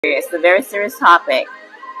It's a very serious topic.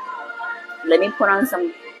 Let me put on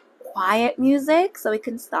some quiet music so we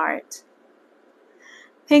can start.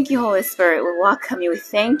 Thank you, Holy Spirit. We welcome you. We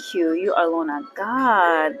thank you. You alone are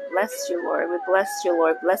God. Bless you, Lord. We bless you,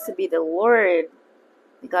 Lord. Blessed be the Lord,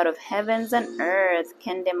 the God of heavens and earth.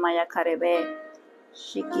 Kende maya karebe.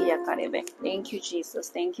 Shiki ya karebe. Thank you, Jesus.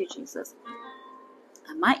 Thank you, Jesus.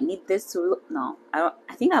 I might need this to look. No,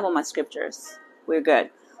 I think I have all my scriptures. We're good.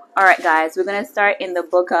 All right, guys. We're going to start in the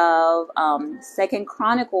book of 2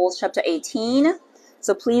 Chronicles chapter 18.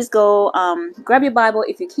 So please go grab your Bible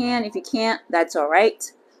if you can. If you can't, that's all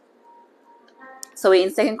right. So we're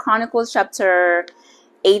in 2 Chronicles chapter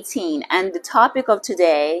 18. And the topic of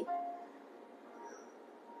today,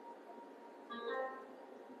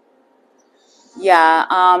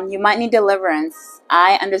 you might need deliverance.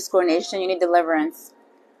 I_nation, you need deliverance.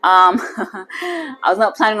 I was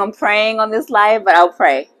not planning on praying on this live, but I'll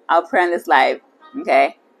pray. I'll pray on this live.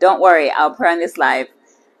 Okay? Don't worry. I'll pray on this live.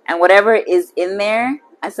 And whatever is in there,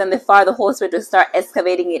 I send the Father, the Holy Spirit to start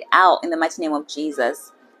excavating it out in the mighty name of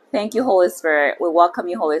Jesus. Thank you, Holy Spirit. We welcome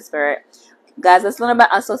you, Holy Spirit. Guys, let's learn about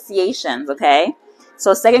associations, okay?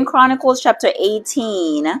 So 2 Chronicles chapter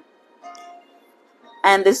 18.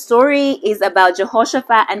 And the story is about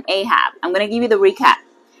Jehoshaphat and Ahab. I'm going to give you the recap.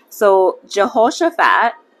 So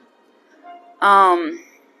Jehoshaphat,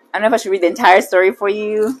 I don't know if I should read the entire story for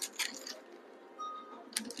you.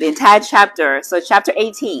 The entire chapter. So chapter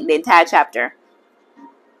 18, the entire chapter.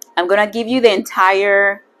 I'm going to give you the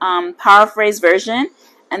entire paraphrase version.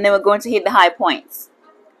 And then we're going to hit the high points.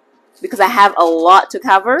 Because I have a lot to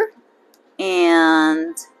cover.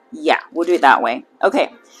 And yeah, we'll do it that way.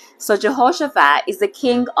 Okay. So Jehoshaphat is the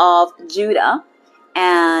king of Judah.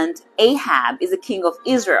 And Ahab is the king of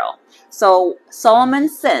Israel. So Solomon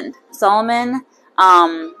sinned. Solomon,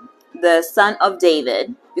 the son of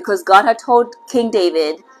David, because God had told King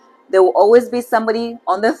David, there will always be somebody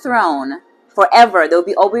on the throne forever. There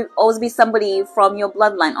will always be somebody from your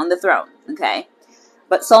bloodline on the throne. Okay,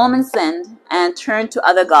 but Solomon sinned and turned to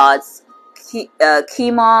other gods,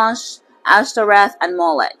 Chemosh, Ashtoreth, and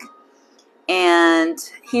Molech. And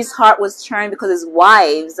his heart was turned because his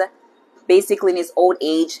wives, basically in his old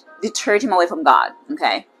age, deterred him away from God.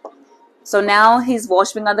 Okay, so now he's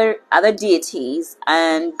worshiping other deities,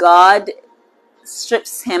 and God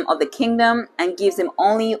strips him of the kingdom and gives him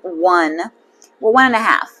only one and a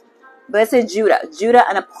half. But let's say Judah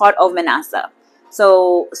and a part of Manasseh.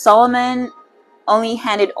 So Solomon only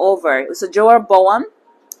handed over. So Jeroboam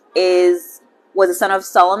was the son of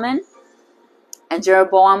Solomon, and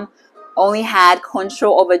Jeroboam only had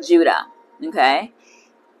control over Judah. Okay.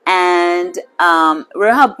 And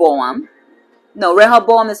Rehoboam,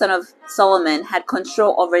 the son of Solomon, had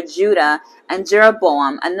control over Judah, and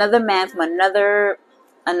Jeroboam, another man from another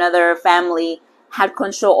family, had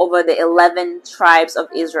control over the 11 tribes of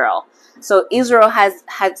Israel. So Israel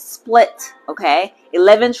had split, okay?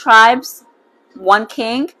 11 tribes, one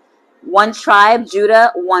king, one tribe,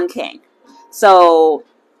 Judah, one king. So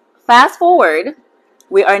fast forward,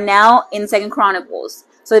 we are now in 2 Chronicles.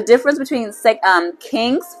 So the difference between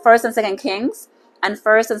Kings, 1st and 2nd Kings, and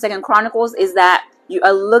 1st and 2nd Chronicles is that you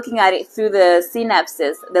are looking at it through the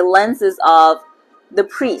synapses, the lenses of the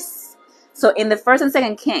priests. So in the 1st and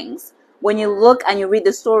 2nd Kings, when you look and you read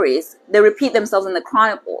the stories, they repeat themselves in the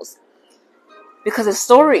Chronicles. Because the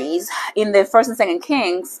stories in the 1st and 2nd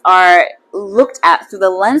Kings are looked at through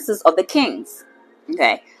the lenses of the kings.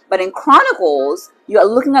 Okay? But in Chronicles, you are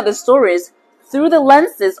looking at the stories through the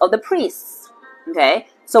lenses of the priests. Okay?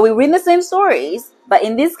 So we read the same stories, but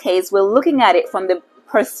in this case, we're looking at it from the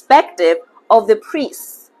perspective of the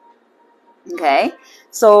priests. Okay?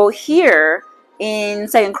 So here in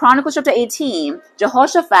 2 Chronicles chapter 18,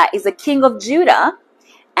 Jehoshaphat is the king of Judah,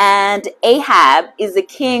 and Ahab is the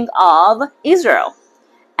king of Israel.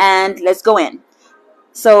 And let's go in.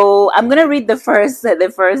 So I'm going to read the first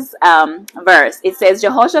verse. It says,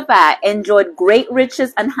 Jehoshaphat enjoyed great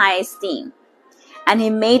riches and high esteem. And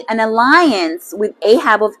he made an alliance with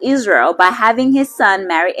Ahab of Israel by having his son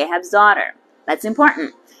marry Ahab's daughter. That's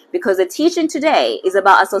important because the teaching today is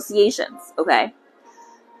about associations, okay?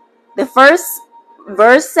 The first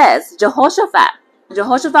verse says, Jehoshaphat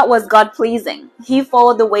was God-pleasing. He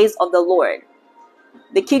followed the ways of the Lord.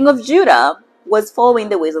 The king of Judah was following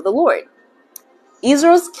the ways of the Lord.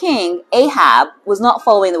 Israel's king, Ahab, was not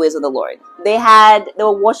following the ways of the Lord. They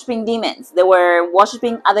were worshiping demons. They were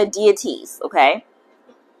worshiping other deities, okay?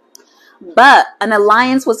 But an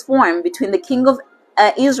alliance was formed between the king of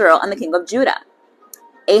Israel and the king of Judah,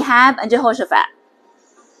 Ahab and Jehoshaphat.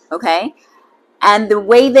 Okay? And the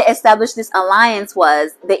way they established this alliance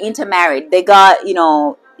was they intermarried. They got,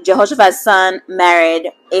 Jehoshaphat's son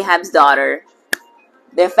married Ahab's daughter.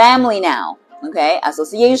 They're family now. Okay,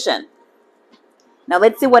 association. Now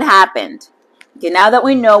let's see what happened. Okay, now that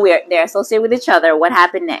we know they're associated with each other, what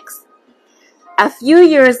happened next? A few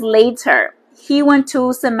years later, he went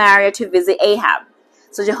to Samaria to visit Ahab.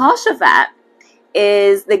 So Jehoshaphat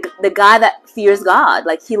is the guy that fears God.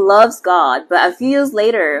 Like, he loves God. But a few years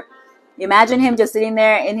later, imagine him just sitting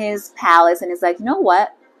there in his palace and he's like, you know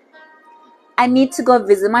what? I need to go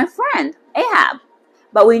visit my friend, Ahab.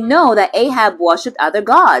 But we know that Ahab worshipped other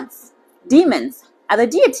gods, demons, other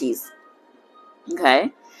deities.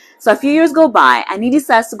 Okay? So a few years go by and he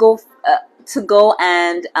decides to go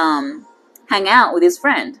and hang out with his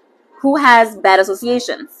friend who has bad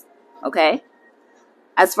associations. Okay?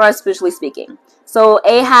 As far as spiritually speaking. So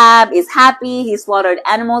Ahab is happy. He slaughtered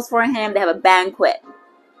animals for him. They have a banquet.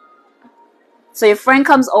 So your friend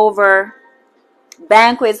comes over.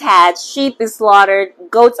 Banquet is had. Sheep is slaughtered.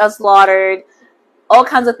 Goats are slaughtered. All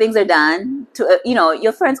kinds of things are done to,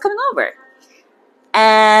 your friend's coming over.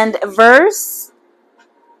 And verse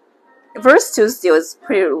 2 still is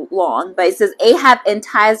pretty long, but it says, Ahab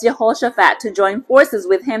enticed Jehoshaphat to join forces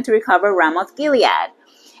with him to recover Ramoth Gilead.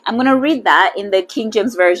 I'm going to read that in the King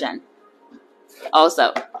James Version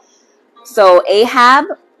also. So Ahab,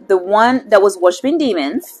 the one that was worshiping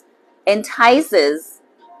demons, entices.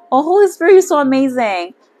 Oh, Holy Spirit, you're so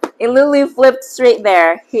amazing. It literally flipped straight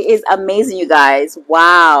there. He is amazing, you guys.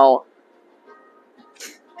 Wow.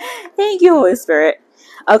 Thank you, Holy Spirit.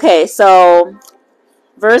 Okay, so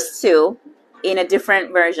verse 2, in a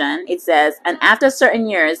different version, it says, and after certain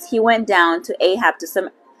years, he went down to Ahab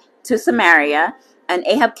to Samaria, and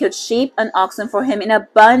Ahab killed sheep and oxen for him in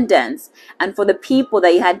abundance, and for the people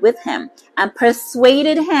that he had with him, and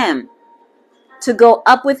persuaded him to go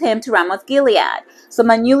up with him to Ramoth Gilead. So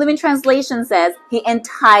my New Living Translation says he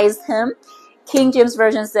enticed him. King James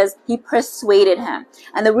Version says he persuaded him.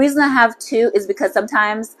 And the reason I have two is because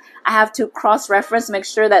sometimes I have to cross-reference to make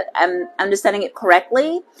sure that I'm understanding it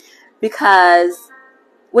correctly. Because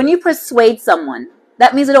when you persuade someone,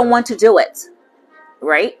 that means they don't want to do it,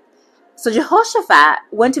 right? So Jehoshaphat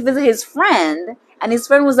went to visit his friend, and his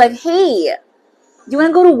friend was like, hey, do you want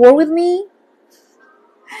to go to war with me?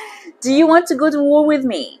 Do you want to go to war with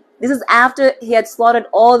me? This is after he had slaughtered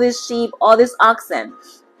all these sheep, all these oxen.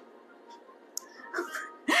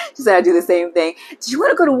 She said, I do the same thing. Do you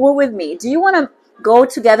want to go to war with me? Do you want to go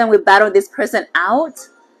together and we battle this person out?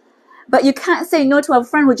 But you can't say no to a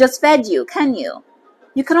friend who just fed you, can you?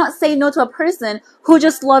 You cannot say no to a person who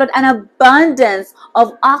just slaughtered an abundance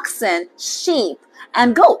of oxen, sheep,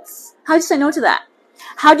 and goats. How do you say no to that?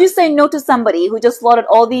 How do you say no to somebody who just slaughtered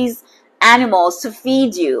all these animals to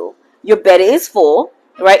feed you? Your belly is full,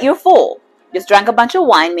 right? You're full. Just drank a bunch of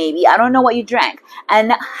wine, maybe. I don't know what you drank.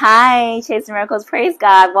 And hi, Chase Miracles. Praise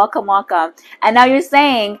God. Welcome, welcome. And now you're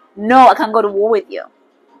saying, no, I can't go to war with you.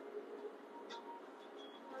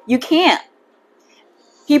 You can't.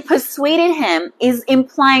 He persuaded him is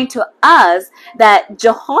implying to us that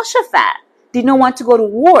Jehoshaphat did not want to go to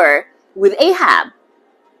war with Ahab.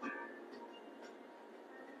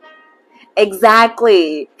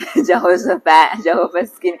 Exactly.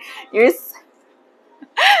 Jehoshaphat's skin.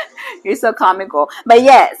 You're so comical. But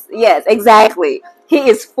yes, exactly. He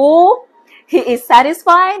is full. He is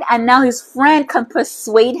satisfied. And now his friend can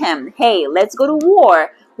persuade him, hey, let's go to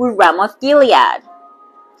war with Ramoth Gilead.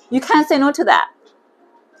 You can't say no to that.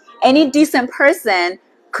 Any decent person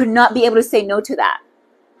could not be able to say no to that.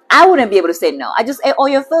 I wouldn't be able to say no. I just ate all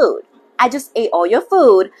your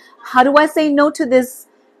food. How do I say no to this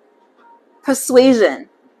persuasion?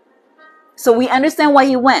 So we understand why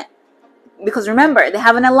he went. Because remember, they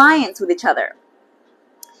have an alliance with each other.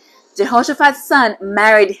 Jehoshaphat's son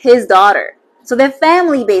married his daughter. So they're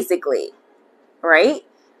family, basically. Right?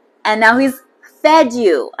 And now he's fed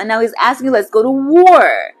you. And now he's asking you, let's go to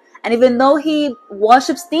war. And even though he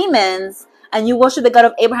worships demons, and you worship the God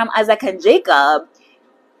of Abraham, Isaac, and Jacob,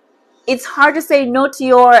 it's hard to say no to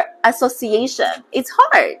your association. It's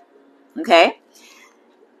hard. Okay?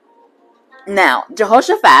 Now,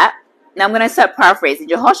 Jehoshaphat, now I'm going to start paraphrasing.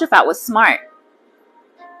 Jehoshaphat was smart.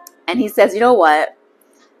 And he says, you know what?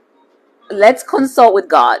 Let's consult with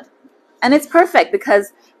God. And it's perfect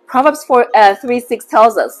because Proverbs 3:6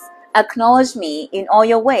 tells us, acknowledge me in all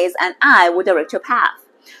your ways and I will direct your path.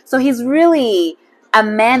 So he's really a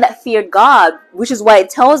man that feared God, which is why it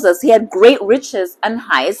tells us he had great riches and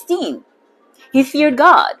high esteem. He feared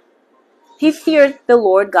God. He feared the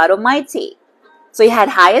Lord God Almighty. So he had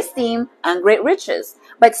high esteem and great riches.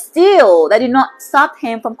 But still, that did not stop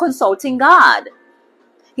him from consulting God.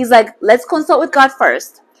 He's like, let's consult with God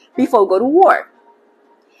first before we go to war.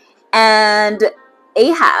 And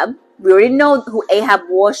Ahab, we already know who Ahab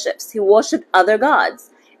worships. He worshipped other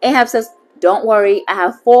gods. Ahab says, don't worry, I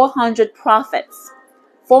have 400 prophets.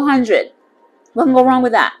 400. What can go wrong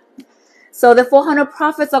with that? So the 400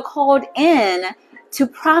 prophets are called in to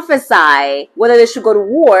prophesy whether they should go to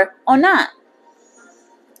war or not.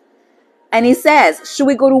 And he says, should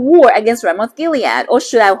we go to war against Ramoth Gilead or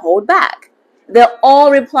should I hold back? They all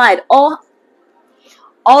replied, all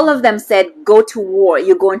of them said, go to war,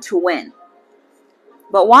 you're going to win.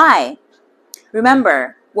 But why?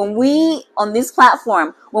 Remember, when we, on this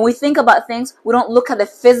platform, when we think about things, we don't look at the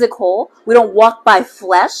physical, we don't walk by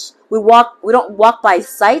flesh, we don't walk by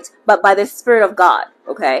sight, but by the Spirit of God,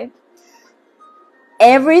 okay?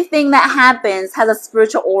 Everything that happens has a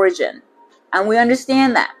spiritual origin, and we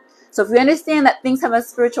understand that. So if we understand that things have a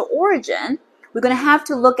spiritual origin, we're going to have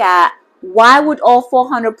to look at why would all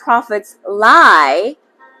 400 prophets lie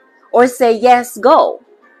or say, yes, go?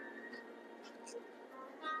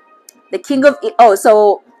 The king of,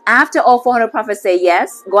 so after all 400 prophets say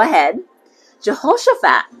yes, go ahead.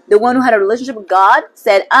 Jehoshaphat, the one who had a relationship with God,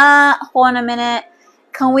 said, hold on a minute.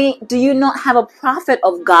 Do you not have a prophet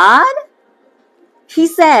of God? He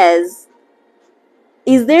says,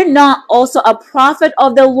 is there not also a prophet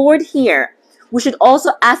of the Lord here? We should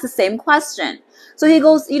also ask the same question. So he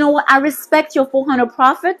goes, you know what? I respect your 400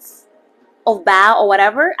 prophets of Baal or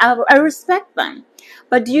whatever. I respect them.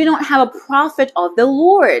 But do you not have a prophet of the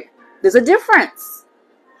Lord? There's a difference.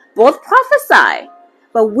 Both prophesy.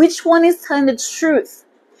 But which one is telling the truth?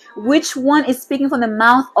 Which one is speaking from the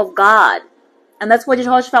mouth of God? And that's what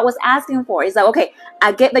Jehoshaphat was asking for. He's like, okay,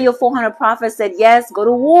 I get that your 400 prophets said, yes, go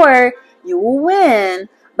to war, you will win.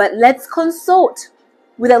 But let's consult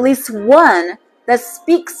with at least one that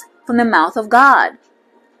speaks from the mouth of God.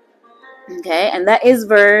 Okay, and that is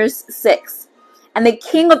verse 6. And the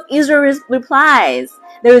king of Israel replies,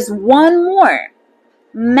 there is one more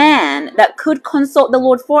man that could consult the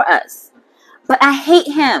Lord for us. But I hate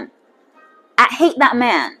him. I hate that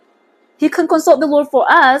man. He can consult the Lord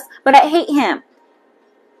for us, but I hate him.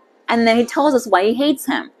 And then he tells us why he hates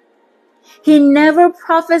him. He never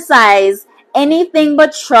prophesies anything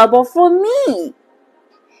but trouble for me.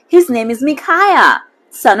 His name is Micaiah,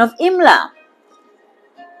 son of Imlah.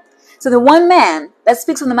 So the one man that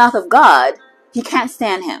speaks from the mouth of God, he can't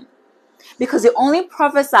stand him. Because he only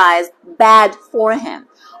prophesies bad for him.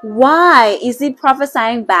 Why is he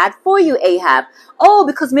prophesying bad for you, Ahab? Oh,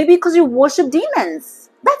 because you worship demons.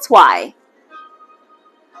 That's why.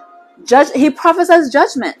 He prophesies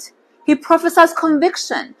judgment. He prophesies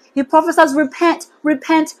conviction. He prophesies repent,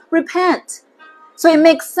 repent, repent. So it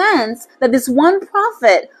makes sense that this one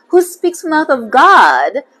prophet who speaks from the mouth of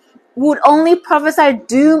God would only prophesy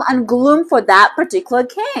doom and gloom for that particular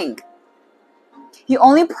king. He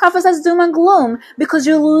only prophesies doom and gloom because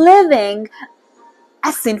you're living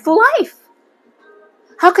a sinful life.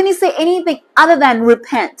 How can he say anything other than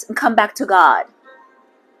repent and come back to God?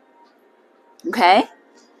 Okay?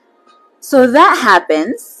 So that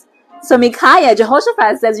happens. So Micaiah,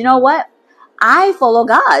 Jehoshaphat says, you know what? I follow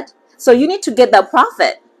God. So you need to get that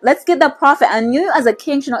prophet. Let's get that prophet. And you as a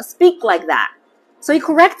king should not speak like that. So he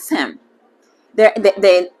corrects him. They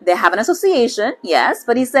have an association, yes.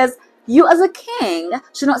 But he says, you as a king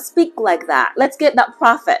should not speak like that. Let's get that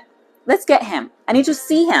prophet. Let's get him. I need to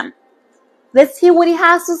see him. Let's hear what he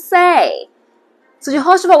has to say. So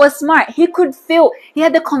Jehoshaphat was smart. He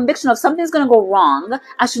had the conviction of something's going to go wrong.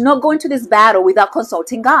 I should not go into this battle without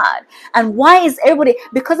consulting God. And why is everybody?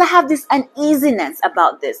 Because I have this uneasiness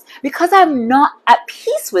about this. Because I'm not at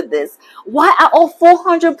peace with this. Why are all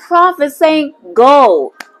 400 prophets saying,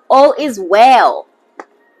 go, all is well?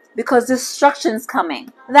 Because destruction's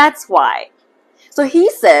coming. That's why. So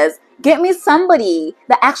he says, get me somebody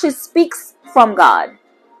that actually speaks from God.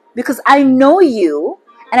 Because I know you.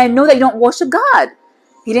 And I know that you don't worship God.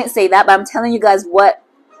 He didn't say that, but I'm telling you guys what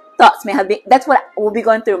thoughts may have been. That's what will be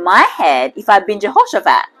going through my head if I've been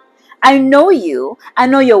Jehoshaphat. I know you. I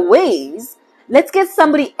know your ways. Let's get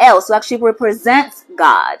somebody else who actually represents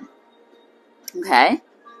God. Okay?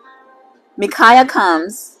 Micaiah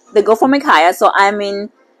comes. They go for Micaiah. So I'm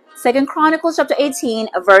in 2 Chronicles chapter 18,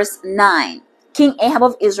 verse 9. King Ahab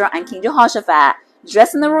of Israel and King Jehoshaphat,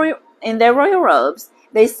 dressed in their royal robes,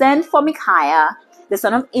 they send for Micaiah, the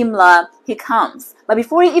son of Imlah. He comes. But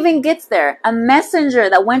before he even gets there, a messenger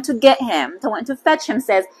that went to get him, that went to fetch him,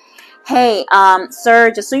 says, hey, sir,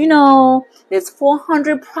 just so you know, there's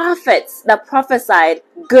 400 prophets that prophesied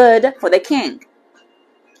good for the king.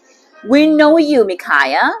 We know you,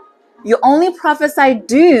 Micaiah. You only prophesy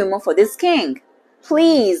doom for this king.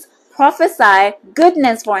 Please prophesy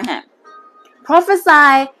goodness for him.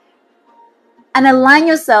 Prophesy and align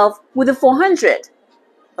yourself with the 400.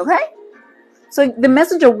 Okay? So the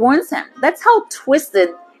messenger warns him. That's how twisted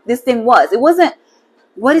this thing was. It wasn't,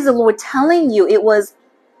 what is the Lord telling you? It was,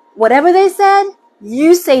 whatever they said,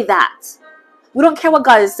 you say that. We don't care what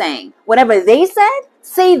God is saying. Whatever they said,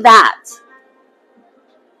 say that.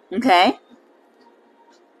 Okay?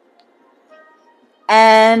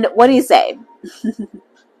 And what do you say?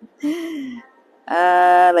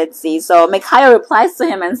 Let's see. So Micaiah replies to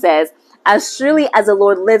him and says, as surely as the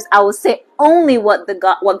Lord lives, I will say only what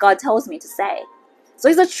God tells me to say. So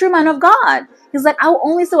he's a true man of God. He's like, I will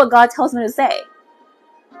only say what God tells me to say.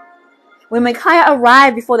 When Micaiah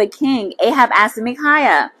arrived before the king, Ahab asked him,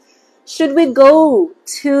 Micaiah, should we go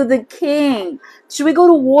to the king? Should we go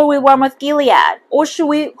to war with Ramoth Gilead? Or should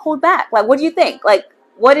we hold back? Like, what do you think? Like,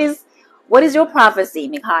 what is your prophecy,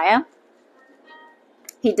 Micaiah?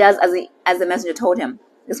 He does as the messenger told him.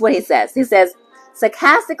 This is what he says. He says,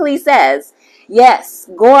 sarcastically says, yes,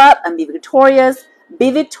 go up and be victorious.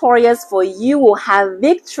 Be victorious, for you will have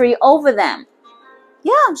victory over them.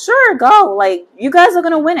 Yeah, sure, go. Like, you guys are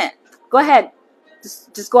going to win it. Go ahead.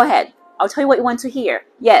 Just go ahead. I'll tell you what you want to hear.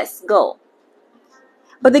 Yes, go.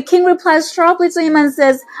 But the king replies sharply to him and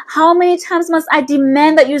says, how many times must I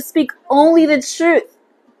demand that you speak only the truth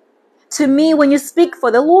to me when you speak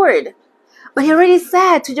for the Lord? But he already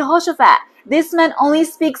said to Jehoshaphat, this man only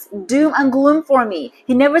speaks doom and gloom for me.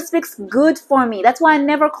 He never speaks good for me. That's why I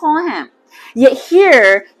never call him. Yet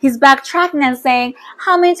here, he's backtracking and saying,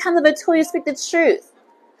 how many times have I told you to speak the truth?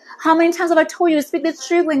 How many times have I told you to speak the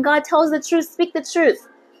truth? When God tells the truth, speak the truth.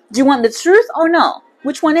 Do you want the truth or no?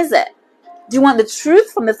 Which one is it? Do you want the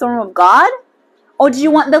truth from the throne of God? Or do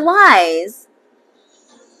you want the lies?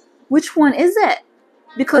 Which one is it?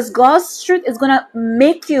 Because God's truth is going to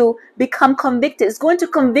make you become convicted. It's going to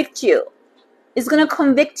convict you. It's going to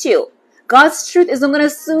convict you. God's truth isn't going to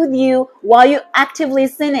soothe you while you're actively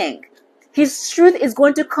sinning. His truth is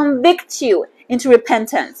going to convict you into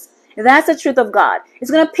repentance. That's the truth of God. It's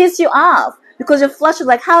going to piss you off because your flesh is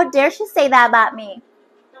like, how dare she say that about me?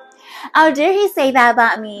 How dare he say that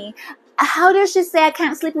about me? How dare she say I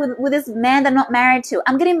can't sleep with this man that I'm not married to?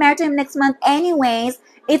 I'm getting married to him next month anyways.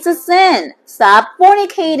 It's a sin. Stop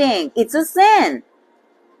fornicating. It's a sin.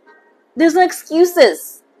 There's no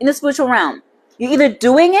excuses in the spiritual realm. You're either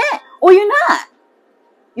doing it or you're not.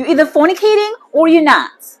 You're either fornicating or you're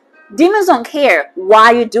not. Demons don't care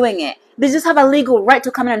why you're doing it. They just have a legal right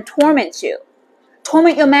to come in and torment you.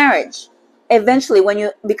 Torment your marriage. Eventually when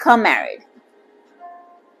you become married.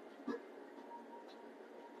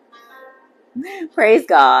 Praise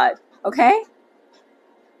God. Okay?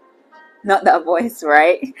 Not that voice,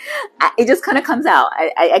 right? It just kind of comes out.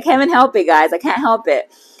 I can't even help it, guys. I can't help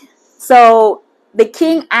it. So the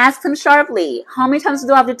king asked him sharply, how many times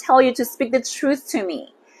do I have to tell you to speak the truth to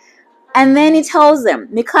me? And then he tells him,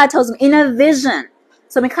 Micaiah tells him, in a vision.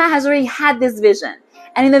 So Micaiah has already had this vision.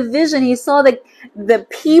 And in the vision, he saw the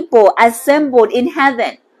people assembled in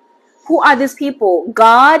heaven. Who are these people?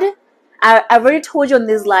 God. I've already told you on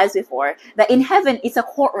these lives before that in heaven, it's a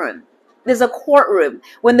courtroom. There's a courtroom.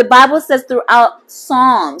 When the Bible says throughout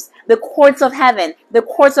Psalms, the courts of heaven, the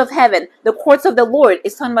courts of heaven, the courts of the Lord,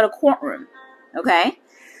 it's talking about a courtroom. Okay?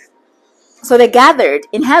 So they gathered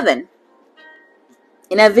in heaven.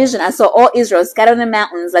 In a vision, I saw all Israel scattered in the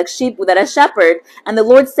mountains like sheep without a shepherd. And the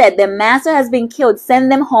Lord said, their master has been killed.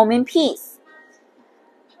 Send them home in peace.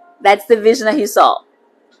 That's the vision that he saw.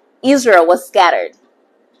 Israel was scattered.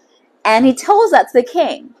 And he tells that to the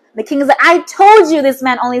king. The king is like, I told you this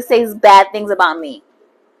man only says bad things about me.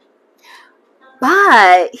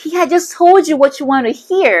 But he had just told you what you wanted to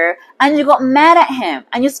hear, and you got mad at him,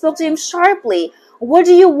 and you spoke to him sharply. What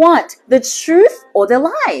do you want? The truth or the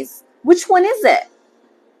lies? Which one is it?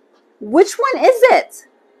 Which one is it?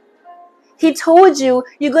 He told you,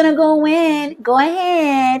 you're going to go in, go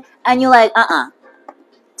ahead. And you're like,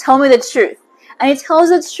 tell me the truth. And he tells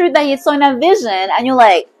the truth that he saw in a vision, and you're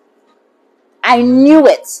like, I knew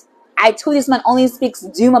it. I told this man only speaks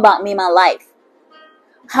doom about me in my life.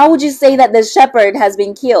 How would you say that the shepherd has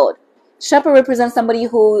been killed? Shepherd represents somebody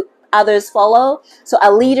who others follow. So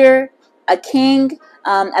a leader, a king,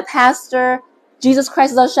 a pastor. Jesus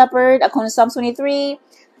Christ is our shepherd, according to Psalm 23.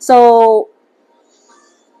 So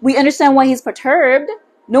we understand why he's perturbed.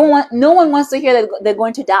 No one wants to hear that they're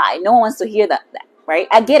going to die. No one wants to hear that, right?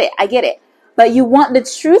 I get it. But you want the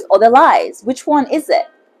truth or the lies? Which one is it?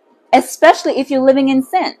 Especially if you're living in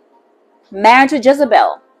sin. Married to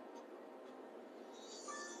Jezebel.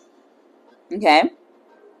 Okay?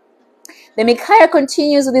 Then Micaiah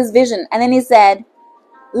continues with his vision. And then he said,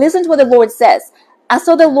 listen to what the Lord says. I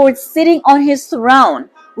saw the Lord sitting on his throne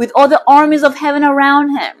with all the armies of heaven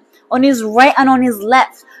around him, on his right and on his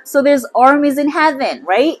left. So there's armies in heaven,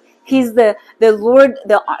 right? He's the Lord,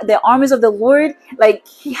 the armies of the Lord. Like,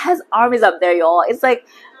 he has armies up there, y'all. It's like,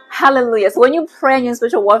 hallelujah. So when you pray and you're in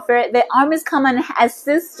spiritual warfare, the armies come and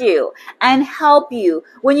assist you and help you.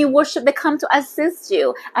 When you worship, they come to assist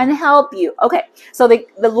you and help you. Okay, so the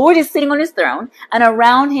Lord is sitting on his throne, and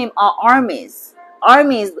around him are armies.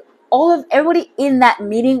 Everybody in that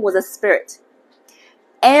meeting was a spirit.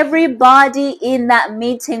 Everybody in that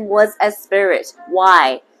meeting was a spirit.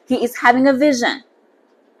 Why? He is having a vision.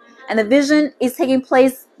 And the vision is taking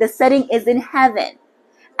place, the setting is in heaven.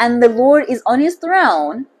 And the Lord is on his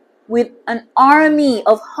throne with an army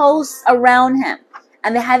of hosts around him.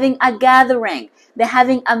 And they're having a gathering. They're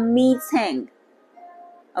having a meeting.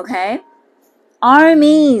 Okay?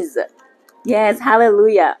 Armies. Yes,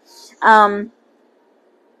 hallelujah. And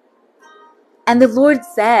the Lord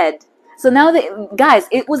said, so now, guys,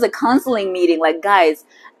 it was a counseling meeting. Like, guys,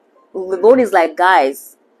 the Lord is like,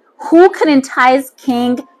 guys, who can entice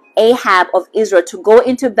King Ahab of Israel to go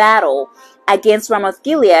into battle against Ramoth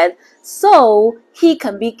Gilead so he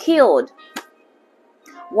can be killed?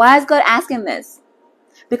 Why is God asking this?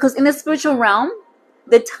 Because in the spiritual realm,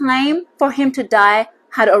 the time for him to die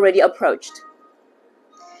had already approached.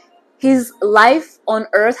 His life on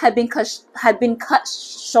earth had been cut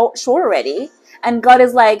short already, and God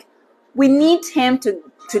is like, we need him to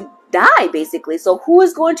die, basically. So who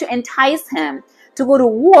is going to entice him to go to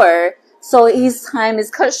war so his time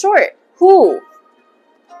is cut short? Who?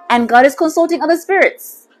 And God is consulting other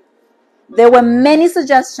spirits. There were many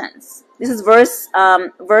suggestions. This is verse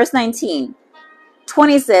 19.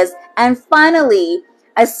 20 says, and finally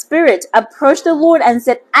a spirit approached the Lord and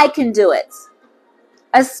said, I can do it.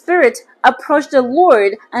 A spirit approached the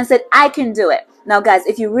Lord and said, I can do it. Now, guys,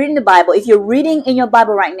 if you're reading the Bible, if you're reading in your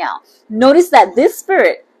Bible right now, notice that this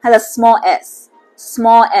spirit has a small s.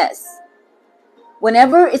 Small s.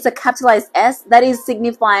 Whenever it's a capitalized S, that is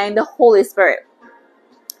signifying the Holy Spirit.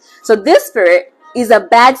 So this spirit is a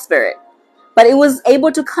bad spirit, but it was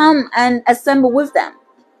able to come and assemble with them,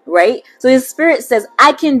 right? So his spirit says,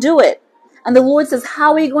 I can do it. And the Lord says,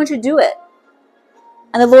 how are you going to do it?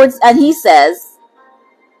 And he says,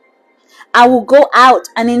 I will go out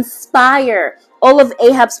and inspire all of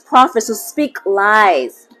Ahab's prophets to speak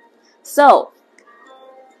lies. So,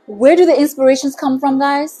 where do the inspirations come from,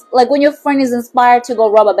 guys? Like when your friend is inspired to go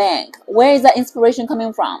rob a bank, where is that inspiration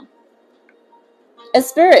coming from? A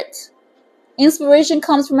spirit. Inspiration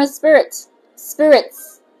comes from a spirit.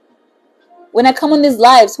 Spirits. When I come on these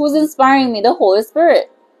lives, who's inspiring me? The Holy Spirit.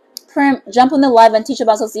 Prim, jump on the live and teach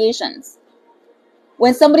about associations.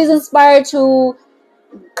 When somebody's inspired to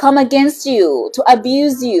come against you, to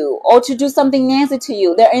abuse you, or to do something nasty to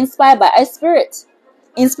you, they're inspired by a spirit.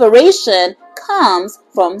 Inspiration comes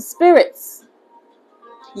from spirits.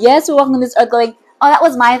 Yes, we're walking on this earth going, oh, that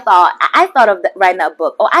was my thought. I thought of writing that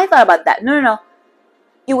book. Oh, I thought about that. No.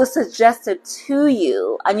 It was suggested to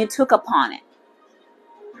you and you took upon it.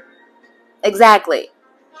 Exactly.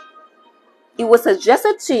 It was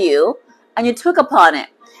suggested to you and you took upon it.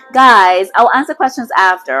 Guys, I'll answer questions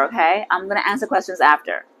after, okay? I'm going to answer questions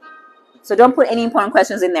after. So don't put any important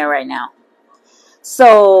questions in there right now.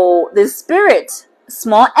 So the spirit,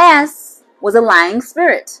 small s, was a lying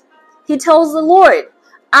spirit. He tells the Lord,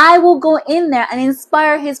 I will go in there and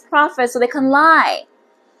inspire his prophets so they can lie.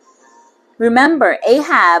 Remember,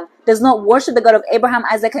 Ahab does not worship the God of Abraham,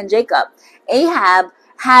 Isaac, and Jacob. Ahab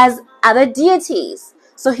has other deities.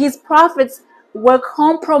 So his prophets were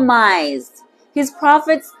compromised. His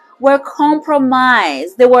prophets were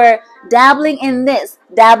compromised. They were dabbling in this,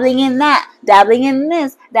 dabbling in that, dabbling in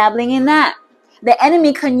this, dabbling in that. The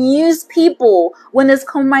enemy can use people when there's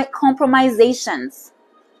compromisations.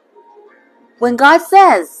 When God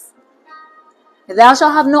says, thou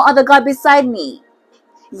shalt have no other God beside me,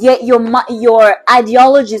 yet your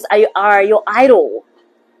ideologies are your idol,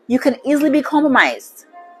 you can easily be compromised.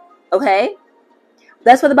 Okay?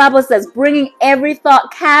 That's what the Bible says, bringing every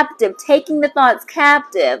thought captive, taking the thoughts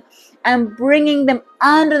captive, and bringing them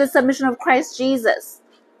under the submission of Christ Jesus.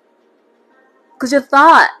 Because your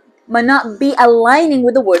thought might not be aligning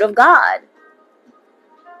with the Word of God.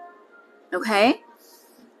 Okay?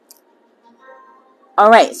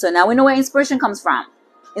 Alright, so now we know where inspiration comes from.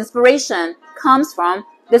 Inspiration comes from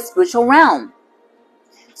the spiritual realm.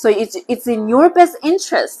 So it's in your best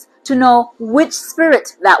interest to know which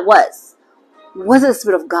spirit that was. Was it the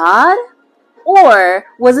spirit of God? Or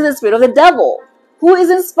was it the spirit of the devil? Who is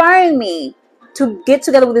inspiring me to get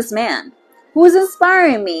together with this man? Who is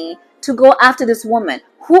inspiring me to go after this woman?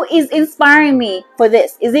 Who is inspiring me for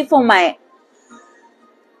this? Is it for my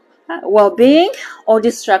well-being or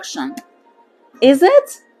destruction? Is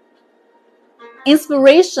it?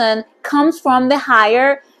 Inspiration comes from the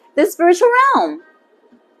spiritual realm.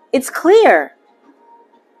 It's clear.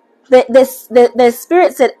 The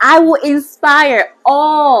Spirit said, I will inspire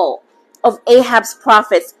all of Ahab's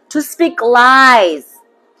prophets to speak lies.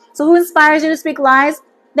 So who inspires you to speak lies?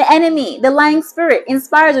 The enemy, the lying spirit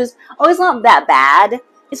inspires us. Oh, it's not that bad.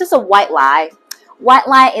 It's just a white lie. White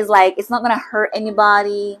lie is like, it's not going to hurt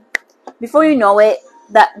anybody. Before you know it,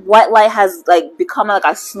 that white lie has like become like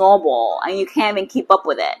a snowball and you can't even keep up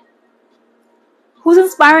with it. Who's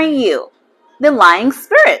inspiring you? The lying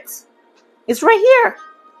spirit. It's right here.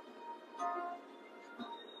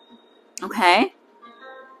 Okay?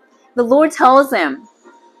 The Lord tells him,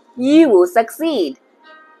 you will succeed.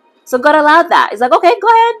 So God allowed that. He's like, okay, go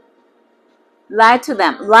ahead. Lie to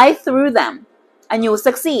them. Lie through them. And you will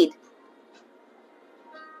succeed.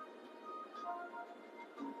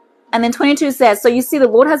 And then 22 says, so you see, the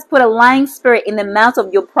Lord has put a lying spirit in the mouth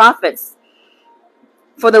of your prophets.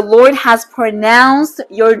 For the Lord has pronounced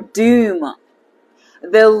your doom.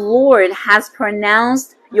 The Lord has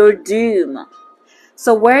pronounced your doom.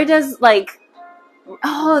 So where does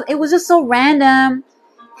it was just so random.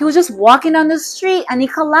 He was just walking down the street and he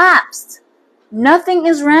collapsed. Nothing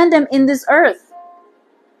is random in this earth.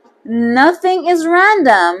 Nothing is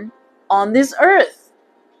random on this earth.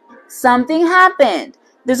 Something happened.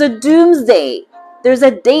 There's a doomsday. There's a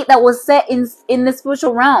date that was set in the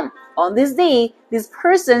spiritual realm. On this day, this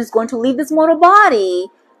person is going to leave this mortal body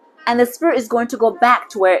and the spirit is going to go back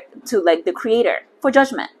to the Creator for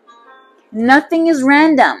judgment. Nothing is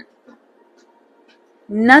random.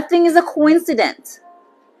 Nothing is a coincidence.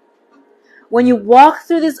 When you walk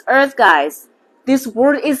through this earth, guys, this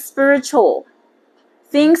world is spiritual.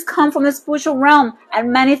 Things come from the spiritual realm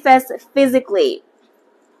and manifest physically.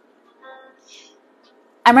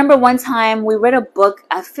 I remember one time we read a book,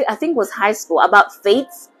 I think it was high school, about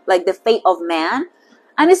fates, like the fate of man.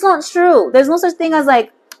 And it's not true. There's no such thing as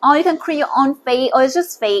like, oh, you can create your own fate, or it's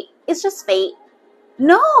just fate. It's just fate.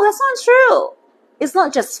 No, that's not true. It's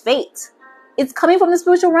not just fate. It's coming from the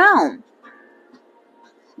spiritual realm.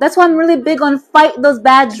 That's why I'm really big on fight those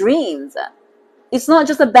bad dreams. It's not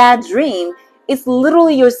just a bad dream. It's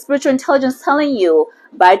literally your spiritual intelligence telling you,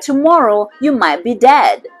 by tomorrow, you might be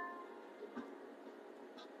dead.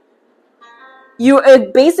 You are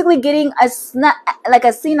basically getting a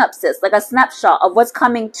synopsis, like a snapshot of what's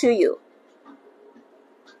coming to you.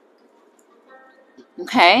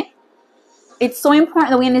 Okay? It's so important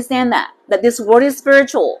that we understand that this world is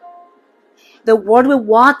spiritual. The world we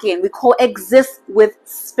walk in, we coexist with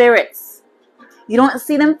spirits. You don't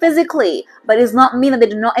see them physically, but it does not mean that they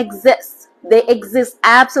do not exist. They exist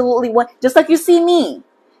absolutely, just like you see me.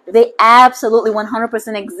 They absolutely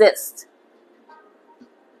 100% exist.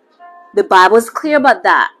 The Bible is clear about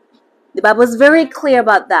that. The Bible is very clear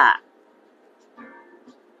about that.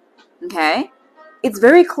 Okay? It's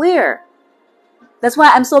very clear. That's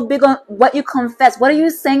why I'm so big on what you confess. What are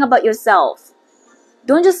you saying about yourself?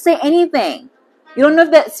 Don't just say anything. You don't know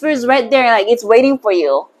if that spirit is right there, like it's waiting for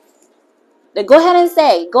you. Like, go ahead and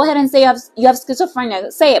say. Go ahead and say you have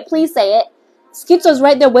schizophrenia. Say it. Please say it. Schizo is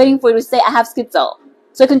right there waiting for you to say, I have schizo.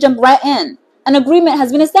 So you can jump right in. An agreement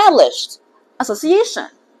has been established. Association.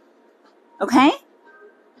 Okay?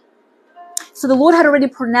 So the Lord had already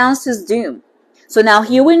pronounced his doom. So now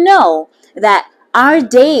here we know that our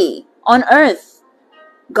day on earth,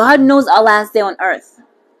 God knows our last day on earth.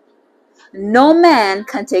 No man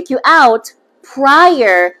can take you out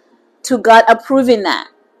prior to God approving that.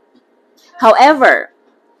 However,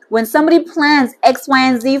 when somebody plans X, Y,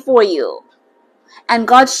 and Z for you, and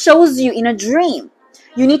God shows you in a dream,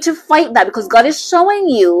 you need to fight that because God is showing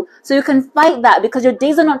you so you can fight that, because your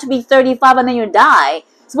days are not to be 35 and then you die.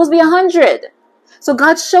 It's supposed to be 100. So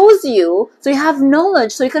God shows you so you have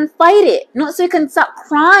knowledge so you can fight it. Not so you can stop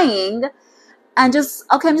crying and just,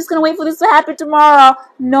 okay, I'm just going to wait for this to happen tomorrow.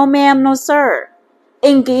 No, ma'am, no, sir.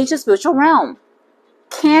 Engage the spiritual realm.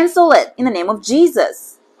 Cancel it in the name of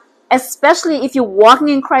Jesus. Especially if you're walking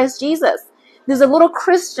in Christ Jesus. There's a lot of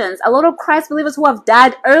Christians, a lot of Christ believers who have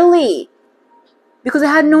died early because they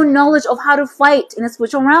had no knowledge of how to fight in the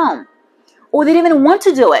spiritual realm. Or they didn't even want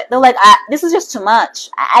to do it. They're like, this is just too much.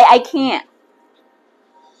 I can't.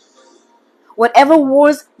 Whatever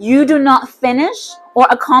wars you do not finish or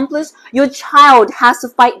accomplish, your child has to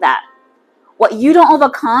fight that. What you don't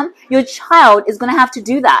overcome, your child is going to have to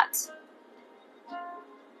do that.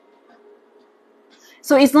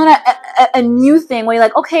 So it's not a new thing where you're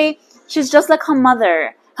like, okay, she's just like her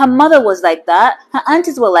mother. Her mother was like that. Her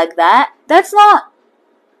aunties were like that. It's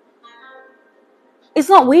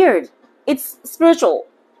not weird. It's spiritual.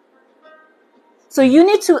 So you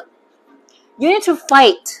need to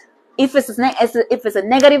fight If it's a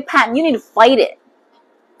negative pattern, you need to fight it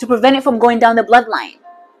to prevent it from going down the bloodline.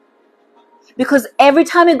 Because every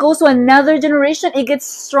time it goes to another generation, it gets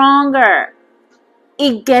stronger.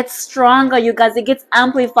 It gets stronger, you guys. It gets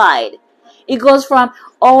amplified. It goes from,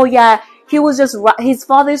 oh yeah, his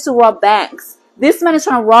father used to rob banks. This man is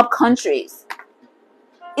trying to rob countries.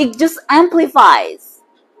 It just amplifies.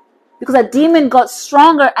 Because a demon got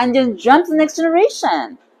stronger and then jumped to the next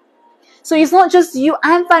generation. So it's not just you.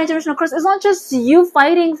 I'm fighting generational curse. It's not just you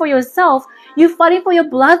fighting for yourself. You're fighting for your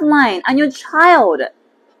bloodline and your child.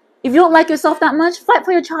 If you don't like yourself that much, fight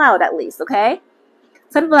for your child at least, okay?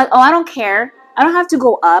 Some people are like, oh, I don't care. I don't have to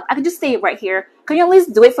go up. I can just stay right here. Can you at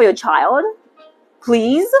least do it for your child?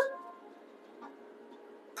 Please?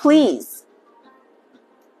 Please.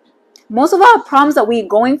 Most of our problems that we're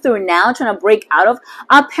going through now, trying to break out of,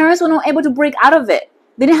 our parents were not able to break out of it.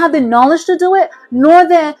 They didn't have the knowledge to do it, nor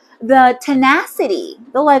the tenacity.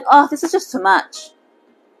 They're like, oh, this is just too much.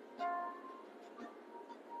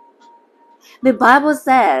 The Bible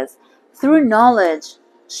says, through knowledge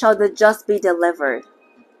shall the just be delivered.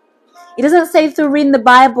 It doesn't say through reading the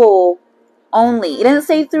Bible only. It doesn't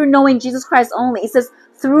say through knowing Jesus Christ only. It says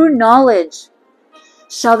through knowledge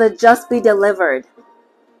shall the just be delivered.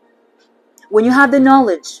 When you have the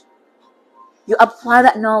knowledge, you apply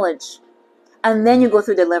that knowledge, and then you go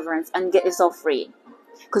through deliverance and get yourself free.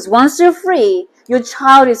 Because once you're free, your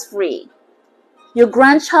child is free. Your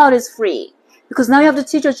grandchild is free. Because now you have to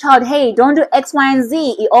teach your child, hey, don't do X, Y, and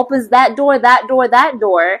Z. It opens that door, that door, that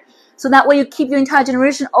door. So that way you keep your entire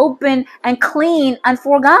generation open and clean and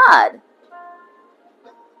for God.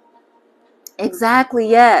 Exactly,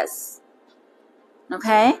 yes.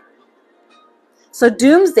 Okay? So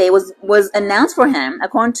doomsday was announced for him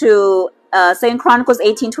according to 2 Chronicles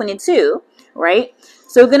 18:22, right?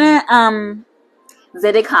 So we're gonna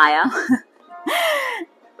Zedekiah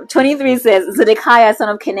 23 says, Zedekiah, son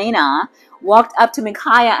of Kenana, walked up to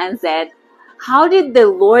Micaiah and said, how did the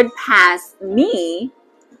Lord pass me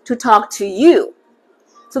to talk to you?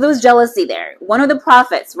 So there was jealousy there. One of the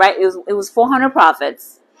prophets, right? It was 400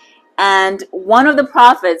 prophets. And one of the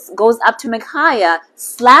prophets goes up to Micaiah,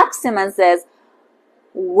 slaps him and says,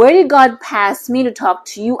 where did God pass me to talk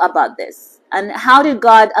to you about this? And how did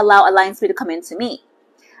God allow a lying spirit to come into me?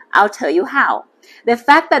 I'll tell you how. The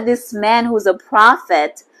fact that this man who's a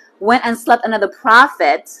prophet went and slept another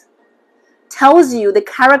prophet tells you the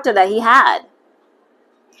character that he had.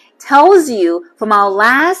 Tells you from our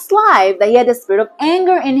last life that he had the spirit of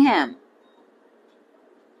anger in him.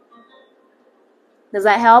 Does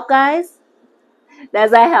that help, guys?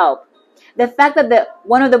 Does that help? The fact that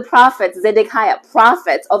one of the prophets, Zedekiah,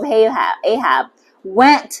 prophets of Ahab,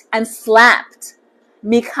 went and slapped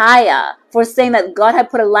Micaiah for saying that God had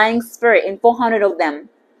put a lying spirit in 400 of them.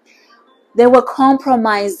 They were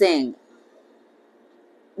compromising.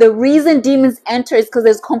 The reason demons enter is because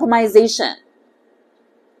there's compromisation.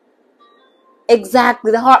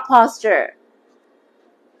 Exactly, the heart posture.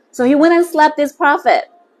 So he went and slapped this prophet,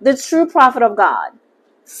 the true prophet of God.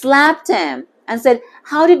 Slapped him and said,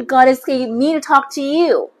 how did God escape me to talk to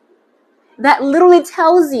you? That literally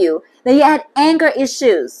tells you that he had anger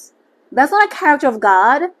issues. That's not a character of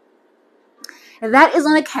God. That is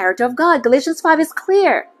not a character of God. Galatians 5 is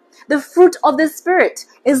clear. The fruit of the Spirit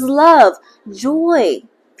is love, joy,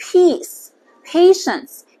 peace,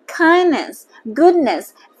 patience, kindness,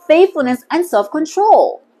 goodness, faithfulness, and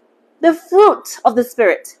self-control. The fruit of the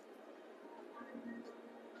Spirit.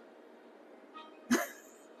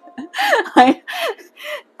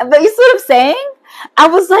 But you see what I'm saying? I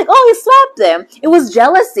was like, oh, he slapped him. It was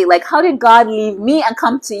jealousy. Like, how did God leave me and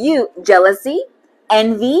come to you? Jealousy,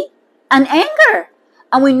 envy, and anger.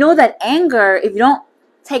 And we know that anger, if you don't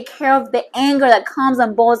take care of the anger that comes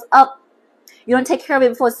and boils up, you don't take care of it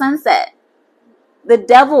before sunset, the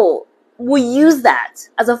devil will use that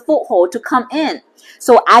as a foothold to come in.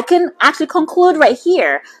 So I can actually conclude right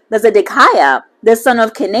here that Zedekiah, the son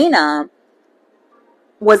of Kenana,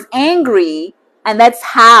 was angry, and that's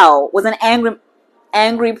how, was an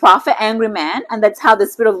angry prophet, angry man, and that's how the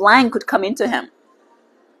spirit of lying could come into him.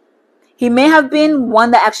 He may have been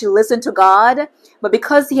one that actually listened to God, but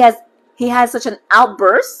because he has such an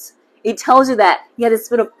outburst, it tells you that he had a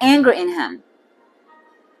spirit of anger in him.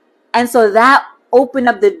 And so that opened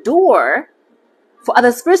up the door for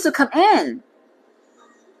other spirits to come in.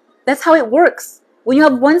 That's how it works. When you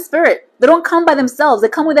have one spirit, they don't come by themselves. They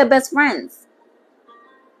come with their best friends.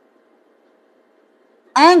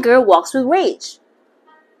 Anger walks with rage.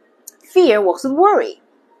 Fear walks with worry.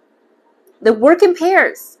 They work in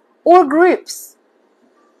pairs or groups.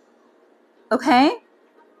 Okay?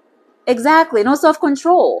 Exactly. No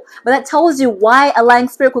self-control. But that tells you why a lying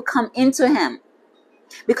spirit could come into him.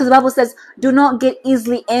 Because the Bible says, do not get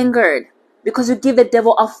easily angered, because you give the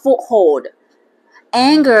devil a foothold.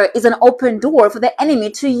 Anger is an open door for the enemy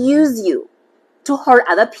to use you to hurt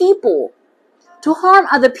other people, to harm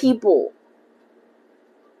other people.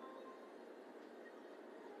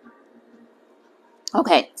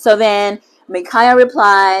 Okay, so then Micaiah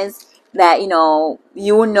replies that,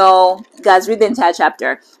 you will know, guys, read the entire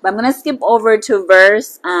chapter. But I'm going to skip over to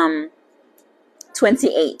verse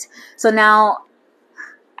 28. So now,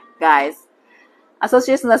 guys,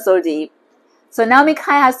 associations are so deep. So now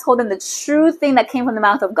Micaiah has told them the true thing that came from the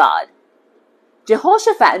mouth of God.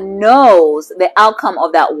 Jehoshaphat knows the outcome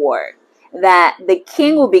of that war, that the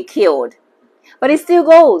king will be killed. But he still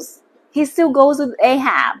goes. He still goes with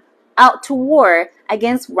Ahab out to war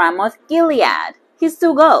against Ramoth Gilead. He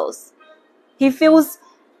still goes. He feels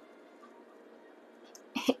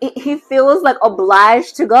like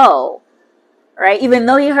obliged to go, right? Even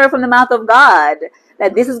though he heard from the mouth of God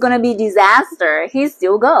that this is going to be disaster, he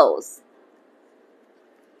still goes.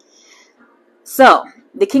 So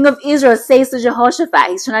the king of Israel says to Jehoshaphat,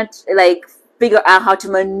 he's trying to figure out how to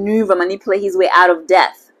manipulate his way out of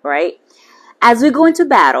death, right? As we go into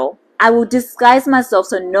battle, I will disguise myself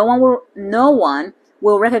so no one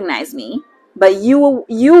will recognize me. But you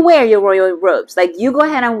wear your royal robes. Like, you go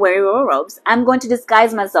ahead and wear your royal robes. I'm going to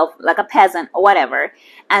disguise myself like a peasant or whatever,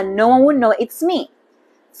 and no one will know it's me.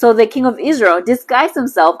 So the king of Israel disguised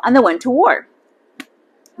himself and they went to war.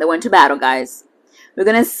 They went to battle, guys. We're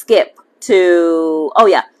going to skip to,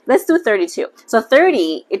 let's do 32. So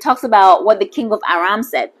 30, it talks about what the king of Aram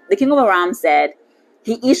said. The king of Aram said,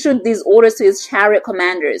 he issued these orders to his chariot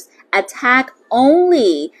commanders: attack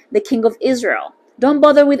only the king of Israel. Don't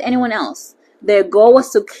bother with anyone else. Their goal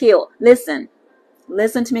was to kill. Listen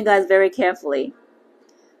to me, guys, very carefully.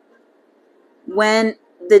 When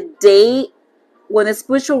the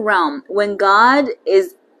spiritual realm, when God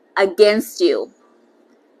is against you,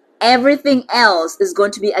 everything else is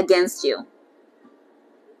going to be against you.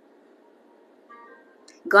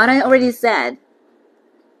 God had already said,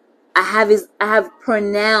 I have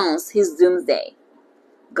pronounced his doomsday.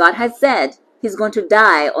 God had said he's going to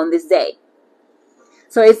die on this day.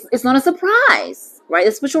 So it's not a surprise, right?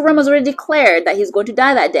 The spiritual realm has already declared that he's going to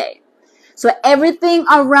die that day. So everything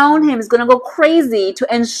around him is going to go crazy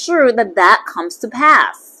to ensure that comes to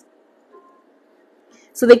pass.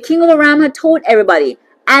 So the king of Aram had told everybody,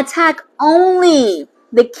 attack only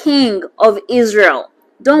the king of Israel.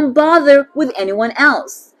 Don't bother with anyone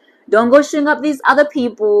else. Don't go shooting up these other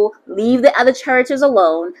people. Leave the other charioteers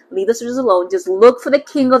alone. Leave the soldiers alone. Just look for the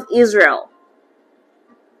king of Israel.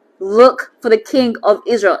 Look for the king of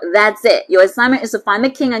Israel. That's it. Your assignment is to find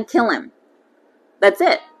the king and kill him. That's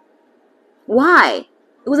it. Why?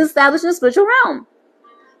 It was established in the spiritual realm.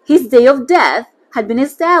 His day of death had been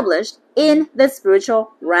established in the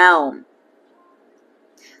spiritual realm.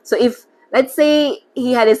 So if, let's say,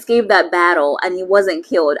 he had escaped that battle and he wasn't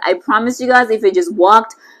killed, I promise you guys, if he just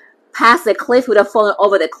walked past the cliff, he would have fallen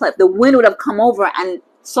over the cliff. The wind would have come over and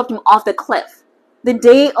swept him off the cliff. The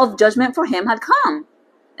day of judgment for him had come.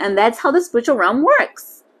 And that's how the spiritual realm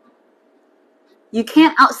works. You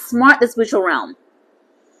can't outsmart the spiritual realm,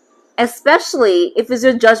 especially if it's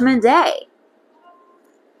your judgment day.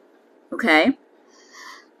 Okay?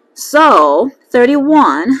 So,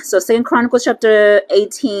 31, so 2 Chronicles chapter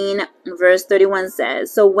 18, verse 31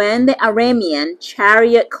 says, so when the Aramean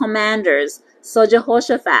chariot commanders saw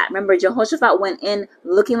Jehoshaphat, remember Jehoshaphat went in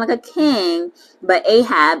looking like a king, but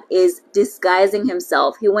Ahab is disguising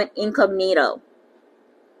himself. He went incognito.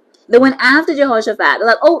 They went after Jehoshaphat. They're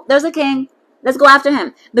like, oh, there's a king. Let's go after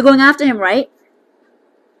him. They're going after him, right?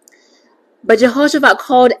 But Jehoshaphat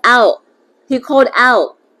called out. He called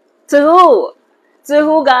out. To who? To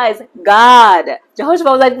who, guys? God.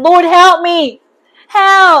 Jehoshaphat was like, Lord, help me.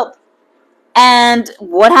 Help. And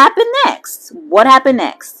what happened next? What happened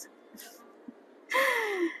next?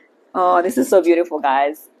 Oh, this is so beautiful,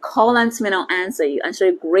 guys. Call unto me and I'll answer you and show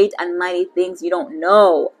you great and mighty things you don't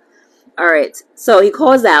know. All right, so he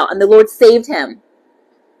calls out, and the Lord saved him.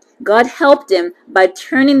 God helped him by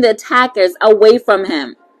turning the attackers away from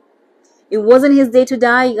him. It wasn't his day to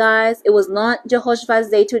die, you guys. It was not Jehoshaphat's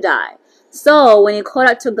day to die. So when he called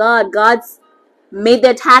out to God, God made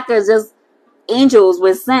the attackers just angels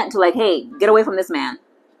were sent to like, hey, get away from this man.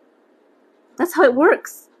 That's how it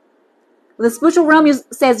works. When the spiritual realm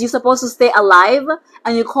says you're supposed to stay alive,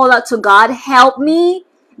 and you call out to God, help me,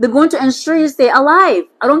 they're going to ensure you stay alive.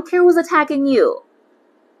 I don't care who's attacking you.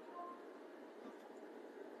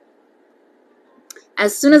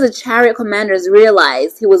 As soon as the chariot commanders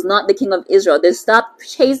realized he was not the king of Israel, they stopped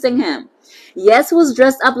chasing him. Yes, he was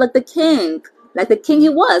dressed up like the king he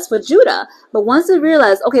was for Judah. But once they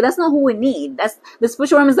realized, okay, that's not who we need. That's the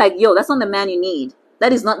spiritual realm is like, yo, that's not the man you need.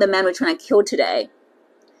 That is not the man we're trying to kill today.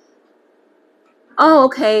 Oh,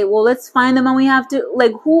 okay, well, let's find the man we have to.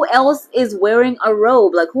 Like, who else is wearing a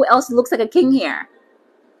robe? Like, who else looks like a king here?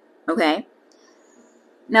 Okay.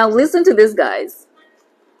 Now, listen to this, guys.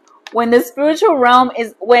 When the spiritual realm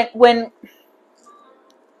is, when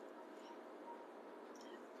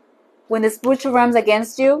the spiritual realm's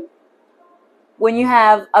against you, when you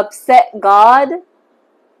have upset God,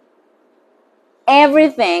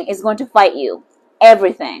 everything is going to fight you.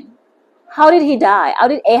 Everything. How did he die? How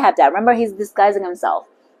did Ahab die? Remember, he's disguising himself.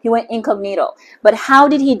 He went incognito. But how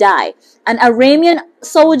did he die? An Aramean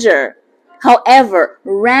soldier, however,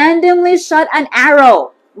 randomly shot an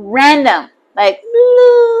arrow. Random. Like,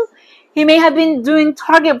 he may have been doing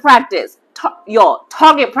target practice.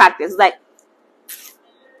 Target practice. Like,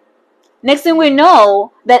 next thing we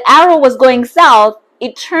know, that arrow was going south.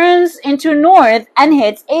 It turns into north and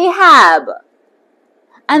hits Ahab.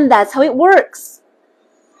 And that's how it works.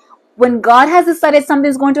 When God has decided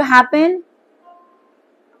something's going to happen,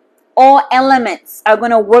 all elements are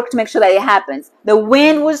going to work to make sure that it happens. The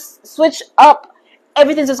wind will switch up.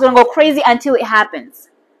 Everything's just going to go crazy until it happens.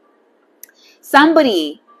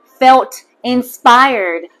 Somebody felt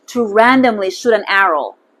inspired to randomly shoot an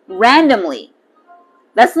arrow. Randomly.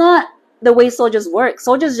 That's not the way soldiers work.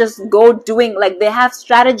 Soldiers just go doing, like, they have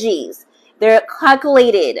strategies. They're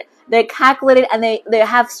calculated. And they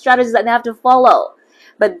have strategies that they have to follow.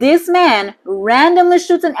 But this man randomly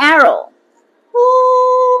shoots an arrow.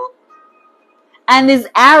 Ooh. And this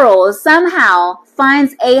arrow somehow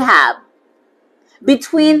finds Ahab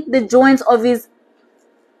between the joints of his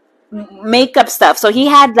makeup stuff. So he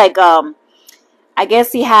had like, I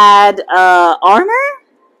guess he had armor?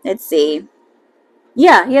 Let's see.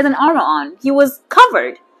 Yeah, he had an armor on. He was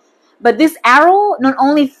covered. But this arrow not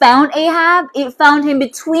only found Ahab, it found him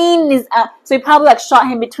between his, so he probably like shot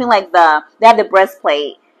him between like they had the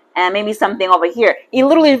breastplate and maybe something over here. He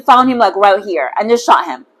literally found him like right here and just shot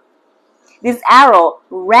him. This arrow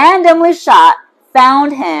randomly shot,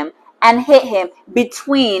 found him, and hit him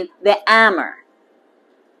between the armor.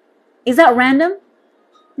 Is that random?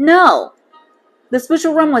 No. The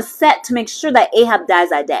spiritual realm was set to make sure that Ahab dies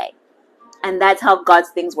that day. And that's how God's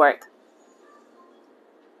things work.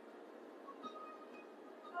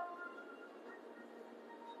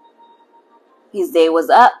 His day was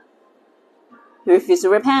up. He refused to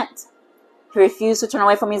repent. He refused to turn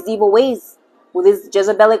away from his evil ways with his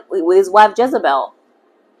wife Jezebel.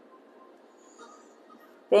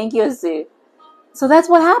 Thank you, Sue. So that's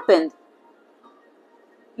what happened.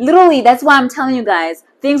 Literally, that's why I'm telling you guys,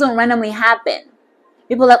 things don't randomly happen.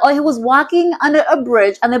 People are like, oh, he was walking under a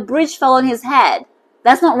bridge and the bridge fell on his head.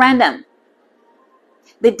 That's not random.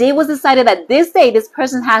 The day was decided that this day, this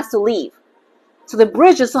person has to leave. So the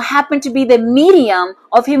bridge just so happened to be the medium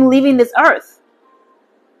of him leaving this earth.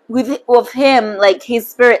 With him, like his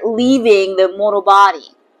spirit leaving the mortal body.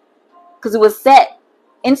 Because it was set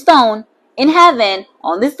in stone, in heaven,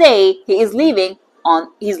 on this day, he's leaving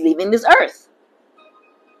this earth.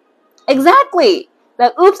 Exactly.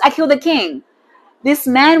 Like, oops, I killed the king. This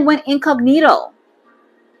man went incognito.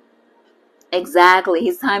 Exactly.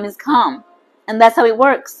 His time has come. And that's how it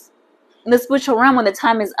works. In the spiritual realm, when the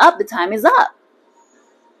time is up, the time is up.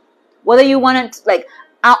 Whether you want to like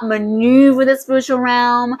outmaneuver the spiritual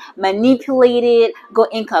realm, manipulate it, go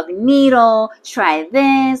incognito, try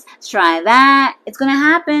this, try that, it's going to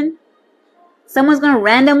happen. Someone's going to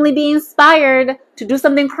randomly be inspired to do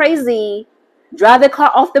something crazy, drive the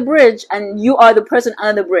car off the bridge, and you are the person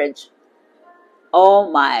under the bridge.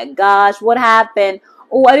 Oh my gosh, what happened?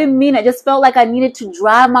 Oh, I didn't mean it. I just felt like I needed to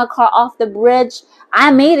drive my car off the bridge. I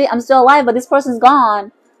made it. I'm still alive, but this person's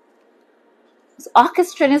gone. It's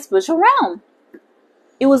orchestrated in the spiritual realm.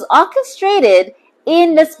 It was orchestrated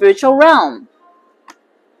in the spiritual realm.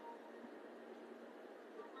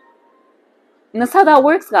 And that's how that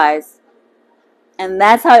works, guys. And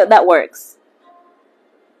that's how that works.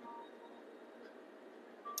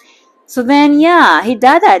 So then, yeah, he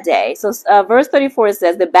died that day. So verse 34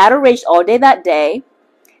 says, the battle raged all day that day,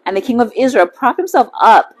 and the king of Israel propped himself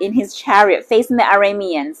up in his chariot facing the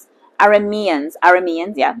Arameans,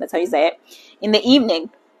 yeah, that's how you say it. In the evening,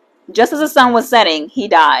 just as the sun was setting, he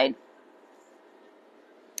died.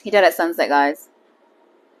 He died at sunset, guys.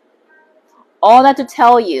 All that to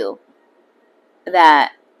tell you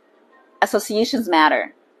that associations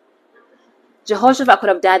matter. Jehoshaphat could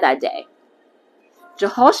have died that day.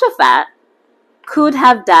 Jehoshaphat could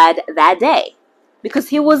have died that day. because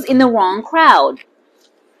he was in the wrong crowd.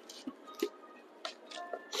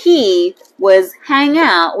 He was hanging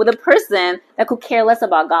out with a person that could care less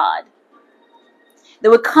about God. They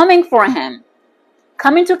were coming for him,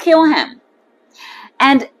 coming to kill him.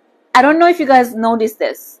 And I don't know if you guys noticed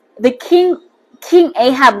this. The King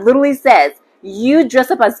Ahab literally says, you dress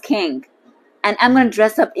up as king, and I'm going to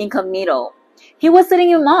dress up incognito. He was setting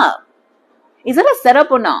him up. Is that a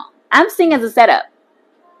setup or not? I'm seeing it as a setup.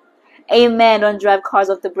 Amen. Don't drive cars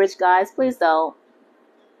off the bridge, guys. Please don't.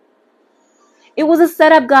 It was a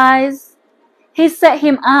setup, guys. He set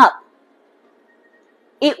him up.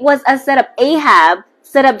 It was a setup. Ahab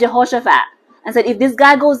set up Jehoshaphat and said, if this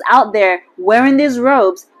guy goes out there wearing these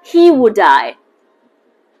robes, he will die.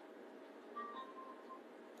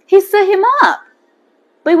 He set him up.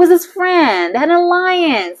 But it was his friend. They had an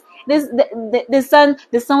alliance. The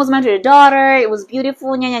son was married to the daughter. It was beautiful.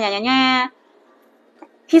 Nya, nya, nya, nya, nya.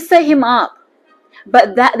 He set him up.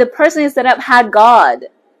 But the person he set up had God.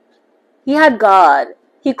 He had God.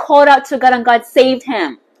 He called out to God and God saved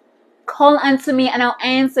him. Call unto me and I'll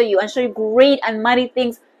answer you and show you great and mighty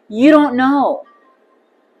things you don't know.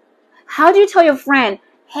 How do you tell your friend,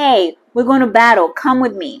 hey, we're going to battle, come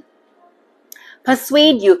with me?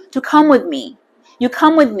 Persuade you to come with me. You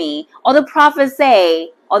come with me. All the prophets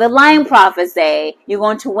say, or the lying prophets say, you're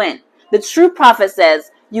going to win. The true prophet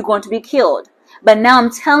says, you're going to be killed. But now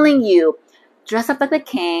I'm telling you, dress up like a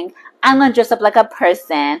king. I'm going to dress up like a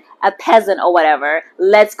person, a peasant or whatever.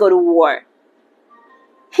 Let's go to war.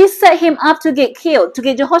 He set him up to get killed, to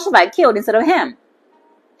get Jehoshaphat killed instead of him.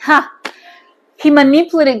 Ha! He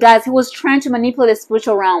manipulated, guys. He was trying to manipulate the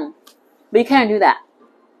spiritual realm. But you can't do that.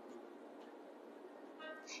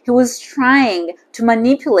 He was trying to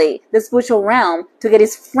manipulate the spiritual realm to get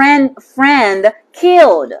his friend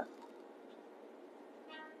killed.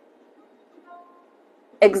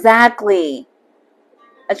 Exactly.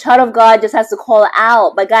 A child of God just has to call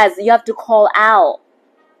out. But guys, you have to call out.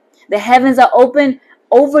 The heavens are open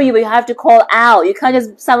over you, but you have to call out. You can't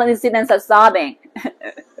just silently sit and start sobbing.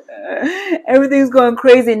 Everything's going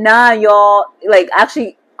crazy now, y'all. Like,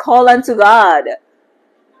 actually call unto God.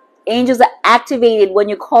 Angels are activated when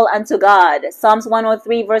you call unto God. Psalms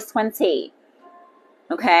 103 verse 20.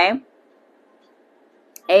 Okay?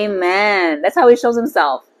 Amen. That's how he shows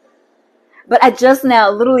himself. But I just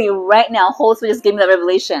now, literally right now, Holy Spirit just gave me that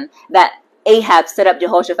revelation that Ahab set up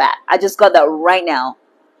Jehoshaphat. I just got that right now.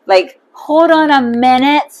 Like, hold on a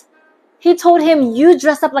minute. He told him, you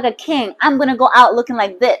dress up like a king. I'm going to go out looking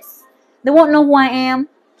like this. They won't know who I am.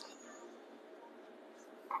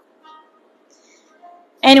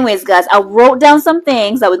 Anyways, guys, I wrote down some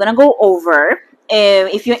things that we're going to go over.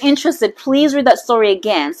 If you're interested, please read that story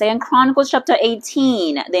again. 2 Chronicles chapter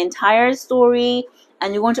 18, the entire story,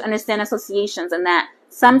 and you're going to understand associations and that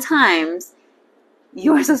sometimes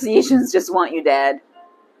your associations just want you dead,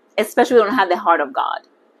 especially when you don't have the heart of God.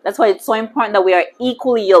 That's why it's so important that we are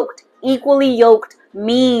equally yoked. Equally yoked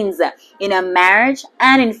means in a marriage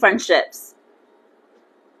and in friendships.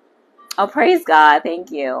 Oh, praise God.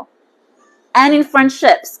 Thank you. And in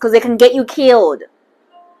friendships, because they can get you killed.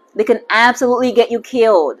 They can absolutely get you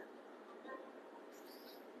killed.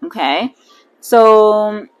 Okay.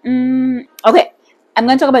 So, okay. I'm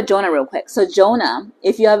going to talk about Jonah real quick. So Jonah,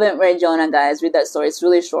 if you haven't read Jonah, guys, read that story. It's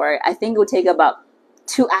really short. I think it would take about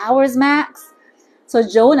 2 hours max. So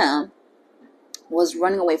Jonah was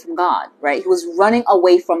running away from God, right? He was running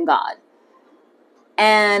away from God.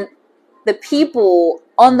 And the people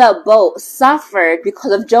on that boat suffered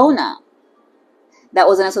because of Jonah. That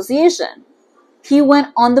was an association. He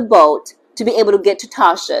went on the boat to be able to get to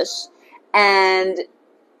Tarshish. And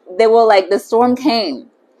they were like, the storm came.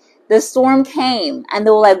 The storm came. And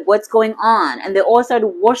they were like, what's going on? And they all started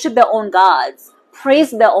to worship their own gods.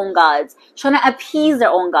 Praise their own gods. Trying to appease their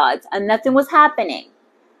own gods. And nothing was happening.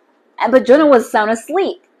 But Jonah was sound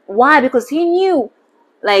asleep. Why? Because he knew,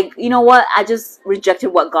 like, you know what? I just rejected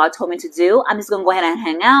what God told me to do. I'm just going to go ahead and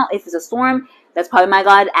hang out. If it's a storm, that's probably my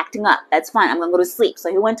God acting up. That's fine. I'm going to go to sleep. So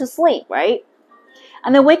he went to sleep, right?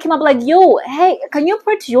 And they wake him up like, yo, hey, can you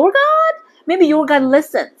pray to your God? Maybe your God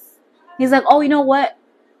listens. He's like, oh, you know what?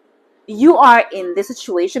 You are in this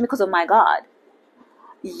situation because of my God.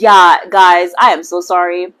 Yeah, guys, I am so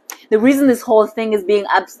sorry. The reason this whole thing is being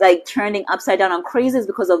turning upside down and crazy is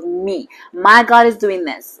because of me. My God is doing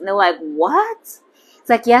this. And they're like, what? It's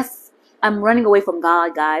like, yes, I'm running away from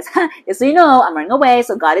God, guys. Just so you know, I'm running away,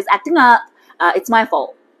 so God is acting up. It's my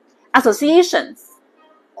fault. Associations.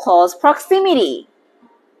 Close proximity.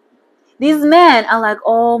 These men are like,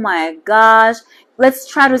 oh my gosh, let's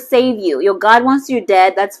try to save you. Your God wants you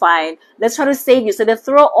dead. That's fine. Let's try to save you. So they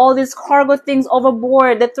throw all these cargo things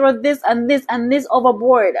overboard. They throw this and this and this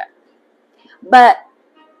overboard. But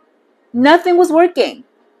nothing was working.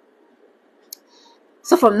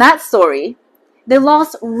 So from that story, they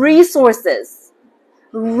lost resources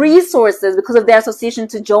because of their association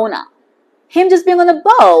to Jonah. Him just being on the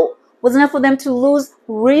boat was enough for them to lose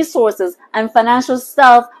resources and financial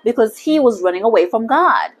stuff because he was running away from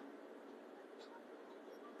God.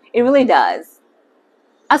 It really does.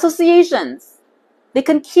 Associations. They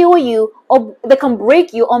can kill you, or they can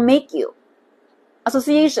break you or make you.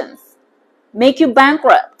 Associations. Make you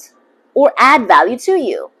bankrupt or add value to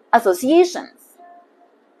you. Associations.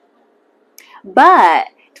 But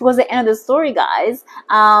towards the end of the story, guys,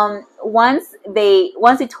 once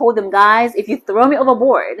he told them, guys, if you throw me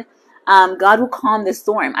overboard, God will calm the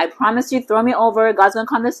storm. I promise you, throw me over. God's going to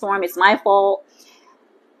calm the storm. It's my fault.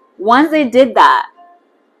 Once they did that,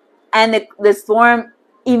 and the storm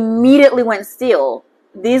immediately went still,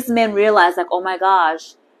 these men realized, like, oh my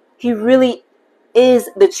gosh, he really is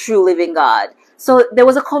the true living God. So there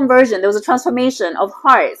was a conversion. There was a transformation of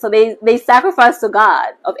heart. So they sacrificed to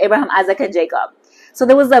God of Abraham, Isaac, and Jacob. So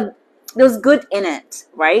there was good in it,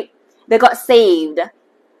 right? They got saved.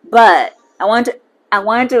 But I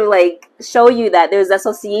wanted to like show you that there's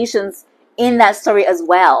associations in that story as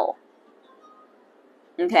well.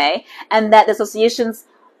 Okay? And that the associations,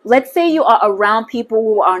 let's say you are around people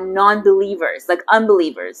who are non-believers, like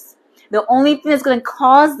unbelievers. The only thing that's going to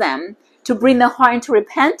cause them to bring their heart into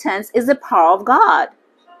repentance is the power of God.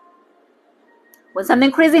 When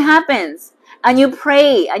something crazy happens and you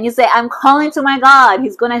pray and you say, I'm calling to my God,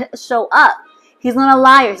 he's going to show up. He's not a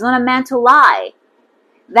liar. He's not a man to lie.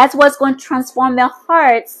 That's what's going to transform their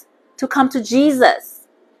hearts to come to Jesus.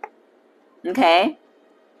 Okay?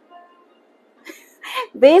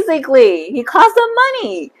 Basically, he cost them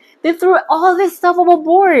money. They threw all this stuff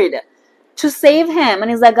overboard to save him.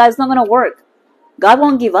 And he's like, God, it's not going to work. God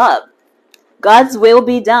won't give up. God's will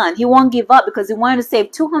be done. He won't give up because he wanted to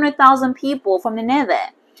save 200,000 people from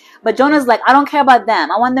Nineveh. But Jonah's like, I don't care about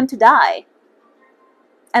them. I want them to die.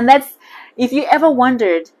 And that's, if you ever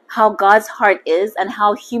wondered how God's heart is and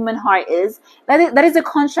how human heart is, that is a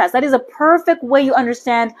contrast. That is a perfect way you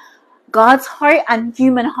understand God's heart and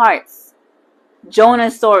human hearts.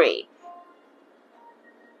 Jonah's story.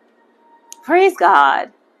 Praise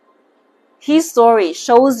God. His story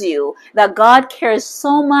shows you that God cares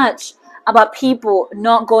so much about people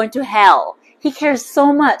not going to hell. He cares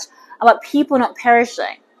so much about people not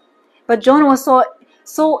perishing. But Jonah was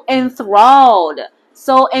so enthralled,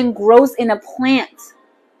 so engrossed in a plant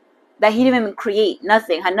that he didn't even create.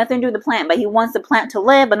 Nothing. Had nothing to do with the plant. But he wants the plant to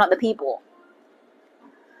live, but not the people.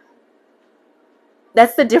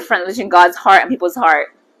 That's the difference between God's heart and people's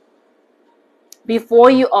heart. Before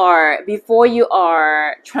you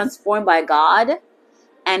are transformed by God,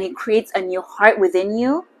 and he creates a new heart within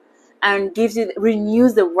you, and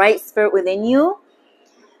renews the right spirit within you,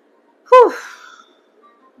 whew,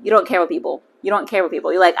 you don't care about people. You don't care about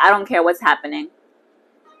people. You're like, I don't care what's happening.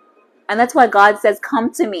 And that's why God says,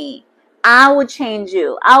 come to me. I will change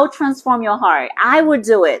you. I will transform your heart. I will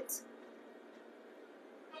do it.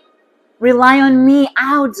 Rely on me.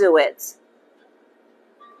 I'll do it.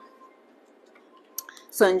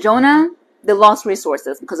 So in Jonah, they lost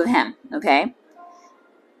resources because of him. Okay.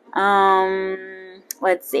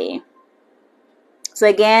 Let's see. So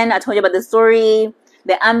again, I told you about the story,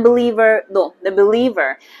 the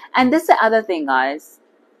believer. And this is the other thing, guys.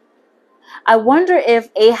 I wonder if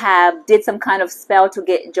Ahab did some kind of spell to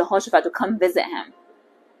get Jehoshaphat to come visit him.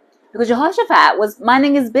 Because Jehoshaphat was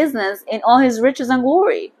minding his business in all his riches and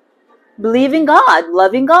glory. Believing God,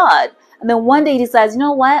 loving God. And then one day he decides, you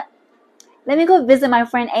know what? Let me go visit my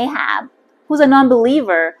friend Ahab, who's a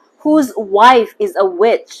non-believer, whose wife is a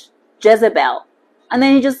witch, Jezebel. And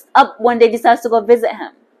then he just up one day decides to go visit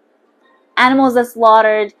him. Animals are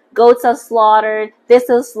slaughtered, goats are slaughtered, this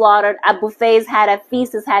is slaughtered, a buffet is had, a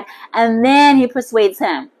feast is had, and then he persuades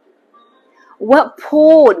him. What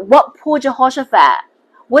pulled Jehoshaphat?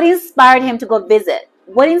 What inspired him to go visit?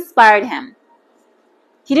 What inspired him?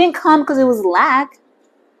 He didn't come because it was lack.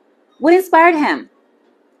 What inspired him?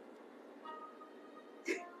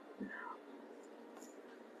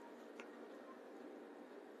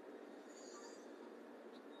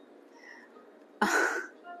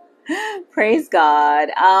 Praise God.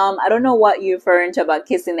 I don't know what you're referring to about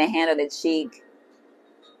kissing the hand or the cheek.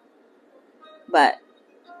 But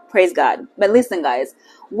praise God. But listen, guys.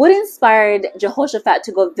 What inspired Jehoshaphat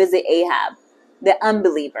to go visit Ahab, the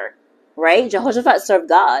unbeliever? Right? Jehoshaphat served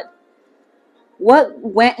God. What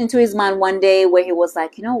went into his mind one day where he was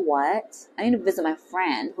like, you know what? I need to visit my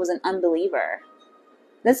friend who's an unbeliever.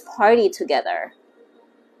 Let's party together.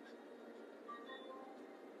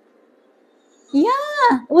 Yeah,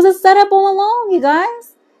 it was a setup all along, you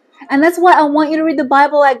guys. And that's why I want you to read the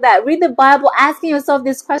Bible like that. Read the Bible asking yourself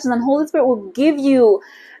these questions, and Holy Spirit will give you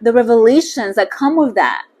the revelations that come with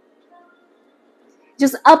that.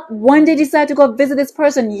 Just up one day decide to go visit this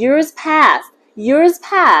person. Years passed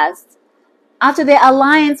after their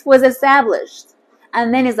alliance was established.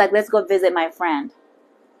 And then it's like, let's go visit my friend.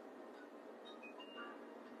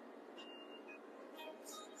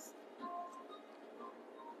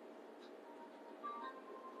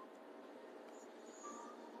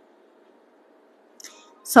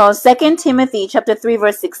 So 2 Timothy chapter 3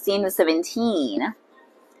 verse 16 to 17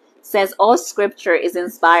 says all scripture is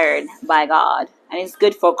inspired by God and it's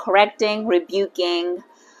good for correcting, rebuking,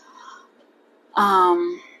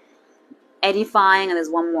 edifying, and there's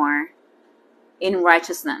one more, in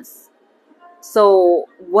righteousness. So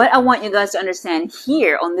what I want you guys to understand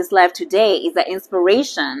here on this live today is that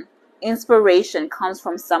inspiration comes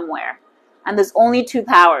from somewhere. And there's only two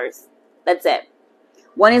powers. That's it.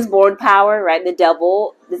 One is borrowed power, right? The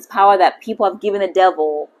devil, this power that people have given the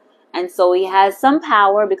devil. And so he has some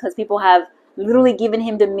power because people have literally given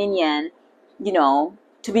him dominion,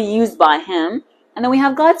 to be used by him. And then we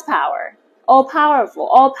have God's power. All powerful.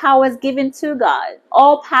 All power is given to God.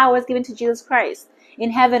 All power is given to Jesus Christ.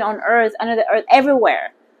 In heaven, on earth, under the earth,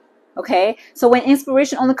 everywhere. Okay? So when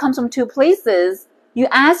inspiration only comes from two places, you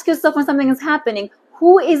ask yourself when something is happening,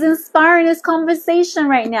 who is inspiring this conversation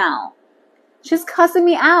right now? She's cussing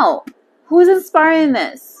me out. Who's inspiring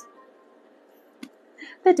this?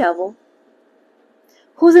 The devil.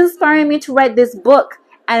 Who's inspiring me to write this book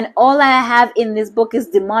and all I have in this book is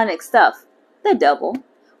demonic stuff? The devil.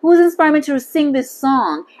 Who's inspiring me to sing this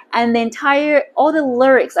song and all the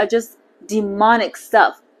lyrics are just demonic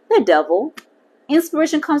stuff? The devil.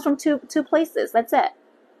 Inspiration comes from two places. That's it.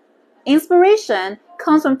 Inspiration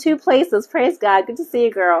comes from two places. Praise God. Good to see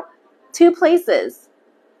you, girl. Two places.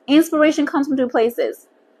 Inspiration comes from two places.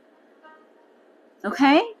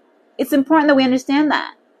 Okay? It's important that we understand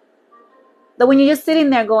that. That when you're just sitting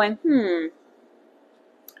there going,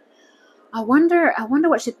 I wonder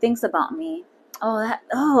what she thinks about me.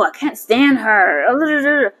 I can't stand her.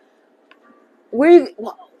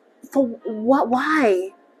 For what? Why?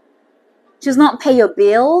 She does not pay your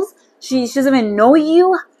bills. She doesn't even know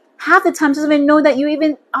you. Half the time, she doesn't even know that you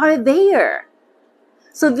even are there.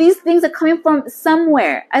 So these things are coming from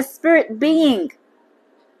somewhere, a spirit being.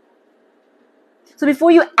 So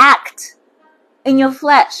before you act in your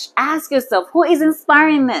flesh, ask yourself, who is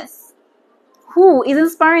inspiring this? Who is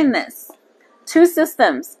inspiring this? Two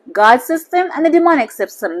systems, God's system and the demonic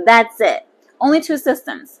system. That's it. Only two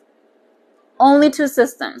systems. Only two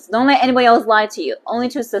systems. Don't let anybody else lie to you. Only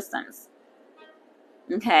two systems.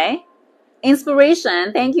 Okay?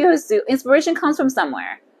 Inspiration, thank you, Sue. Inspiration comes from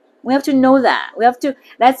somewhere. We have to know that.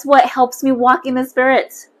 That's what helps me walk in the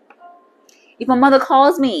Spirit. If my mother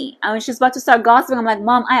calls me and she's about to start gossiping, I'm like,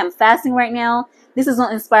 Mom, I am fasting right now. This is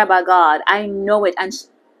not inspired by God. I know it. And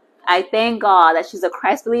I thank God that she's a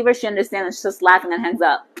Christ believer. She understands and she's just laughing and hangs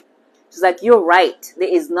up. She's like, you're right.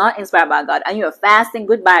 It is not inspired by God. And you're fasting.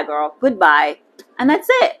 Goodbye, girl. Goodbye. And that's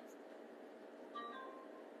it.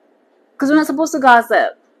 Because we're not supposed to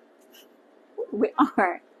gossip. We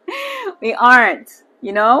aren't. We aren't.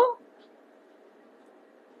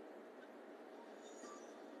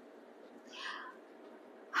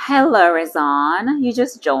 Hello, Rizan. You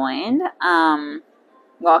just joined.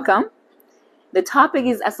 Welcome. The topic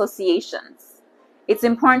is associations. It's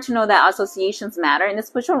important to know that associations matter in the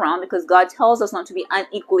spiritual realm because God tells us not to be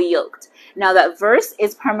unequally yoked. Now, that verse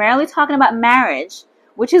is primarily talking about marriage,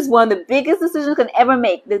 which is one of the biggest decisions you can ever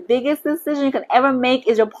make. The biggest decision you can ever make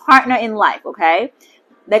is your partner in life, okay?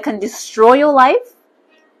 That can destroy your life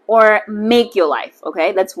or make your life,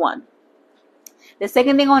 okay? That's one. The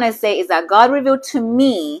second thing I want to say is that God revealed to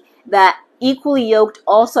me that equally yoked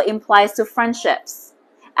also implies to friendships.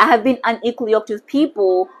 I have been unequally yoked with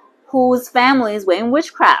people whose families were in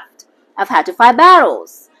witchcraft. I've had to fight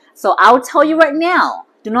battles. So I'll tell you right now,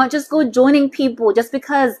 do not just go joining people just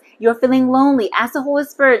because you're feeling lonely. Ask the Holy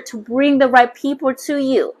Spirit to bring the right people to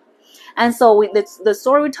you. And so the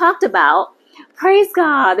story we talked about, praise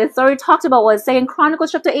God, the story we talked about was 2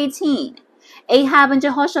 Chronicles chapter 18. Ahab and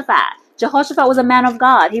Jehoshaphat. Jehoshaphat was a man of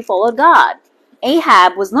God. He followed God.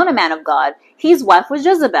 Ahab was not a man of God. His wife was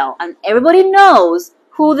Jezebel. And everybody knows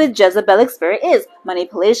who the Jezebelic spirit is.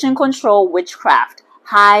 Manipulation, control, witchcraft.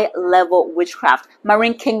 High-level witchcraft.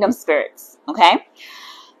 Marine kingdom spirits. Okay?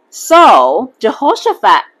 So,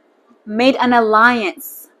 Jehoshaphat made an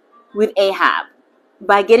alliance with Ahab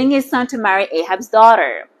by getting his son to marry Ahab's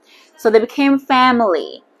daughter. So they became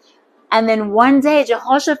family. And then one day,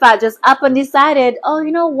 Jehoshaphat just up and decided, oh,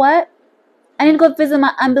 you know what? I need to go visit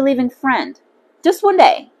my unbelieving friend. Just one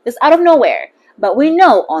day. Just out of nowhere. But we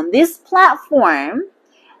know on this platform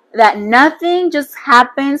that nothing just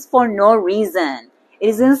happens for no reason. It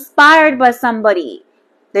is inspired by somebody,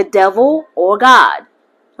 the devil or God.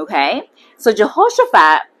 Okay? So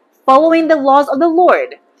Jehoshaphat, following the laws of the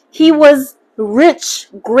Lord, he was rich,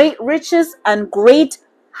 great riches and great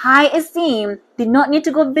high esteem, did not need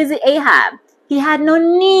to go visit Ahab. He had no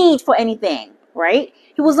need for anything, right?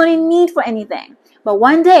 He was not in need for anything. But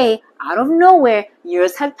one day, out of nowhere,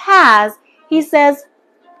 years had passed, he says,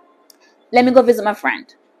 let me go visit my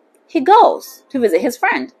friend. He goes to visit his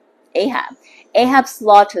friend, Ahab. Ahab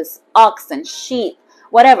slaughters oxen, sheep,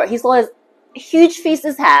 whatever. He slaughters, huge feast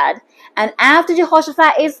is had. And after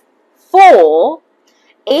Jehoshaphat is full,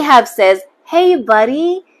 Ahab says, hey,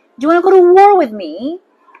 buddy, do you want to go to war with me?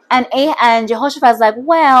 And Jehoshaphat's like,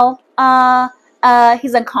 well,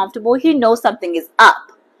 he's uncomfortable. He knows something is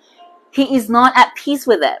up. He is not at peace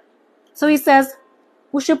with it. So he says,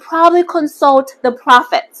 we should probably consult the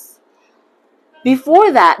prophets.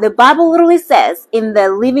 Before that, the Bible literally says in the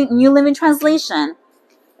New Living Translation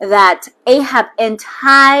that Ahab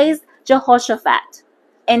enticed Jehoshaphat.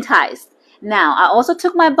 Enticed. Now, I also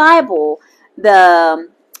took my Bible, the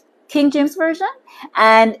King James Version,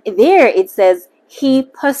 and there it says he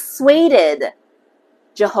persuaded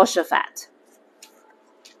Jehoshaphat.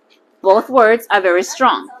 Both words are very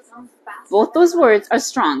strong. Both those words are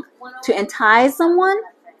strong. To entice someone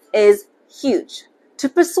is huge. To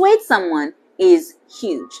persuade someone is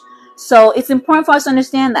huge. So it's important for us to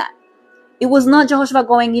understand that. It was not Jehoshaphat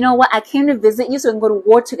going, you know what, I came to visit you so we can go to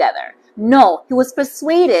war together. No, he was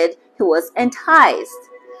persuaded, he was enticed.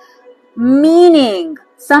 Meaning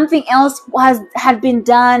something else had been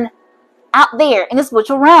done out there in the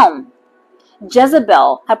spiritual realm.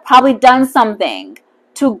 Jezebel had probably done something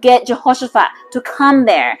to get Jehoshaphat to come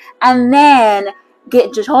there and then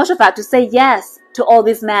get Jehoshaphat to say yes to all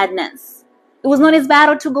this madness. It was not his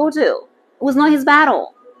battle to go to. It was not his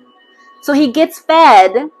battle. So he gets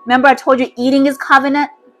fed. Remember I told you eating is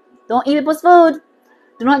covenant? Don't eat people's food.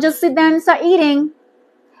 Do not just sit there and start eating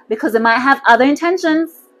because it might have other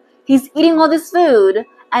intentions. He's eating all this food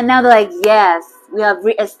and now they're like, yes, we have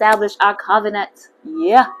reestablished our covenant.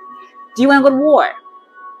 Yeah. Do you want to go to war?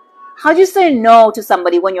 How do you say no to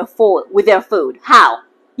somebody when you're full with their food? How?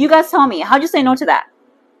 You guys tell me. How do you say no to that?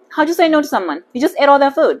 How do you say no to someone? You just ate all their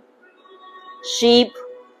food. Sheep,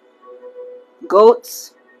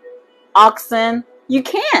 goats, oxen. You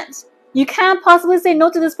can't. You can't possibly say no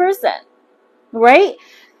to this person. Right?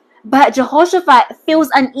 But Jehoshaphat feels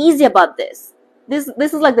uneasy about this. This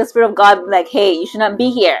is like the Spirit of God like, hey, you should not be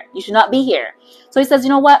here. You should not be here. So he says, you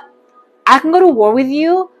know what? I can go to war with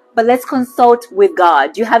you, but let's consult with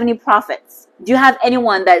God. Do you have any prophets? Do you have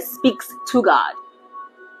anyone that speaks to God?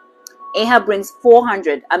 Ahab brings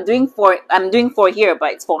 400. I'm doing four here,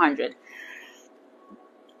 but it's 400.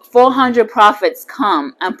 400 prophets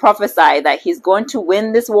come and prophesy that he's going to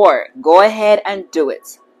win this war. Go ahead and do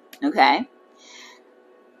it. Okay?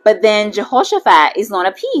 But then Jehoshaphat is not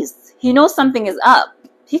appeased. He knows something is up.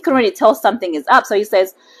 He can already tell something is up. So he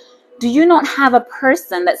says, do you not have a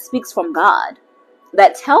person that speaks from God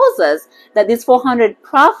that tells us that these 400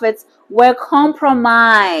 prophets were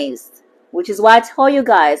compromised? Which is why I tell you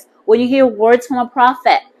guys, when you hear words from a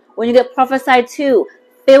prophet, when you get prophesied to,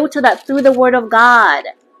 filter that through the word of God.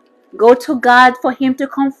 Go to God for him to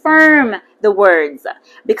confirm the words.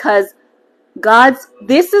 Because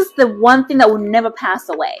this is the one thing that will never pass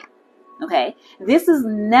away. Okay? This is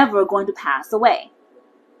never going to pass away.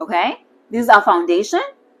 Okay? This is our foundation.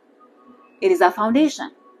 It is our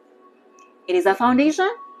foundation. It is our foundation.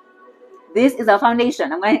 This is our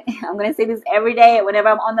foundation. I'm going to say this every day whenever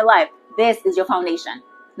I'm on the live. This is your foundation,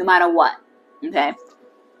 no matter what. Okay?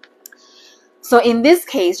 So in this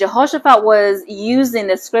case, Jehoshaphat was using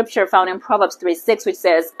the scripture found in Proverbs 3:6, which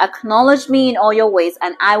says, acknowledge me in all your ways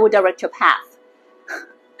and I will direct your path.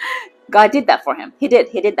 God did that for him. He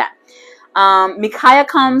did that. Micaiah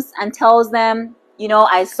comes and tells them, you know,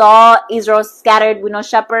 I saw Israel scattered with no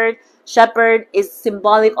shepherd. Shepherd is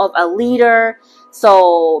symbolic of a leader.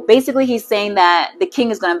 So basically he's saying that the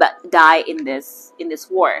king is going to die in this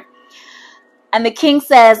war. And the king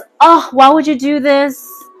says, oh, why would you do this?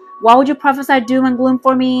 Why would you prophesy doom and gloom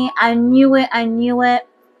for me? I knew it.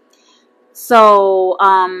 So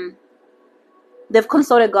they've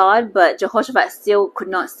consulted God, but Jehoshaphat still could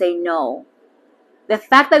not say no. The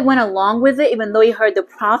fact that he went along with it, even though he heard the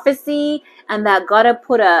prophecy and that God had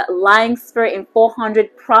put a lying spirit in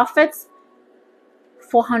 400 prophets,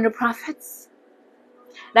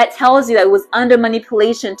 that tells you that it was under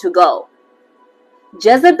manipulation to go.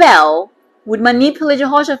 Jezebel would manipulate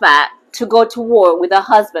Jehoshaphat to go to war with her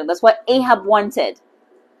husband. That's what Ahab wanted.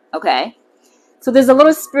 Okay? So there's a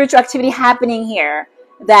little spiritual activity happening here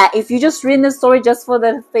that if you just read the story just for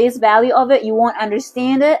the face value of it, you won't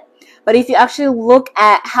understand it. But if you actually look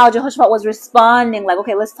at how Jehoshaphat was responding, like,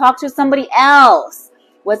 okay, let's talk to somebody else.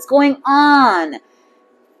 What's going on?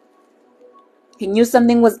 He knew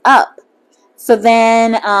something was up. So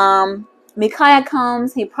then Micaiah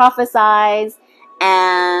comes, he prophesies,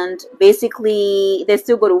 and basically they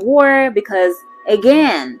still go to war because,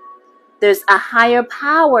 again, there's a higher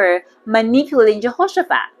power manipulating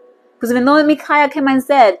Jehoshaphat. Because even though Micaiah came and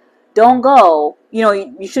said, don't go,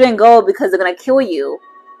 you shouldn't go because they're going to kill you,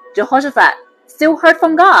 Jehoshaphat still heard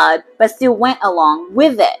from God, but still went along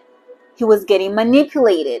with it. He was getting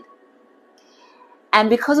manipulated. And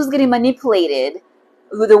because he was getting manipulated,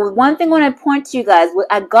 the one thing I want to point to you guys,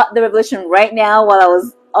 I got the revelation right now while I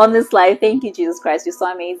was on this live. Thank you, Jesus Christ. You're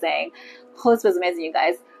so amazing. Holy Spirit's amazing, you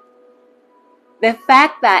guys. The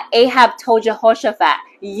fact that Ahab told Jehoshaphat,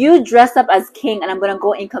 you dress up as king and I'm going to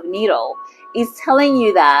go incognito, is telling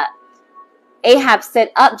you that Ahab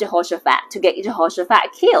set up Jehoshaphat to get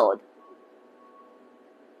Jehoshaphat killed.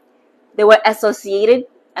 They were associated.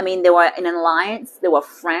 They were in an alliance. They were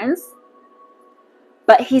friends.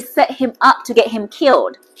 But he set him up to get him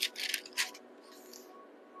killed.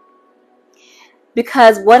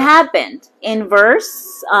 Because what happened in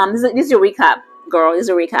verse, this is your recap, girl. This is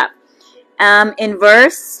a recap. In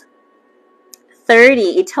verse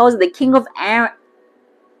 30, it tells the king of Aram,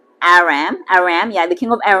 the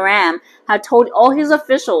king of Aram had told all his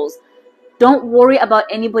officials, don't worry about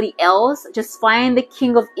anybody else. Just find the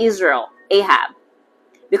king of Israel, Ahab.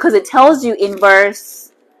 Because it tells you in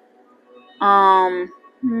verse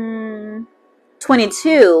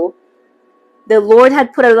 22, the Lord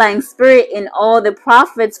had put a lying spirit in all the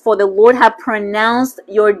prophets, for the Lord had pronounced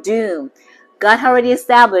your doom. God had already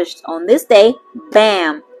established on this day,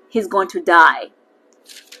 bam, he's going to die.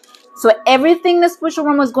 So everything in the spiritual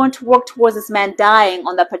realm was going to work towards this man dying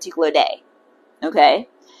on that particular day. Okay?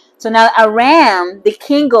 So now Aram, the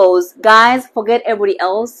king, goes, guys, forget everybody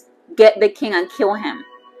else. Get the king and kill him.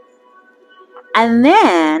 And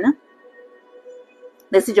then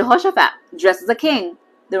they see Jehoshaphat dressed as a king.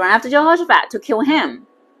 They run after Jehoshaphat to kill him.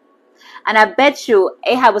 And I bet you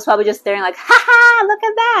Ahab was probably just staring like, ha ha, look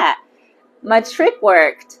at that. My trick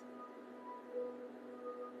worked.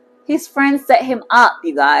 His friend set him up,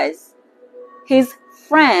 you guys. His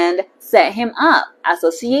friend set him up.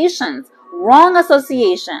 Associations. Wrong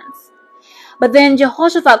associations. But then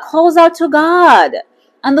Jehoshaphat calls out to God.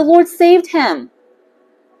 And the Lord saved him.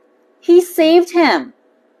 He saved him.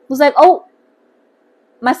 He was like, oh,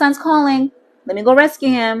 my son's calling. Let me go rescue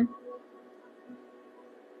him.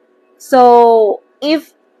 So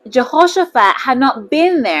if Jehoshaphat had not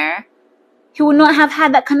been there, he would not have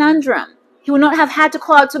had that conundrum. He would not have had to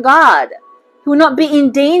call out to God. He would not be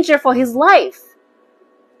in danger for his life.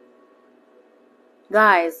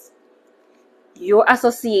 Guys, your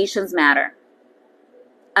associations matter.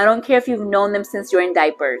 I don't care if you've known them since you're in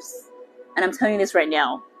diapers. And I'm telling you this right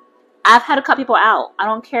now. I've had to cut people out. I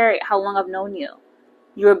don't care how long I've known you.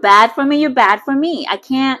 You're bad for me, you're bad for me. I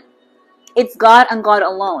can't. It's God and God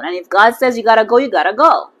alone. And if God says you gotta go, you gotta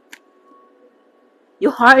go.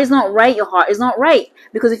 Your heart is not right, your heart is not right.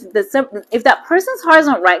 Because if that person's heart is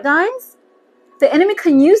not right, guys, the enemy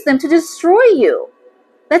can use them to destroy you.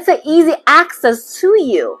 That's an easy access to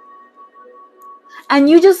you. And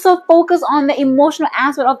you just so focus on the emotional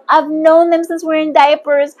aspect of, I've known them since we're in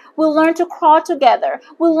diapers. We'll learn to crawl together.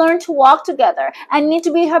 We'll learn to walk together. I need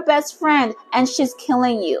to be her best friend. And she's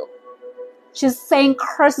killing you. She's saying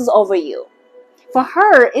curses over you. For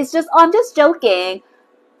her, it's just, oh, I'm just joking.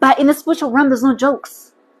 But in the spiritual realm, there's no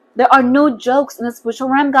jokes. There are no jokes in the spiritual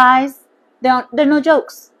realm, guys. There are no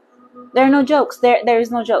jokes. There are no jokes. There is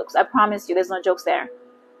no jokes. I promise you, there's no jokes there.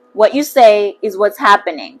 What you say is what's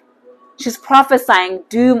happening. She's prophesying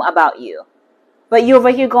doom about you. But you're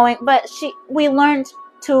over here going, but we learned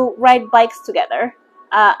to ride bikes together.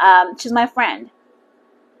 She's my friend.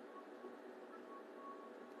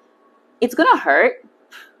 It's gonna hurt.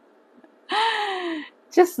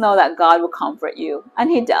 Just know that God will comfort you.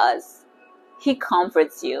 And He does. He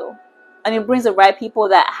comforts you. And He brings the right people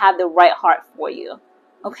that have the right heart for you.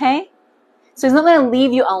 Okay? So He's not going to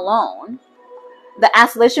leave you alone. The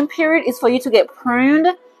isolation period is for you to get pruned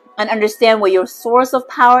and understand where your source of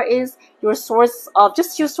power is, your source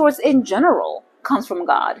in general. comes from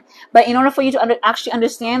God. But in order for you to actually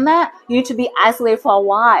understand that, you need to be isolated for a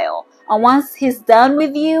while. And once he's done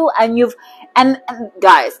with you, and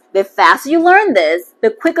guys, the faster you learn this,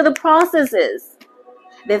 the quicker the process is.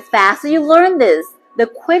 The faster you learn this, the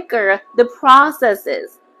quicker the process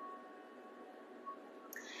is.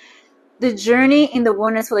 The journey in the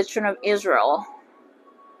wilderness for the children of Israel,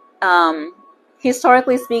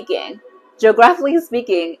 historically speaking, geographically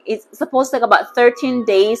speaking, it's supposed to take about 13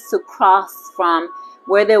 days to cross from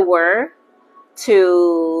where they were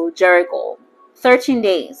to Jericho. 13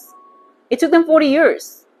 days. It took them 40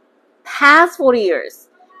 years. Past 40 years.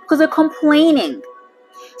 Because they're complaining.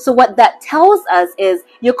 So what that tells us is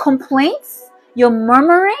your complaints, your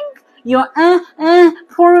murmuring, your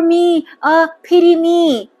poor me, pity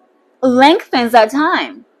me, lengthens that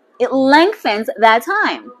time. It lengthens that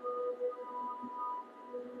time.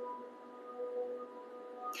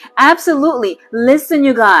 Absolutely. Listen,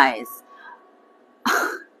 you guys.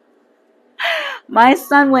 My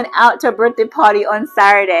son went out to a birthday party on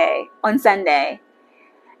Sunday.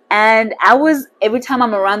 And every time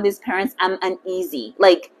I'm around these parents, I'm uneasy.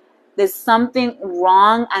 Like, there's something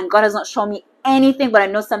wrong, and God has not shown me anything, but I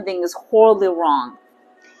know something is horribly wrong.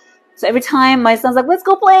 So every time my son's like, let's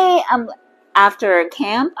go play, after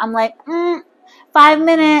camp, I'm like, 5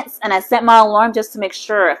 minutes. And I set my alarm just to make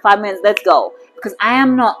sure, 5 minutes, let's go. Because I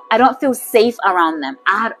don't feel safe around them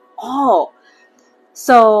at all.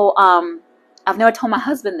 So, I've never told my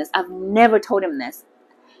husband this. I've never told him this.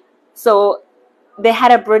 So, they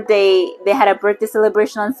had a birthday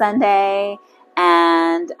celebration on Sunday,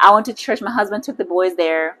 and I went to church. My husband took the boys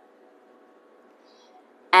there,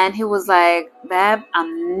 and he was like, babe,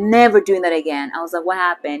 I'm never doing that again. I was like, what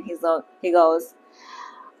happened? He goes,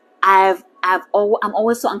 I'm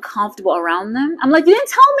always so uncomfortable around them. I'm like, you didn't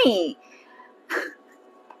tell me.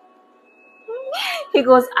 He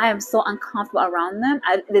goes, I am so uncomfortable around them.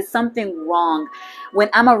 There's something wrong. When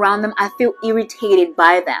I'm around them, I feel irritated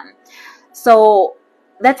by them. So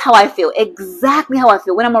that's how I feel. Exactly how I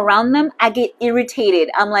feel. When I'm around them, I get irritated.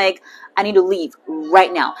 I'm like, I need to leave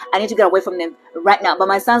right now. I need to get away from them right now. But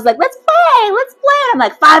my son's like, let's play. I'm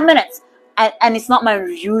like, 5 minutes. And it's not my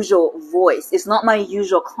usual voice. It's not my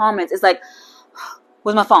usual comments. It's like,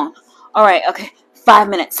 where's my phone? All right, okay, 5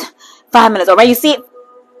 minutes. 5 minutes. All right, you see,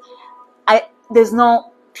 there's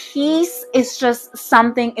no peace. It's just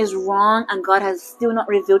something is wrong, and God has still not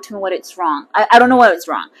revealed to me what it's wrong. I don't know what it's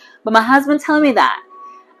wrong. But my husband telling me that.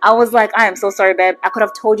 I was like, I am so sorry, babe. I could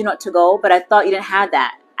have told you not to go, but I thought you didn't have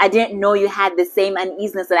that. I didn't know you had the same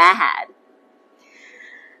uneasiness that I had.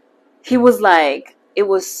 He was like, it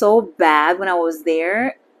was so bad when I was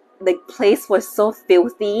there. The place was so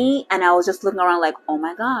filthy, and I was just looking around like, oh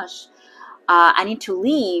my gosh, I need to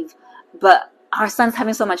leave, but our son's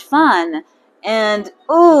having so much fun. And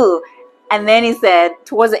then he said,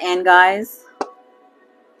 towards the end, guys,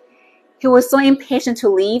 he was so impatient to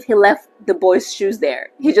leave, he left the boys' shoes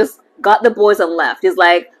there. He just got the boys and left. He's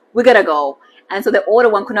like, we gotta go. And so the older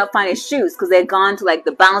one could not find his shoes because they'd gone to like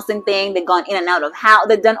the bouncing thing. They'd gone in and out of house.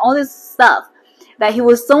 They'd done all this stuff that he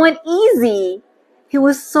was so uneasy. He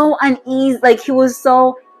was so uneasy. Like, he was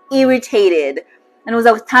so irritated. And it was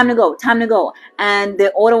like, time to go. And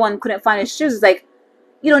the older one couldn't find his shoes. He's like,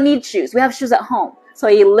 you don't need shoes. We have shoes at home. So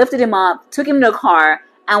he lifted him up, took him to the car,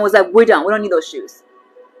 and was like, we're done. We don't need those shoes.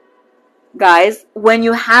 Guys, when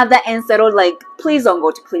you have that unsettled, like, please don't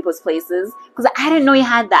go to people's places. Because I didn't know you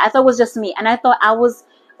had that. I thought it was just me. And I thought I was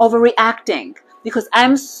overreacting. Because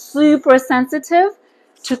I'm super sensitive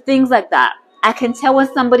to things like that. I can tell when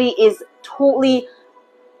somebody is totally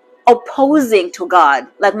opposing to God.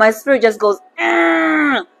 Like, my spirit just goes,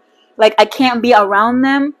 like, I can't be around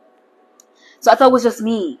them. So I thought it was just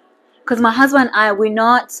me. Because my husband and I, we're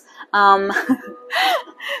not,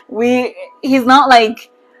 he's not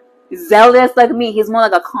like zealous like me. He's more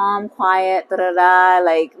like a calm, quiet,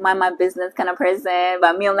 like mind my business kind of person.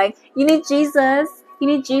 But me, I'm like, you need Jesus. You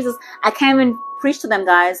need Jesus. I can't even preach to them,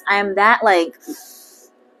 guys. I am that, like,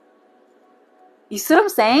 you see what I'm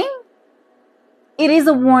saying? It is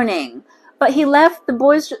a warning. But he left the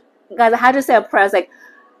boys, guys, I had to say a prayer. I was like,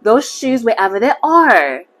 those shoes, wherever they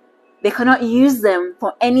are, they cannot use them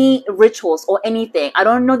for any rituals or anything. I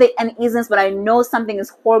don't know the uneasiness, but I know something is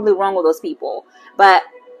horribly wrong with those people. But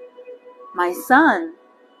my son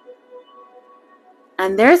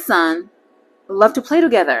and their son love to play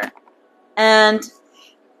together. And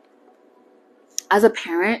as a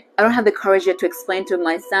parent, I don't have the courage yet to explain to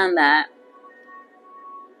my son that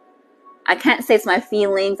I can't say it's my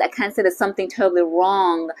feelings. I can't say there's something terribly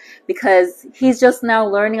wrong, because he's just now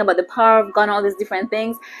learning about the power of God and all these different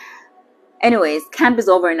things. Anyways, camp is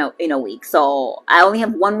over in a week, so I only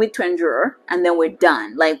have 1 week to endure, and then we're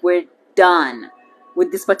done. Like, we're done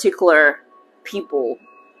with this particular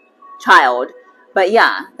child. But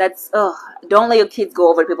yeah, don't let your kids go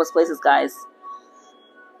over to people's places, guys.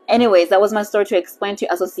 Anyways, that was my story to explain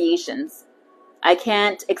to associations. I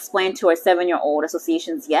can't explain to our 7-year-old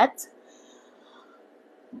associations yet,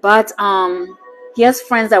 but he has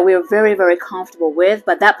friends that we're very, very comfortable with.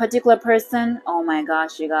 But that particular person, oh my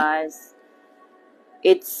gosh, you guys,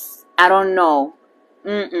 I don't know.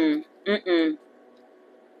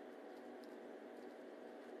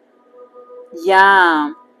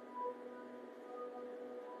 Yeah.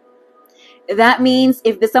 That means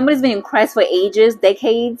if somebody's been in Christ for ages,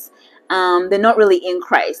 decades, they're not really in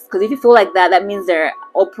Christ. Because if you feel like that, that means they're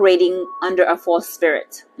operating under a false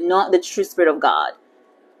spirit, not the true spirit of God.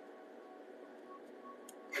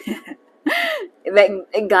 Like,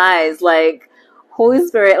 guys, like, Holy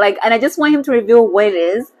Spirit, like, and I just want him to reveal what it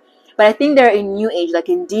is. But I think they're in New Age, like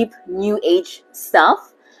in deep New Age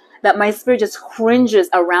stuff, that my spirit just cringes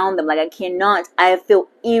around them. Like, I feel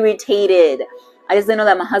irritated. I just didn't know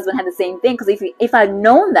that my husband had the same thing. Because if I'd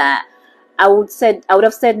known that, I would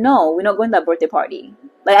have said no. We're not going to that birthday party.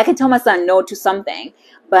 Like, I can tell my son no to something,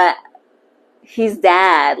 but his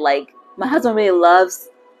dad, like, my husband really loves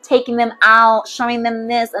taking them out, showing them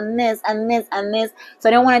this and this and this and this. So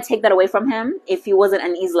I don't want to take that away from him if he wasn't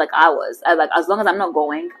uneasy like I was. Like, as long as I'm not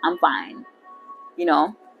going, I'm fine. You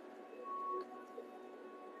know?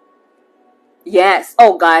 Yes.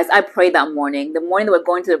 Oh, guys, I prayed that morning. The morning that we're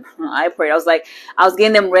going to, I prayed. I was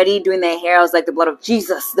getting them ready, doing their hair. I was like, the blood of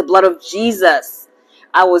Jesus, the blood of Jesus.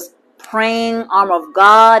 I was praying, armor of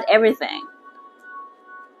God, everything.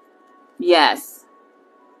 Yes.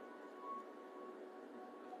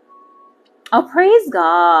 Oh, praise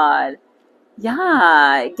God.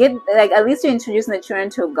 Yeah. At least you're introducing the children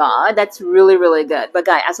to God. That's really, really good. But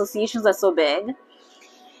guys, associations are so big.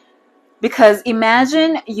 Because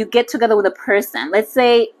imagine you get together with a person. Let's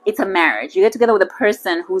say it's a marriage. You get together with a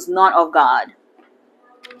person who's not of God.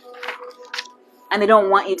 And they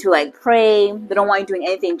don't want you to, like, pray. They don't want you doing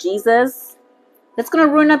anything Jesus. That's going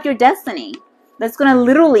to ruin up your destiny. That's going to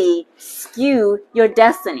literally skew your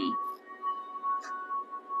destiny.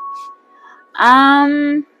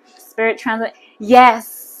 Spirit translate.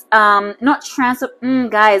 Yes. Not translate.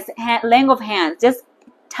 Guys, laying of hands. Just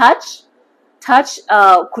touch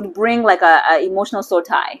could bring like a emotional soul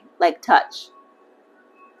tie, like touch.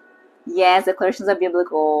 Yes, declarations are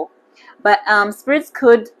biblical, but spirits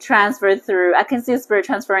could transfer through. I can see a spirit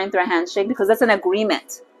transferring through a handshake because that's an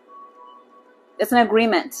agreement. It's an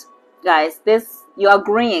agreement, guys. You're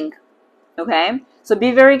agreeing, okay? So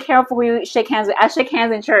be very careful who you shake hands with. I shake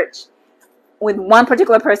hands in church with one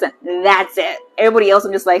particular person. That's it. Everybody else,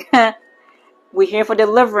 I'm just like, we're here for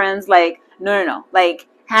deliverance. Like, no. Like,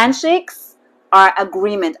 handshakes are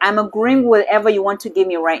agreement. I'm agreeing with whatever you want to give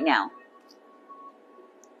me right now.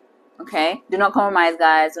 Okay? Do not compromise,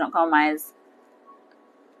 guys. Do not compromise.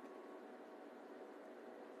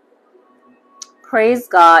 Praise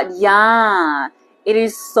God. Yeah. It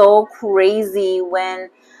is so crazy when,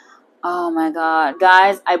 oh my God.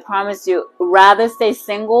 Guys, I promise you, rather stay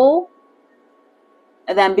single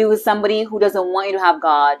than be with somebody who doesn't want you to have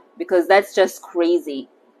God. Because that's just crazy.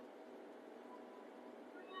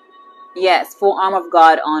 Yes, full armor of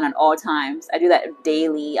God on at all times. I do that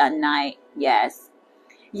daily, at night. Yes.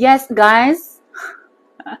 Yes, guys.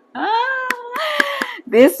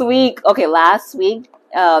 Last week,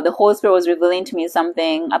 the Holy Spirit was revealing to me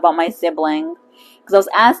something about my sibling. Because I was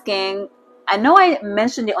asking, I know I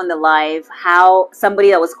mentioned it on the live, how somebody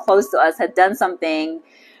that was close to us had done something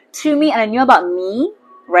to me, and I knew about me,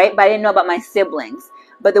 right? But I didn't know about my siblings.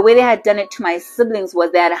 But the way they had done it to my siblings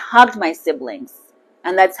was they had hugged my siblings.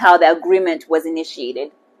 And that's how the agreement was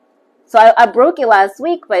initiated. So I broke it last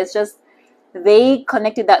week, but it's just they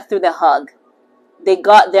connected that through the hug. They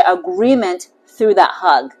got their agreement through that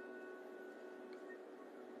hug.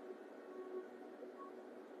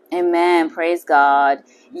 Amen. Praise God.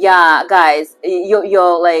 Yeah, guys,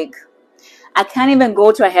 you're like, I can't even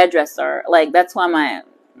go to a hairdresser. Like, that's why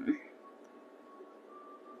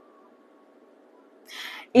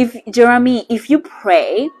if you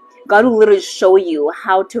pray, God will literally show you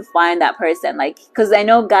how to find that person. Like, because I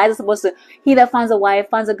know guys are supposed to, he that finds a wife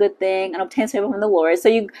finds a good thing and obtains favor from the Lord. So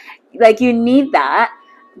you need that.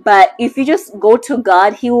 But if you just go to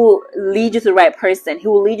God, he will lead you to the right person. He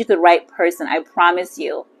will lead you to the right person. I promise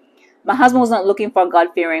you. My husband was not looking for a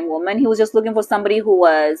God-fearing woman. He was just looking for somebody who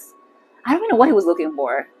was, I don't even know what he was looking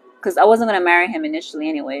for. Because I wasn't going to marry him initially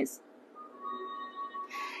anyways.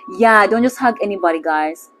 Yeah, don't just hug anybody,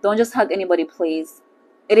 guys. Don't just hug anybody, please.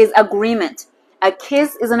 It is agreement. A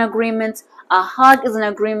kiss is an agreement. A hug is an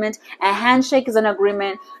agreement. A handshake is an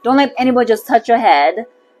agreement. Don't let anybody just touch your head.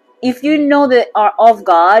 If you know that are of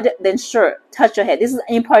God, then sure, touch your head. This is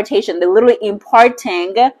impartation. They're literally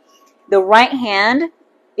imparting the right hand.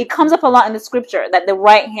 It comes up a lot in the scripture that the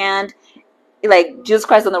right hand, like Jesus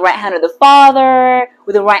Christ on the right hand of the Father,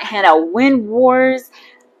 with the right hand I'll win wars.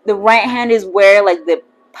 The right hand is where like the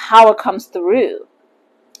power comes through.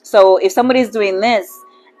 So if somebody's doing this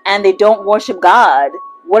and they don't worship God,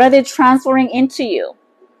 what are they transferring into you?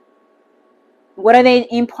 What are they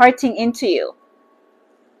imparting into you?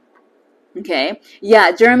 Okay,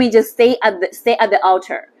 yeah, Jeremy, just stay at the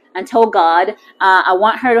altar and tell God, I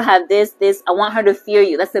want her to have this. I want her to fear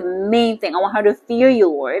you. That's the main thing. I want her to fear you,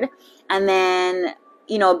 Lord. And then,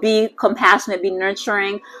 be compassionate, be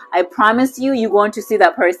nurturing. I promise you, you're going to see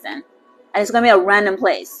that person, and it's gonna be a random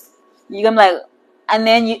place. You're gonna be like, and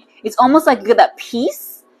then it's almost like you get that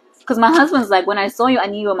peace. Because my husband's like, when I saw you, I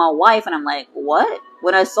knew you were my wife, and I'm like, what?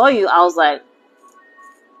 When I saw you, I was like.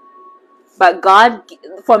 But God,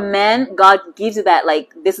 for men, God gives you that,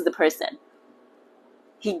 like, this is the person.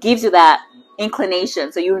 He gives you that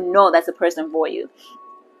inclination, so you know that's the person for you.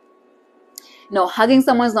 No, hugging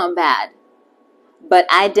someone's not bad. But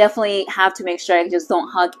I definitely have to make sure I just don't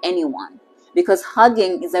hug anyone. Because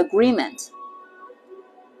hugging is agreement.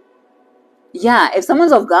 Yeah, if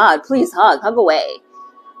someone's of God, please hug away.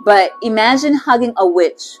 But imagine hugging a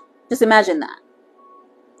witch. Just imagine that.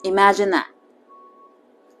 Imagine that.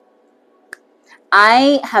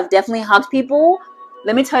 I have definitely hugged people.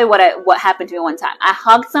 Let me tell you what happened to me one time. I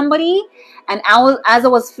hugged somebody, and as I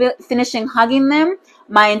was finishing hugging them,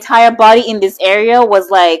 my entire body in this area was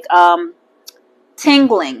like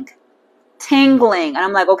tingling, and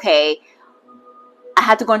I'm like, okay, I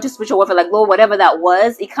had to go into spiritual warfare. Like, Lord, whatever that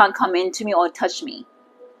was, it can't come into me or touch me.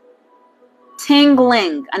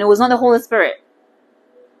 Tingling, and it was not the Holy Spirit.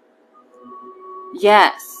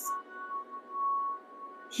 Yes,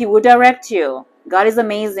 He will direct you. God is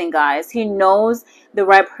amazing, guys. He knows the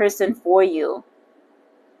right person for you.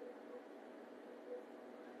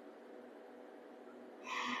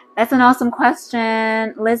 That's an awesome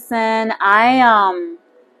question. Listen,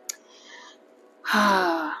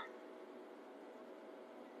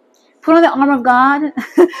 put on the armor of God.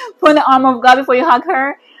 Put on the armor of God before you hug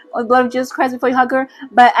her, or the blood of Jesus Christ before you hug her.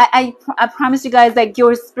 But I promise you guys that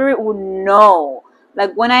your spirit will know.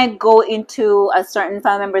 Like, when I go into a certain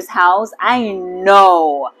family member's house, I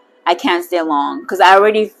know I can't stay long because I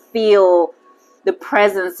already feel the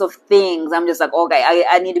presence of things. I'm just like, okay,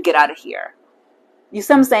 I need to get out of here. You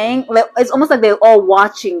see what I'm saying? Like, it's almost like they're all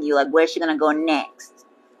watching you. Like, where's she gonna go next?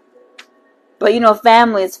 But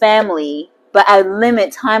family is family. But I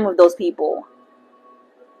limit time with those people.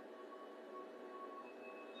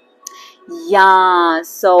 Yeah.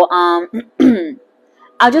 So do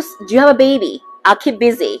you have a baby? I'll keep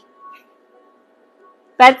busy.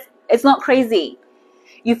 It's not crazy.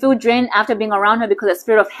 You feel drained after being around her because the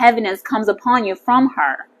spirit of heaviness comes upon you from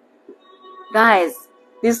her. Guys,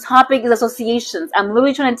 this topic is associations. I'm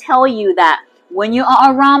literally trying to tell you that when you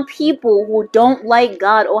are around people who don't like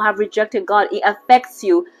God or have rejected God, it affects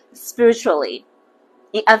you spiritually.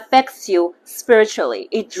 It affects you spiritually.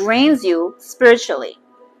 It drains you spiritually.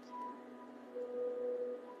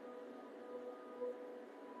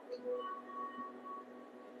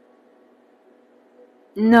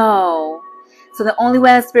 No. So the only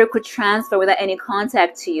way the spirit could transfer without any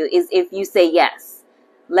contact to you is if you say yes.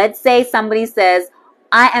 Let's say somebody says,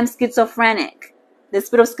 I am schizophrenic. The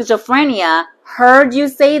spirit of schizophrenia heard you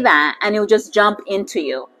say that, and it will just jump into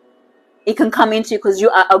you. It can come into you because you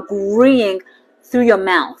are agreeing through your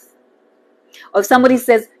mouth. Or if somebody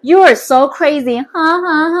says, you are so crazy, ha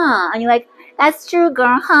ha ha, and you're like, that's true,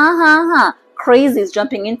 girl, ha ha ha. Crazy is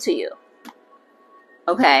jumping into you.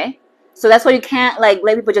 Okay? So that's why you can't let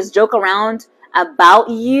people just joke around about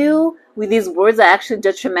you with these words that are actually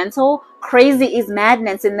detrimental. Crazy is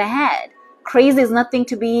madness in the head. Crazy is nothing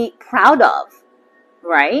to be proud of,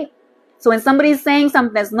 right? So when somebody is saying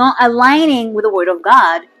something that's not aligning with the word of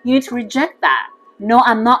God, you need to reject that. No,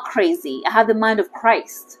 I'm not crazy. I have the mind of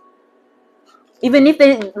Christ. Even if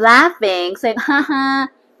they're laughing, saying, haha,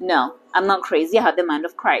 no, I'm not crazy. I have the mind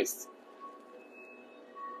of Christ.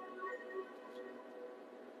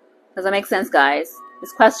 Does that make sense, guys?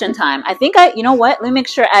 It's question time. I think you know what? Let me make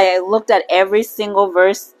sure I looked at every single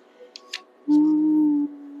verse.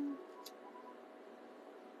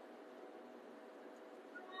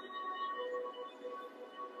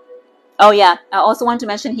 Oh, yeah. I also want to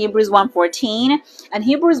mention Hebrews 1:14. And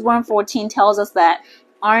Hebrews 1:14 tells us that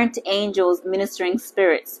aren't angels ministering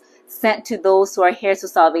spirits? sent to those who are heirs to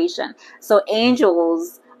salvation. So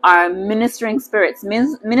angels are ministering spirits.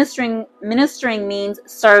 Ministering means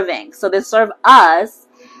serving. So they serve us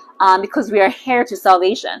because we are heirs to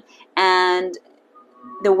salvation. And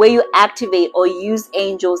the way you activate or use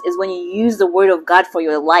angels is when you use the word of God for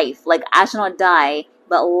your life. Like, I shall not die,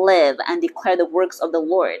 but live and declare the works of the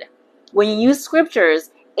Lord. When you use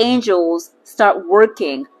scriptures, angels start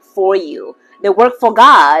working for you. They work for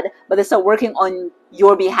God, but they start working on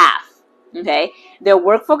your behalf. Okay? They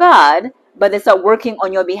work for God, but they start working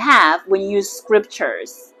on your behalf when you use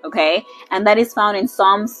scriptures. Okay? And that is found in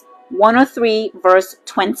Psalms 103, verse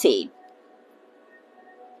 20.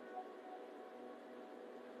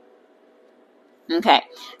 Okay,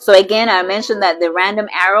 so again, I mentioned that the random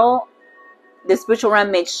arrow, the spiritual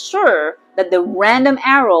realm made sure that the random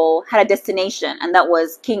arrow had a destination, and that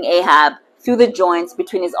was King Ahab through the joints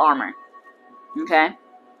between his armor. Okay.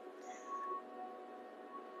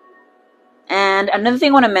 And another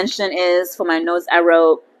thing I want to mention is, for my notes, I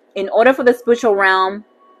wrote, in order for the spiritual realm,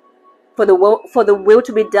 for the will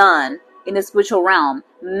to be done in the spiritual realm,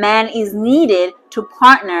 man is needed to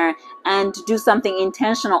partner and to do something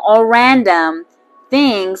intentional or random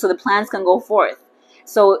thing so the plans can go forth.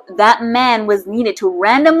 So that man was needed to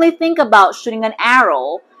randomly think about shooting an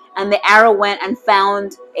arrow, and the arrow went and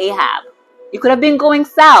found Ahab. It could have been going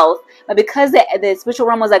south, but because the spiritual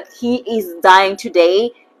realm was like, he is dying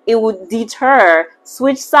today, it would deter,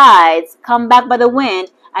 switch sides, come back by the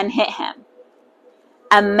wind, and hit him.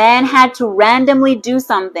 A man had to randomly do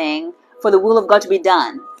something for the will of God to be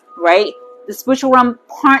done, right? The spiritual realm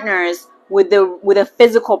partners with a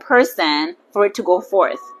physical person for it to go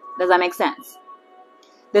forth. Does that make sense?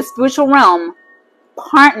 The spiritual realm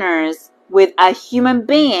partners with a human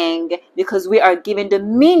being because we are given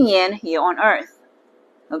dominion here on earth.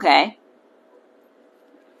 Okay?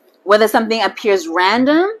 Whether something appears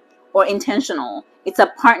random or intentional, it's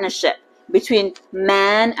a partnership between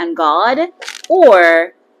man and God,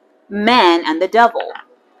 or man and the devil.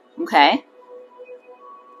 Okay?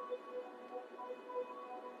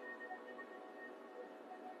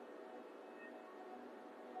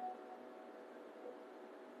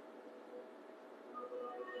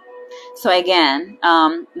 So again,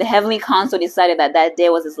 the heavenly council decided that that day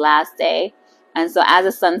was his last day, and so as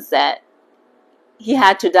the sun set, he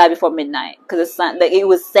had to die before midnight, because the sun, it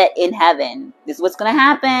was set in heaven. This is what's going to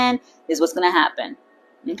happen. This is what's going to happen.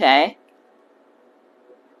 Okay?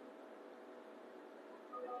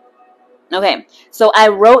 Okay, so I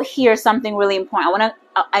wrote here something really important.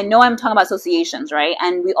 I know I'm talking about associations, right?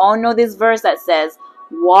 And we all know this verse that says,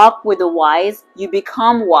 walk with the wise, you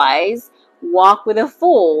become wise, walk with the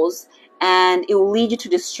fools, and it will lead you to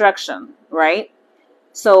destruction, right?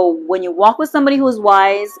 So when you walk with somebody who is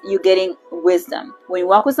wise, you're getting wisdom. When you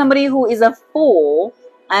walk with somebody who is a fool,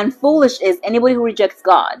 and foolish is anybody who rejects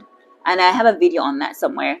God. And I have a video on that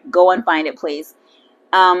somewhere. Go and find it, please.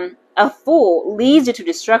 A fool leads you to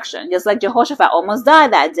destruction, just like Jehoshaphat almost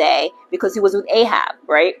died that day because he was with Ahab,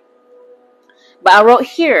 right? But I wrote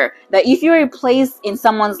here that if you're placed in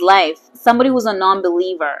someone's life, somebody who's a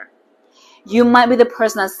non-believer, you might be the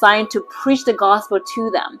person assigned to preach the gospel to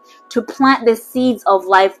them, to plant the seeds of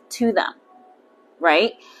life to them,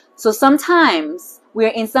 right? So sometimes we're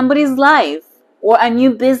in somebody's life or a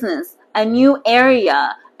new business, a new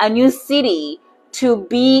area, a new city, to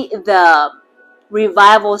be the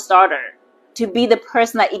revival starter, to be the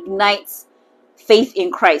person that ignites faith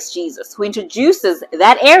in Christ Jesus, who introduces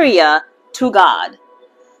that area to God.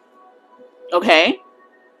 Okay?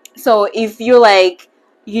 So if you're like,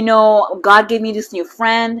 God gave me this new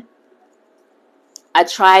friend, I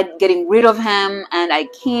tried getting rid of him and I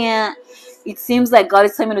can't, it seems like God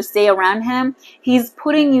is telling me to stay around him, he's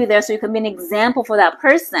putting you there so you can be an example for that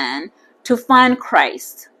person to find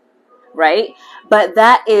Christ. Right? But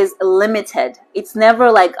that is limited. It's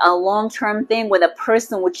never like a long-term thing where the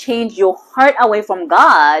person will change your heart away from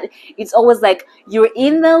God. It's always like you're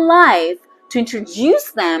in their life to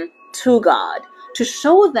introduce them to God, to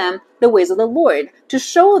show them the ways of the Lord, to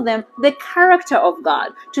show them the character of God,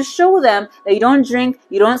 to show them that you don't drink,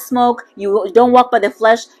 you don't smoke, you don't walk by the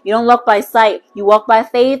flesh, you don't walk by sight, you walk by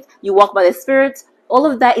faith, you walk by the Spirit. All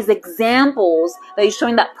of that is examples that you're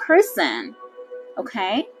showing that person.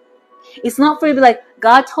 Okay? It's not for you to be like,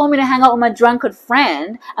 God told me to hang out with my drunkard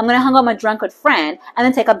friend. I'm going to hang out with my drunkard friend and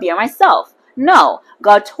then take a beer myself. No,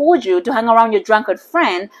 God told you to hang around your drunkard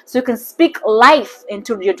friend so you can speak life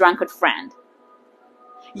into your drunkard friend.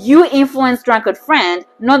 You influence drunkard friend,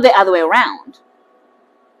 not the other way around.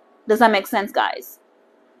 Does that make sense, guys?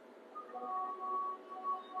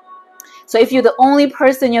 So if you're the only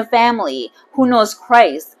person in your family who knows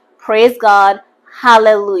Christ, praise God,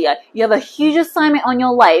 Hallelujah. You have a huge assignment on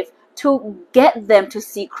your life to get them to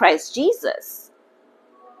see Christ Jesus,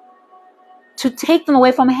 to take them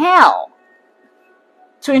away from hell,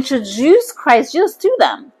 to introduce Christ Jesus to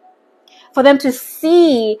them, for them to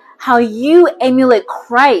see how you emulate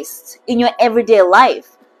Christ in your everyday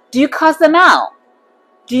life. Do you cuss them out?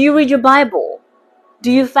 Do you read your Bible?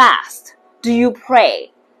 Do you fast? Do you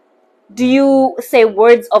pray? Do you say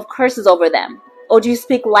words of curses over them? Or do you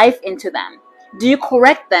speak life into them? Do you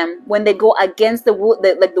correct them when they go against the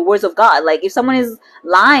words of God? Like if someone is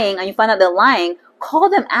lying and you find out they're lying, call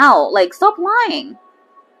them out. Like, stop lying.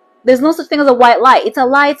 There's no such thing as a white lie. It's a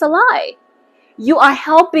lie. It's a lie. You are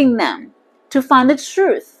helping them to find the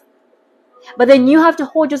truth. But then you have to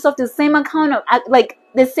hold yourself to the same account,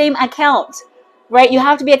 right? You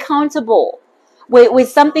have to be accountable. When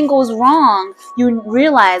something goes wrong, you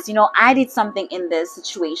realize, I did something in this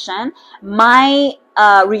situation. My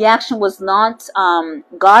reaction was not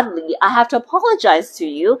godly. I have to apologize to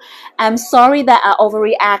you. I'm sorry that I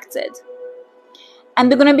overreacted.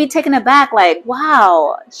 And they're going to be taken aback, like,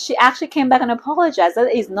 wow, she actually came back and apologized.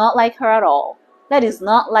 That is not like her at all. That is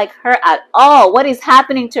not like her at all. What is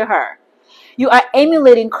happening to her? You are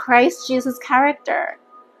emulating Christ Jesus' character.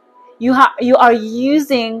 You are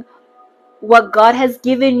using what God has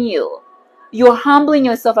given you. You're humbling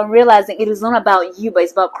yourself and realizing it is not about you, but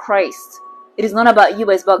it's about Christ. It is not about you,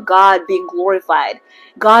 but it's about God being glorified.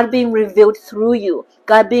 God being revealed through you.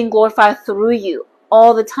 God being glorified through you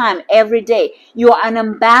all the time, every day. You are an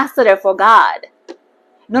ambassador for God.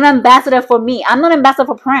 Not an ambassador for me. I'm not an ambassador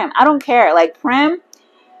for Prim. I don't care. Like Prim,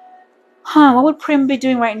 what would Prim be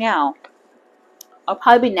doing right now? I'll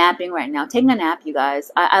probably be napping right now. Taking a nap, you guys.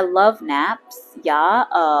 I love naps. Yeah.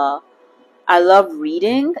 I love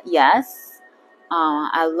reading. Yes.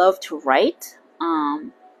 I love to write.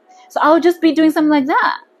 So I would just be doing something like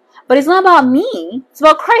that. But it's not about me. It's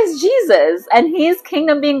about Christ Jesus and his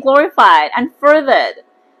kingdom being glorified and furthered.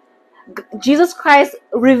 Jesus Christ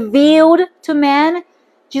revealed to man.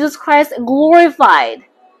 Jesus Christ glorified.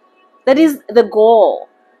 That is the goal.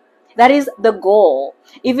 That is the goal.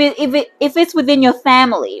 If it's within your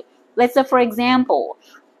family, let's say for example,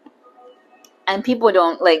 and people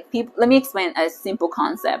don't like people. Let me explain a simple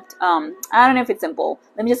concept. I don't know if it's simple.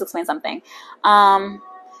 Let me just explain something.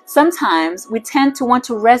 Sometimes we tend to want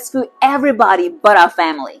to rescue everybody but our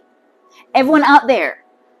family. Everyone out there,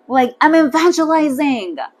 like, I'm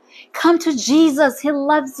evangelizing. Come to Jesus. He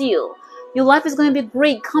loves you. Your life is going to be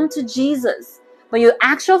great. Come to Jesus. But your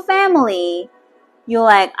actual family, you're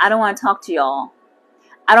like, I don't want to talk to y'all.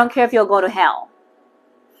 I don't care if you'll go to hell.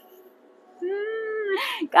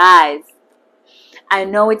 Guys, I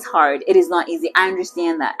know it's hard. It is not easy. I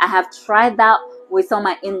understand that. I have tried that with some of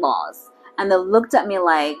my in-laws. And they looked at me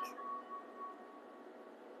like,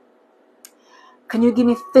 can you give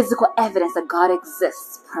me physical evidence that God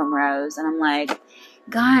exists, Primrose? And I'm like,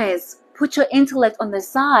 guys, put your intellect on the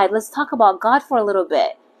side. Let's talk about God for a little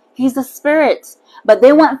bit. He's a spirit. But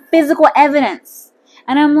they want physical evidence.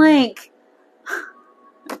 And I'm like,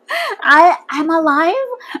 I'm alive?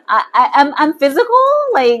 I'm physical?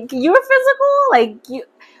 Like, you're physical? Like, you...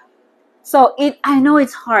 So I know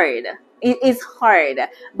it's hard. It is hard.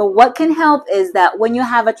 But what can help is that when you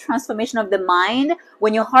have a transformation of the mind,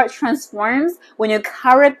 when your heart transforms, when your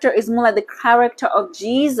character is more like the character of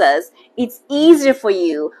Jesus, it's easier for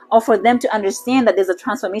you or for them to understand that there's a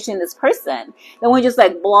transformation in this person than when you're just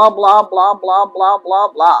like blah, blah, blah, blah, blah,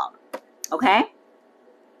 blah, blah. Okay?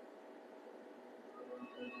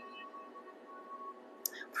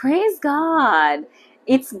 Praise God.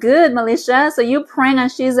 It's good, Melissa. So you're praying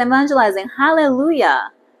and she's evangelizing.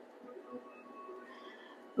 Hallelujah.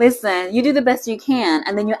 Listen, you do the best you can,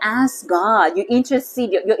 and then you ask God, you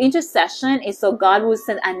intercede. Your intercession is so God will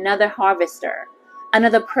send another harvester,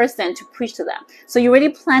 another person to preach to them. So you already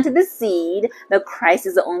planted the seed that Christ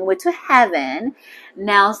is the only way to heaven.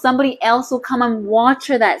 Now somebody else will come and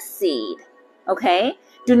water that seed. Okay?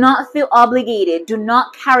 Do not feel obligated. Do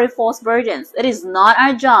not carry false burdens. It is not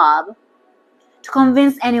our job to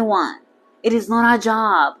convince anyone. It is not our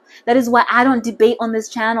job. That is why I don't debate on this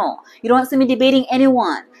channel. You don't see me debating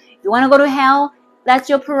anyone. If you want to go to hell, that's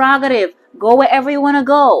your prerogative. Go wherever you want to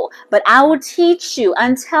go. But I will teach you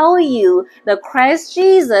and tell you that Christ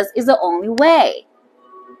Jesus is the only way.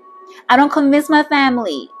 I don't convince my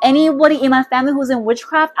family. Anybody in my family who's in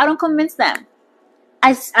witchcraft, I don't convince them.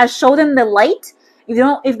 I show them the light.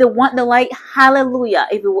 If they want the light, hallelujah.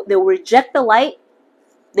 If they reject the light,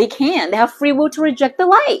 they can. They have free will to reject the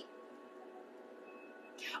light.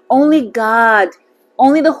 Only God,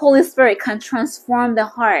 only the Holy Spirit can transform the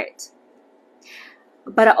heart.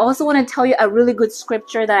 But I also want to tell you a really good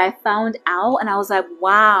scripture that I found out, and I was like,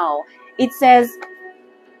 wow. It says,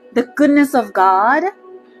 the goodness of God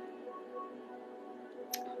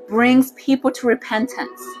brings people to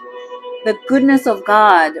repentance. The goodness of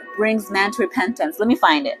God brings man to repentance. Let me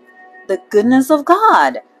find it. The goodness of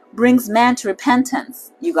God brings man to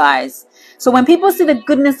repentance, you guys. So when people see the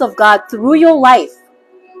goodness of God through your life,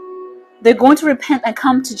 they're going to repent and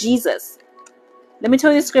come to Jesus. Let me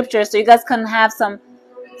tell you the scripture so you guys can have some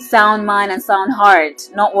sound mind and sound heart.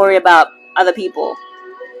 Not worry about other people.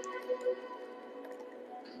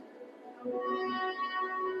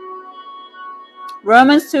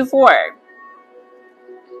 Romans 2:4.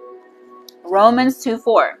 Romans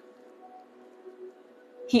 2:4.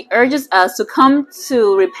 He urges us to come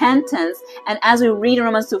to repentance, and as we read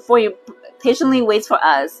Romans 2:4, he patiently waits for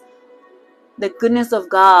us. The goodness of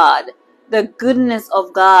God. The goodness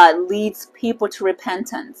of God leads people to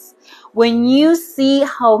repentance. When you see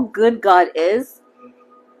how good God is,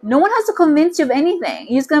 no one has to convince you of anything.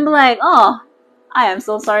 You're just gonna be like, oh, I am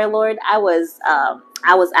so sorry, Lord. I was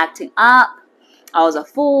acting up. I was a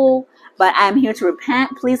fool, but I'm here to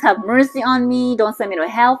repent. Please have mercy on me. Don't send me to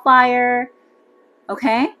hellfire.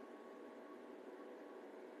 Okay?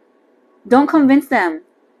 Don't convince them.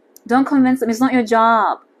 Don't convince them. It's not your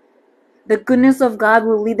job. The goodness of God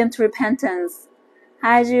will lead them to repentance.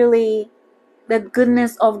 Hi, Julie. The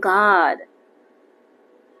goodness of God.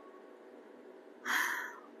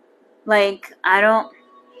 Like,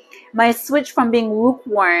 my switch from being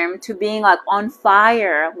lukewarm to being like on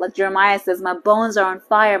fire, like Jeremiah says, my bones are on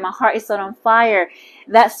fire, my heart is set on fire.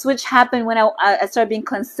 That switch happened when I started being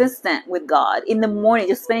consistent with God in the morning,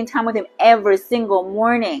 just spending time with him every single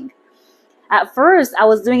morning. At first, I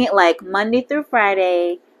was doing it like Monday through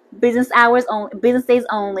Friday, business hours only, business days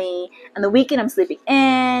only, and the weekend I'm sleeping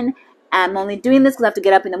in. I'm only doing this because I have to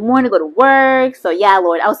get up in the morning to go to work. So yeah,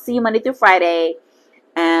 Lord, I'll see you Monday through Friday.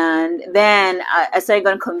 And then I started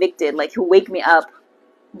getting convicted. Like, he'll wake me up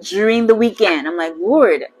during the weekend. I'm like,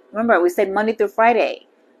 Lord, remember we said Monday through Friday.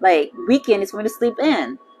 Like, weekend is for me to sleep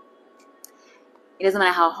in. It doesn't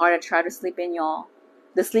matter how hard I try to sleep in, y'all.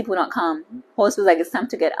 The sleep will not come. Holy Spirit's like, it's time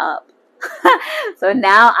to get up. So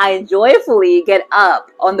now I joyfully get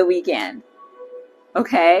up on the weekend.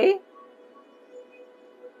 Okay?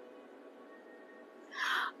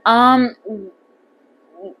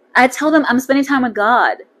 I tell them I'm spending time with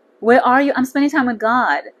God. Where are you? I'm spending time with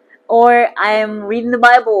God. Or I'm reading the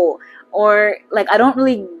Bible. Or, like, I don't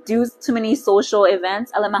really do too many social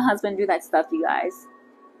events. I let my husband do that stuff, you guys.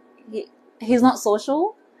 He's not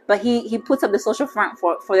social, but he puts up the social front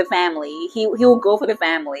for the family. He will go for the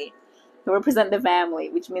family. He'll represent the family,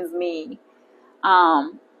 which means me.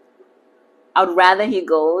 I would rather he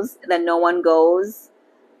goes than no one goes.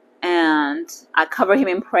 And I cover him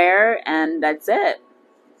in prayer, and that's it.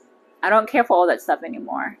 I don't care for all that stuff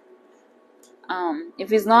anymore.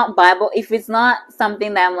 If it's not Bible, if it's not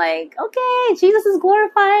something that I'm like, okay, Jesus is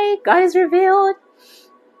glorified, God is revealed.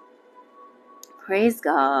 Praise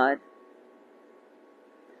God.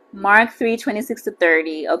 Mark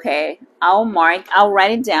 3:26-30. Okay, I'll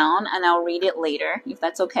write it down and I'll read it later, if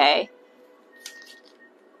that's okay.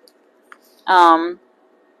 Yeah,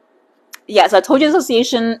 so I told you the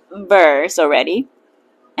association verse already.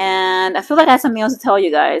 And I feel like I have something else to tell you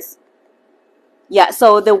guys. Yeah,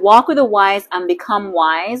 so the walk with the wise and become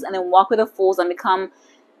wise, and then walk with the fools and become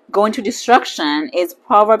going to destruction is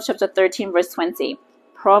Proverbs chapter 13, verse 20.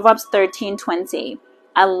 Proverbs 13:20.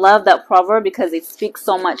 I love that proverb because it speaks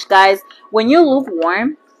so much. Guys, when you're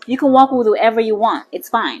lukewarm, you can walk with whoever you want. It's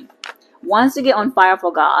fine. Once you get on fire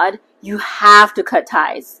for God, you have to cut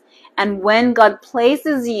ties. And when God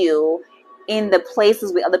places you in the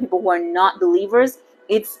places with other people who are not believers,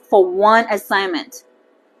 it's for one assignment.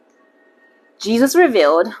 Jesus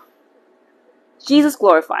revealed, Jesus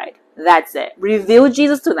glorified. That's it. Reveal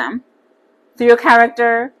Jesus to them through your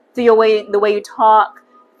character, through your way, the way you talk,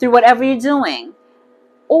 through whatever you're doing,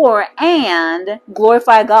 and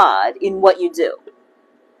glorify God in what you do,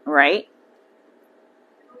 right?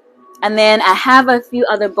 And then I have a few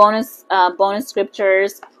other bonus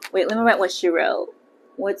scriptures. Wait, let me write what she wrote.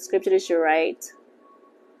 What scripture did she write?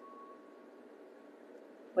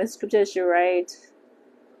 What scripture did she write?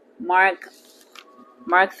 Mark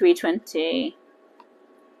 3:20.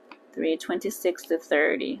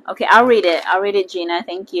 3:26-30. Okay, I'll read it, Gina.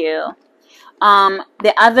 Thank you.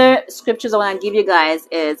 The other scriptures I want to give you guys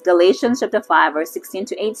is Galatians chapter 5, verse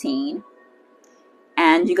 16-18.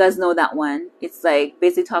 And you guys know that one. It's like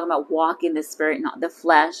basically talking about walk in the spirit, not the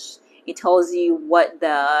flesh. It tells you what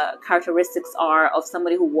the characteristics are of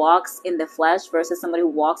somebody who walks in the flesh versus somebody who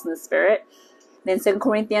walks in the spirit. Then 2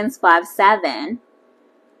 Corinthians 5:7.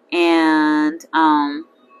 and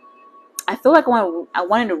I feel like I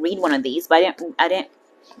wanted to read one of these, but I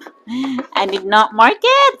did not mark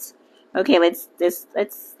it. Okay, let's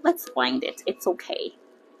find it. It's okay.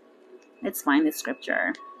 Let's find the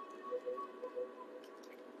scripture.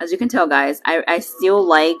 As you can tell, guys, I still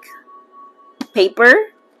like paper.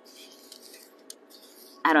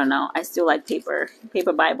 I don't know. I still like paper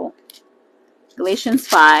Bible. Galatians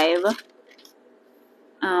 5,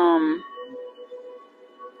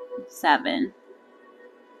 7.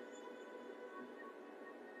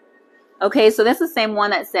 Okay, so that's the same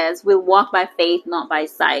one that says we walk by faith, not by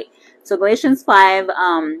sight. So Galatians 5,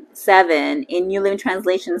 7 in New Living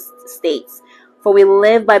Translation states, for we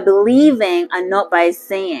live by believing and not by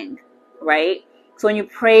seeing, right? So when you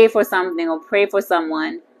pray for something or pray for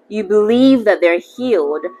someone, you believe that they're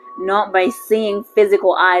healed, not by seeing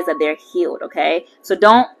physical eyes that they're healed, okay? So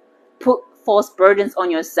don't put false burdens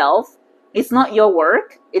on yourself. It's not your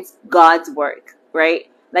work, it's God's work, right?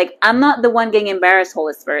 Like, I'm not the one getting embarrassed,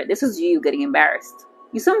 Holy Spirit. This is you getting embarrassed.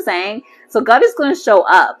 You see what I'm saying? So God is going to show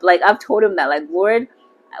up. Like, I've told him that. Like, Lord,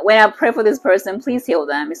 when I pray for this person, please heal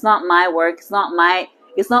them. It's not my work. It's not my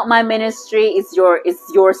ministry. It's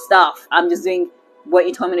your stuff. I'm just doing what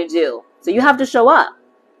you told me to do. So you have to show up.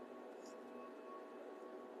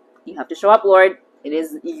 You have to show up, Lord. It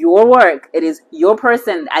is your work. It is your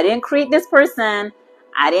person. I didn't create this person.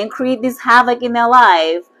 I didn't create this havoc in their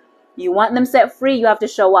life. You want them set free, you have to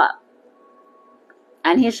show up.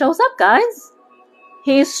 And he shows up, guys.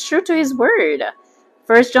 He is true to his word.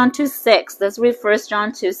 1 John 2:6. Let's read 1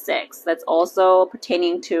 John 2:6. That's also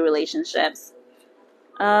pertaining to relationships.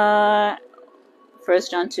 1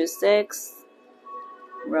 John 2:6.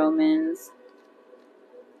 Romans.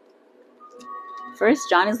 1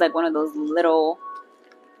 John is like one of those little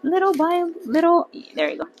Bible, there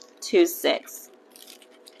you go. 2:6.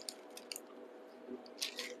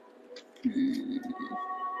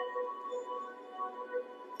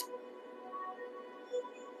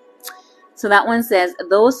 So that one says,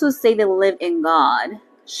 those who say they live in God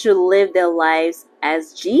should live their lives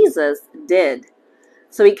as Jesus did.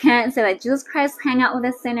 So we can't say like Jesus Christ hang out with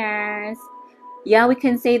the sinners. Yeah, we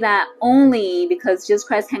can say that only because Jesus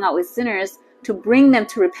Christ hang out with sinners to bring them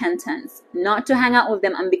to repentance, not to hang out with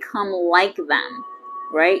them and become like them,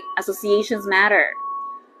 right? Associations matter.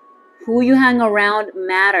 Who you hang around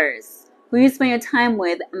matters. Who you spend your time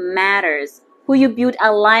with matters. Who you build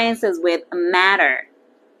alliances with matter.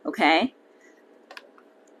 Okay?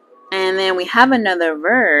 And then we have another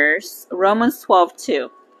verse, Romans 12:2.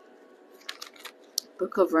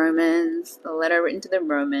 Book of Romans, the letter written to the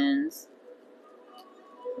Romans.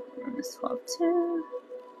 Romans 12:2.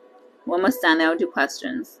 One more stand there, I'll do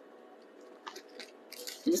questions.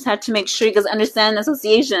 You just have to make sure you guys understand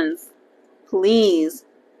associations. Please.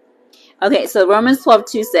 Okay, so Romans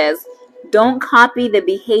 12:2 says, don't copy the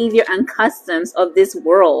behavior and customs of this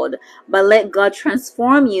world, but let God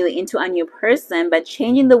transform you into a new person by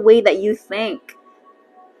changing the way that you think.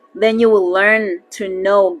 Then you will learn to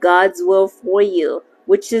know God's will for you,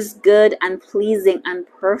 which is good and pleasing and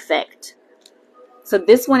perfect. So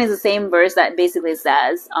this one is the same verse that basically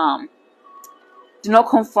says, do not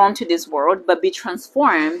conform to this world, but be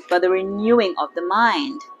transformed by the renewing of the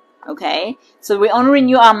mind. Okay? So we only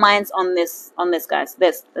renew our minds on this, guys.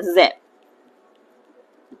 This is it.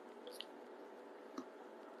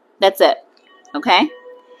 That's it. Okay?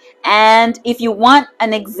 And if you want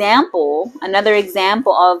an example, another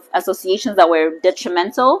example of associations that were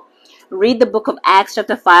detrimental, read the book of Acts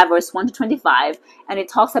chapter 5, verse 1 to 25. And it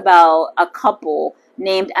talks about a couple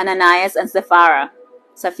named Ananias and Sapphira.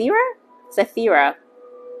 Sapphira.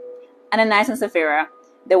 Ananias and Sapphira.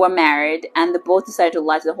 They were married and they both decided to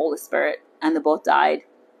lie to the Holy Spirit. And they both died.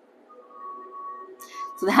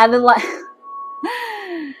 So they had to lie.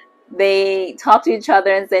 They talked to each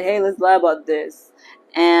other and said, hey, let's lie about this.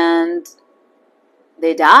 And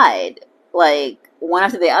they died, like, one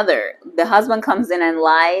after the other. The husband comes in and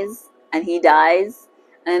lies, and he dies.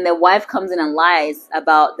 And then the wife comes in and lies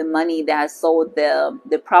about the money that has sold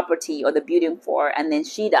the property or the building for, and then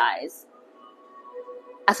she dies.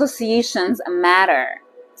 Associations matter.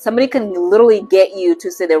 Somebody can literally get you to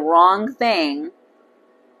say the wrong thing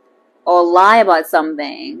or lie about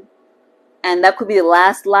something, and that could be the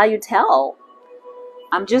last lie you tell.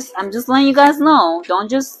 I'm just letting you guys know. Don't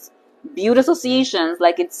just build associations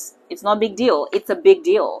like it's not a big deal. It's a big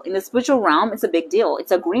deal. In the spiritual realm, it's a big deal.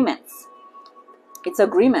 It's agreements. It's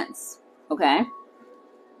agreements. Okay?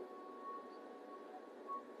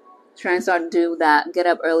 Try and start to do that. Get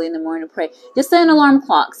up early in the morning to pray. Just set an alarm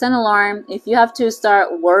clock. Set an alarm. If you have to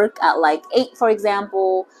start work at like 8, for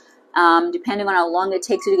example, depending on how long it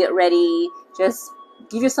takes you to get ready, just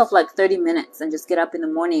Give yourself like 30 minutes and just get up in the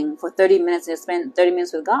morning for 30 minutes and spend 30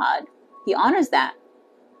 minutes with God. He honors that.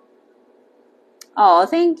 Oh,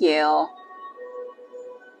 thank you.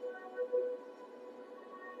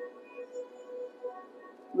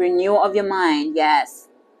 Renewal of your mind. Yes.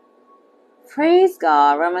 Praise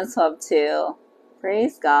God. Romans 12:2.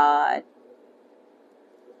 Praise God.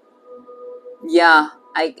 Yeah.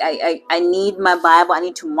 I need my Bible. I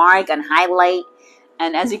need to mark and highlight.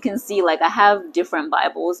 And as you can see, like I have different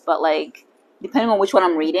Bibles, but like depending on which one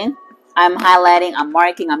I'm reading, I'm highlighting, I'm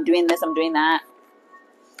marking, I'm doing this, I'm doing that.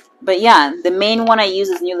 But yeah, the main one I use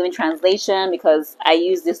is New Living Translation because I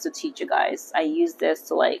use this to teach you guys. I use this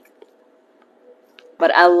to like,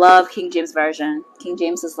 but I love King James Version. King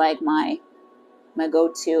James is like my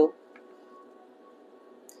go-to.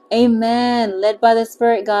 Amen. Led by the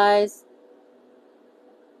Spirit, guys.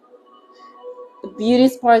 Beauty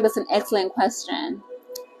Spark, that's an excellent question.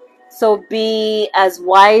 So be as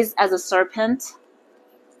wise as a serpent,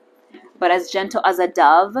 but as gentle as a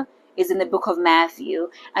dove is in the book of Matthew.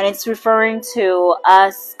 And it's referring to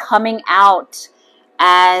us coming out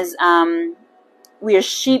as we are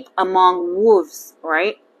sheep among wolves,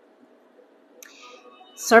 right?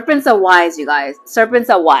 Serpents are wise, you guys. Serpents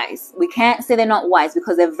are wise. We can't say they're not wise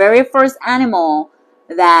because the very first animal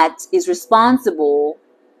that is responsible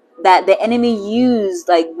that the enemy used,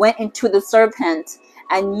 like went into the serpent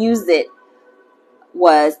and used it,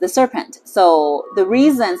 was the serpent. So the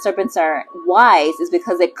reason serpents are wise is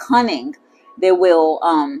because they're cunning. They will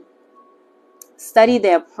study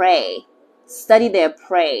their prey,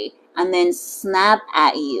 and then snap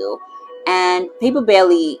at you. And people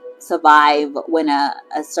barely survive when a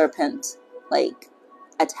serpent like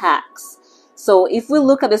attacks. So if we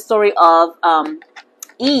look at the story of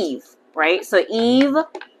Eve, right? So Eve,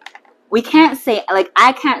 we can't say, like,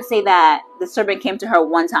 I can't say that the serpent came to her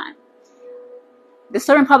one time. The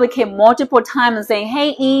serpent probably came multiple times and saying, hey,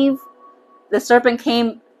 Eve. The serpent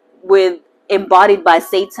came with embodied by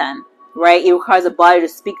Satan, right? It requires a body to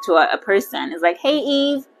speak to a person. It's like, hey,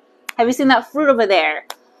 Eve, have you seen that fruit over there?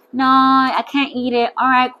 No, I can't eat it. All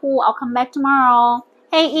right, cool. I'll come back tomorrow.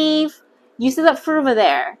 Hey, Eve, you see that fruit over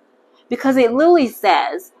there? Because it literally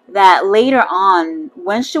says that later on,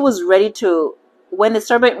 when she was ready to, when the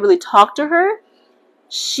serpent really talked to her,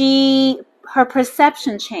 her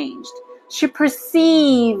perception changed. She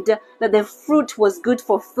perceived that the fruit was good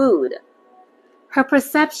for food. Her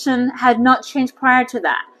perception had not changed prior to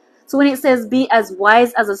that. So when it says be as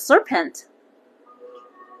wise as a serpent,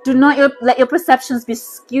 do not let your perceptions be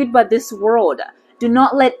skewed by this world. Do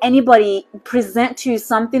not let anybody present to you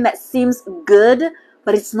something that seems good,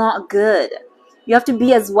 but it's not good. You have to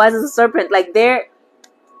be as wise as a serpent. Like the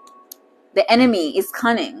enemy is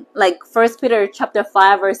cunning. Like 1 Peter chapter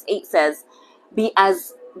 5 verse 8 says, be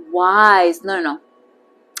as wise. No.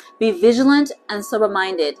 Be vigilant and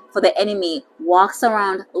sober-minded, for the enemy walks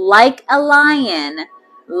around like a lion,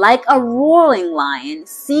 like a roaring lion,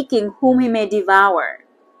 seeking whom he may devour.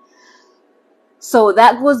 So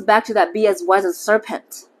that goes back to that be as wise as a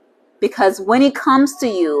serpent. Because when it comes to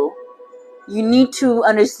you, you need to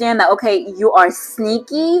understand that, okay, you are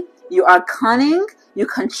sneaky, you are cunning, you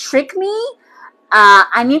can trick me.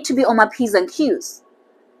 I need to be on my P's and Q's.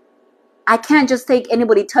 I can't just take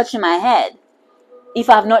anybody touching my head if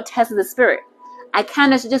I have not tested the Spirit. I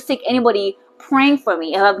can't just take anybody praying for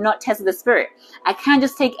me if I have not tested the Spirit. I can't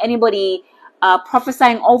just take anybody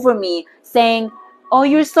prophesying over me saying, oh,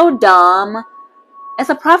 you're so dumb. It's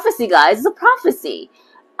a prophecy, guys. It's a prophecy.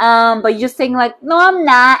 But you're just saying like, no, I'm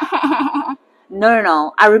not.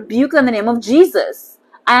 No. I rebuke in the name of Jesus.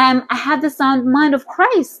 I have the sound mind of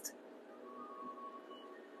Christ.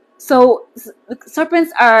 So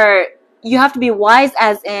serpents are, you have to be wise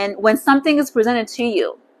as in when something is presented to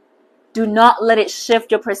you, do not let it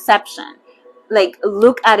shift your perception. Like,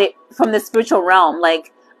 look at it from the spiritual realm.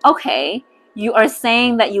 Like, okay, you are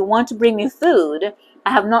saying that you want to bring me food.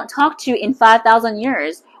 I have not talked to you in 5,000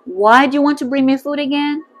 years. Why do you want to bring me food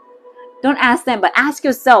again? Don't ask them, but ask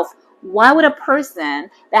yourself, why would a person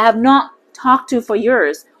that I have not talked to for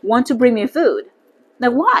years want to bring me food?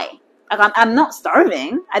 Like, why? Like, I'm not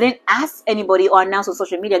starving. I didn't ask anybody or announce on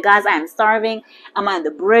social media, guys, I am starving. I'm on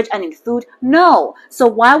the bridge. I need food. No. So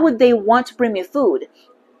why would they want to bring me food?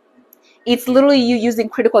 It's literally you using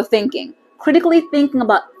critical thinking. Critically thinking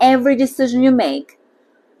about every decision you make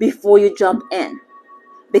before you jump in.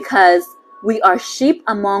 Because we are sheep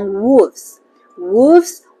among wolves.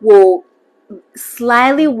 Wolves will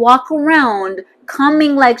slyly walk around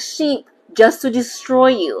coming like sheep just to destroy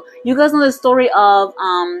you. You guys know the story of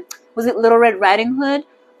was it Little Red Riding Hood,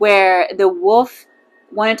 where the wolf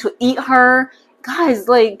wanted to eat her guys,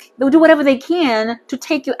 like, they'll do whatever they can to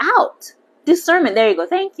take you out. Discernment. There you go.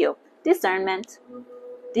 Thank you. Discernment.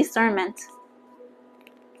 Discernment.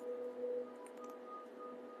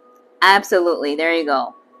 Absolutely. There you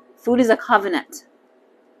go. Food is a covenant.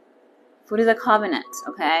 Food is a covenant,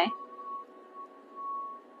 okay?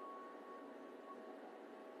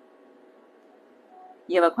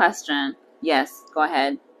 You have a question? Yes, go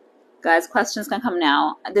ahead. Guys, questions can come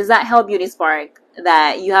now. Does that help, Beauty Spark?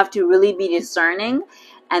 That you have to really be discerning,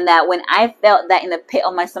 and that when I felt that in the pit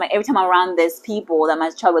of my stomach, every time I'm around these people that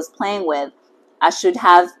my child was playing with, I should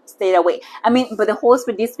have stayed away. I mean, but the Holy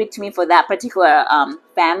Spirit did speak to me for that particular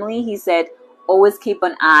family. He said, always keep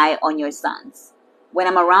an eye on your sons. When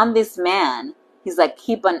I'm around this man, he's like,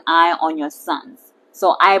 keep an eye on your sons.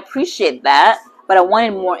 So I appreciate that, but I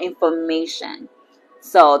wanted more information.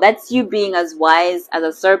 So that's you being as wise as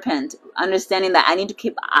a serpent, understanding that I need to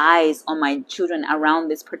keep eyes on my children around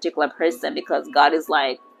this particular person, because God is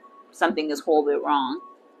like, something is horribly wrong.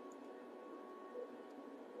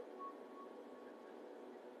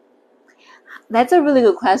 That's a really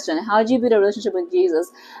good question. How did you build a relationship with Jesus?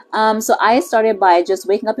 So I started by just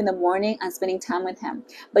waking up in the morning and spending time with him.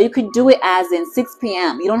 But you could do it as in 6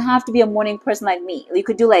 p.m. You don't have to be a morning person like me. You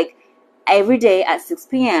could do like every day at 6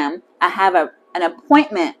 p.m. I have an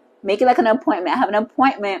appointment. Make it like an appointment. I have an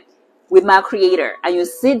appointment with my Creator. And you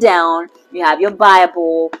sit down, you have your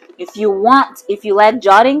Bible. If you like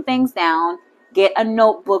jotting things down, get a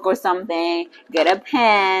notebook or something, get a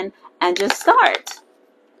pen, and just start.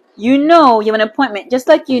 You know you have an appointment, just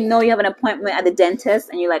like you know you have an appointment at the dentist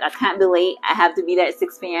and you're like, I can't be late, I have to be there at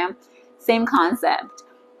 6 p.m. Same concept.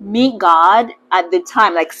 Meet God at the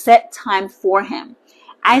time, like set time for him.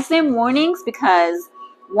 I say mornings because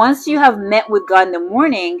once you have met with God in the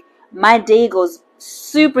morning, my day goes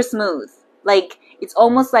super smooth. Like, it's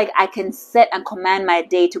almost like I can set and command my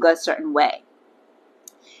day to go a certain way.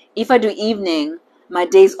 If I do evening, my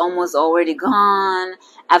day's almost already gone.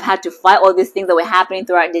 I've had to fight all these things that were happening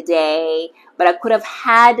throughout the day, but I could have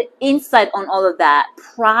had insight on all of that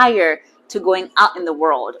prior to going out in the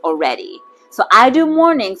world already. So I do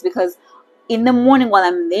mornings because in the morning while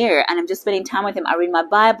I'm there and I'm just spending time with him, I read my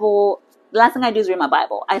Bible. The last thing I do is read my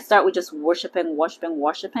Bible. I start with just worshiping.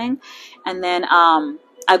 And then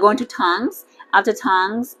I go into tongues. After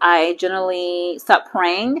tongues, I generally start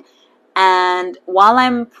praying. And while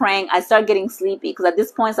I'm praying, I start getting sleepy because at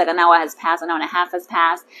this point, it's like an hour has passed, an hour and a half has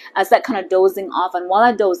passed. I start kind of dozing off. And while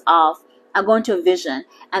I doze off, I go into a vision.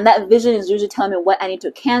 And that vision is usually telling me what I need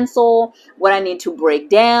to cancel, what I need to break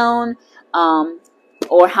down,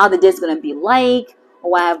 or how the day is going to be like,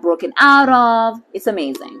 or what I've broken out of. It's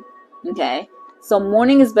amazing. Okay. So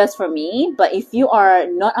morning is best for me. But if you are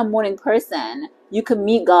not a morning person, you can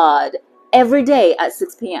meet God every day at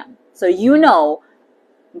 6 p.m. So you know,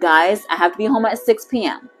 guys, I have to be home at 6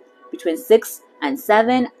 p.m. Between 6 and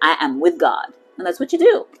 7, I am with God. And that's what you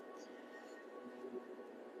do.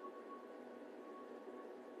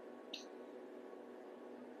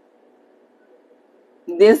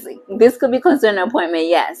 This could be considered an appointment,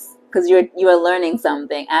 yes. Because you are learning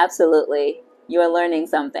something. Absolutely. You are learning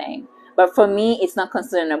something. But for me, it's not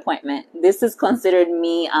considered an appointment. This is considered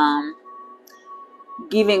me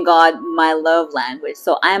giving God my love language.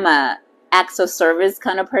 So I'm a acts of service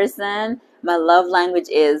kind of person. My love language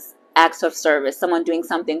is acts of service, someone doing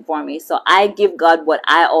something for me. So I give God what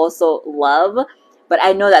I also love, but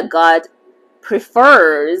I know that God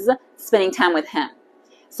prefers spending time with him.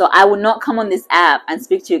 So I will not come on this app and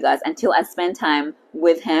speak to you guys until I spend time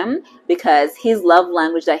with him, because his love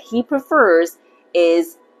language that he prefers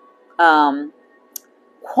is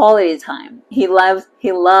quality time. He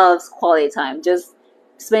loves quality time, just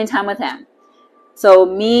spending time with him. So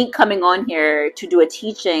me coming on here to do a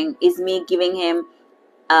teaching is me giving him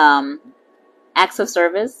acts of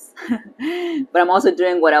service, but I'm also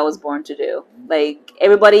doing what I was born to do. Like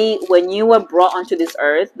everybody, when you were brought onto this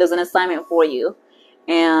earth, there's an assignment for you.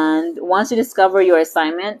 And once you discover your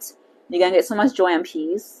assignment, you're going to get so much joy and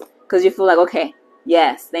peace because you feel like, okay,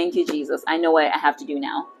 yes, thank you, Jesus. I know what I have to do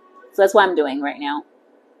now. So that's what I'm doing right now.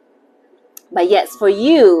 But yes, for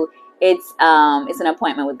you, it's an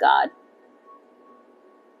appointment with God.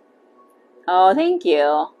 Oh, thank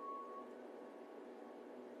you.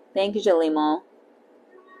 Thank you, Jalimo.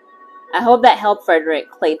 I hope that helped, Frederick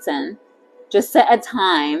Clayton. Just set a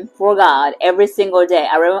time for God every single day.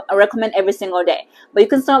 I recommend every single day. But you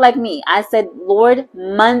can start like me. I said, Lord,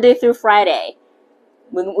 Monday through Friday.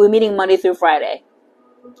 We're meeting Monday through Friday.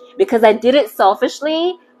 Because I did it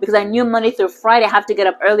selfishly. Because I knew Monday through Friday I have to get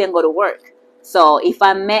up early and go to work. So if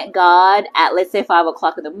I met God at, let's say, 5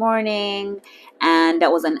 o'clock in the morning, and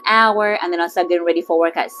that was an hour, and then I started getting ready for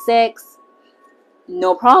work at 6,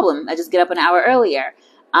 no problem. I just get up an hour earlier.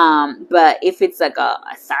 But if it's like a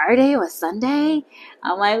Saturday or a Sunday,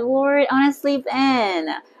 I'm like, Lord, I want to sleep in.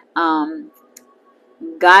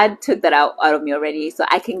 God took that out of me already, so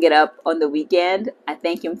I can get up on the weekend. I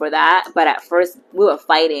thank him for that. But at first, we were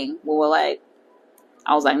fighting. We were like,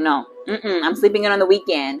 I was like, no, I'm sleeping in on the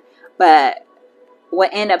weekend. But what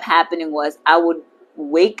ended up happening was I would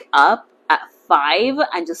wake up at 5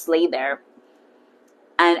 and just lay there.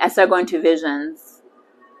 And I started going to visions.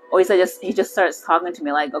 Or he just starts talking to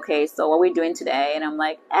me like, okay, so what are we doing today? And I'm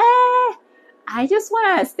like, I just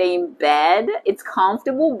want to stay in bed. It's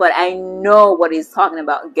comfortable, but I know what he's talking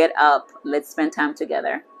about. Get up. Let's spend time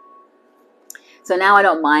together. So now I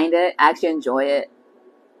don't mind it. I actually enjoy it.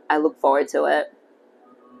 I look forward to it.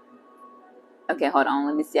 Okay, hold on.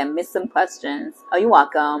 Let me see. I missed some questions. Oh, you're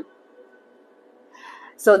welcome.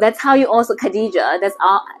 So that's how you also, Khadija,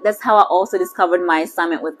 that's how I also discovered my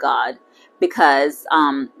assignment with God. Because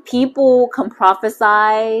people can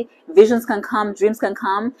prophesy, visions can come, dreams can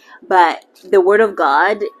come, but the word of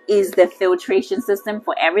God is the filtration system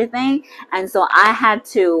for everything. And so I had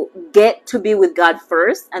to get to be with God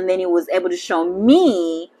first, and then he was able to show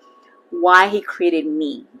me why he created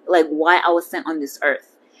me, like why I was sent on this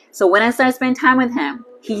earth. So when I started spending time with him,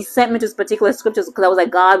 he sent me to particular scriptures because I was like,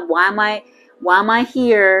 God, why am I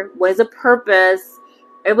here? What is the purpose?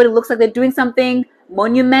 Everybody looks like they're doing something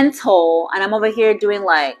monumental, and I'm over here doing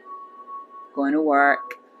like going to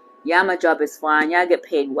work. Yeah, my job is fine. Yeah, I get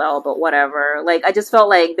paid well, but whatever. Like, I just felt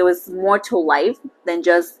like there was more to life than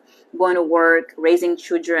just going to work, raising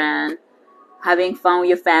children, having fun with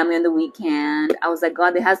your family on the weekend. I was like,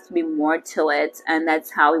 God, there has to be more to it. And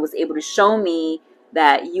that's how he was able to show me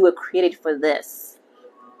that you were created for this.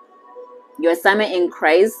 Your assignment in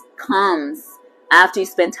Christ comes after you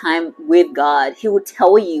spend time with God. He will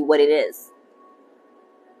tell you what it is.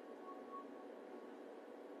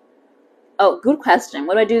 Oh, good question.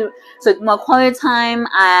 What do I do? So my quality time,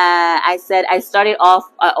 I said I started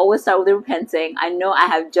off, I always start with repenting. I know I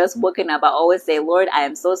have just woken up. I always say, Lord, I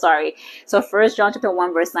am so sorry. So 1 John chapter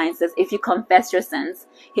 1 verse 9 says, if you confess your sins,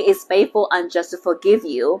 he is faithful and just to forgive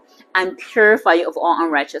you and purify you of all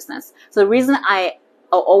unrighteousness. So the reason I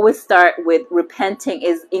always start with repenting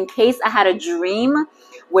is in case I had a dream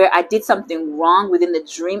where I did something wrong within the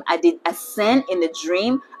dream, I did a sin in the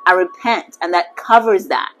dream, I repent, and that covers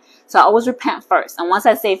that. So I always repent first. And once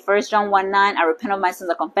I say 1 John 1:9, I repent of my sins,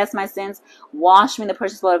 I confess my sins, wash me in the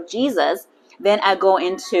precious blood of Jesus, then I go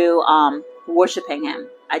into worshiping him.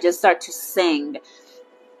 I just start to sing.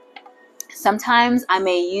 Sometimes I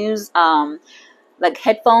may use like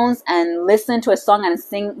headphones and listen to a song and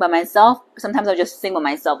sing by myself. Sometimes I'll just sing by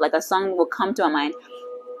myself. Like a song will come to my mind.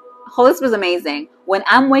 Holy Spirit is amazing. When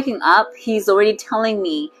I'm waking up, he's already telling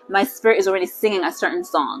me, my spirit is already singing a certain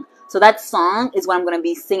song. So that song is what I'm going to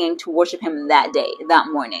be singing to worship him that day, that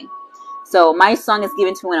morning. So my song is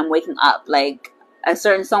given to me when I'm waking up. Like a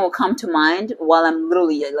certain song will come to mind while I'm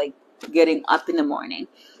literally like getting up in the morning.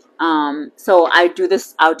 So I do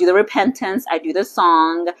this, I'll do the repentance, I do the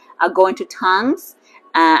song, I'll go into tongues.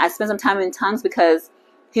 I spend some time in tongues because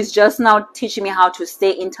he's just now teaching me how to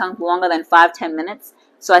stay in tongues longer than 5-10 minutes.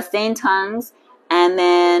 So I stay in tongues, and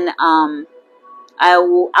then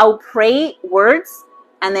I'll pray words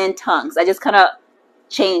and then tongues. I just kind of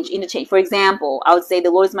interchange. For example, I would say,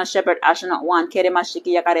 the Lord is my shepherd, I shall not want. He makes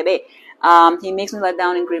me lie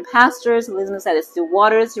down in green pastures. He leads me beside the still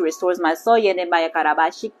waters. He restores my soul. So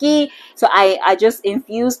I just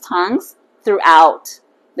infuse tongues throughout.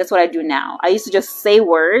 That's what I do now. I used to just say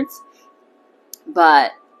words,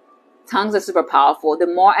 but tongues are super powerful. The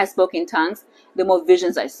more I spoke in tongues, the more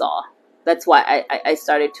visions I saw. That's why I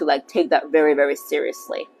started to like take that very, very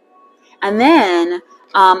seriously. And then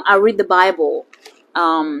I read the Bible.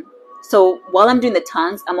 So while I'm doing the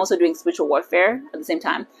tongues, I'm also doing spiritual warfare at the same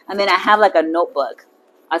time. And then I have like a notebook.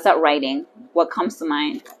 I start writing what comes to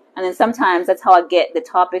mind. And then sometimes that's how I get the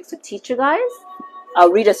topics to teach you guys.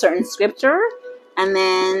 I'll read a certain scripture, and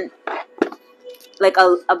then like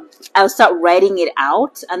I'll start writing it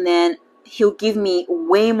out, and then he'll give me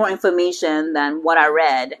way more information than what I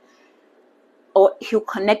read. Or he'll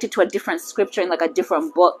connect it to a different scripture in like a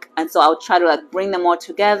different book. And so I'll try to like bring them all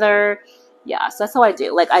together. Yeah, so that's how I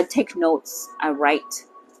do. Like I take notes, I write.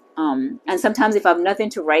 And sometimes if I have nothing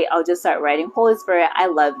to write, I'll just start writing. Holy Spirit, I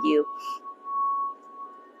love you.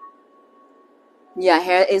 Yeah,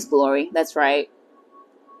 hair is glory. That's right.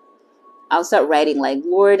 I'll start writing like,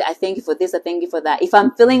 Lord, I thank you for this. I thank you for that. If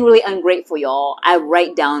I'm feeling really ungrateful, y'all, I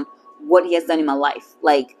write down what he has done in my life.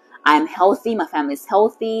 Like, I'm healthy. My family's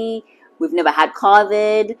healthy. We've never had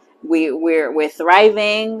COVID. We're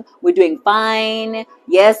thriving. We're doing fine.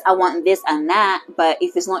 Yes, I want this and that, but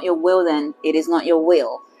if it's not your will, then it is not your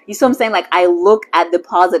will. You see what I'm saying? Like, I look at the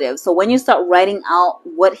positive. So when you start writing out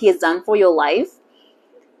what he has done for your life,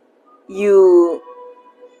 you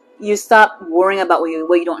stop worrying about what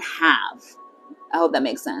you don't have. I hope that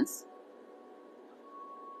makes sense.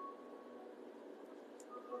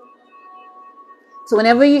 So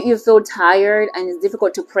whenever you feel tired and it's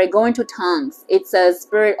difficult to pray, go into tongues. It's a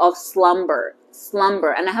spirit of slumber.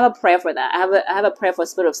 And I have a prayer for that. I have a prayer for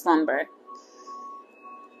spirit of slumber.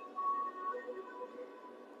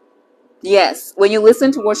 Yes, when you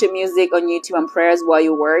listen to worship music on YouTube and prayers while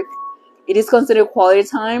you work, it is considered quality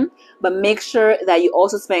time, but make sure that you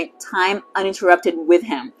also spend time uninterrupted with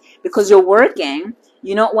him, because you're working.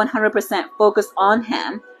 You're not 100% focused on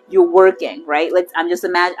him. You're working, right? I'm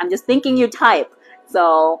just thinking you type.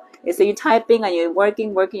 So you're typing and you're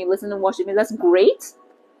working, you listen to worship music. That's great.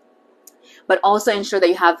 But also ensure that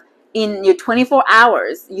you have, in your 24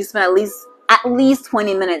 hours, you spend at least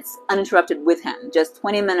 20 minutes uninterrupted with him. Just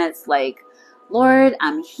 20 minutes, like, Lord,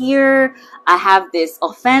 I'm here. I have this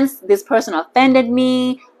offense. This person offended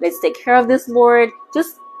me. Let's take care of this, Lord.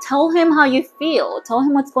 Just tell him how you feel. Tell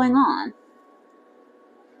him what's going on.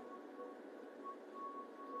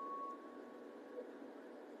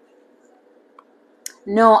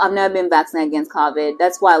 No, I've never been vaccinated against COVID.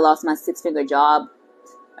 That's why I lost my 6-figure job.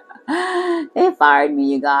 They fired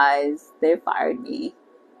me, you guys. They fired me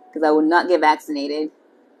because I would not get vaccinated.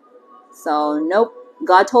 So, nope.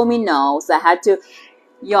 God told me no. So I had to,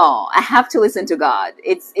 I have to listen to God.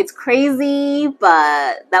 It's crazy,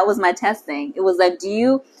 but that was my testing. It was like,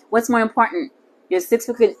 what's more important? Your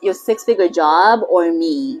six-figure job or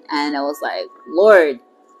me? And I was like, Lord,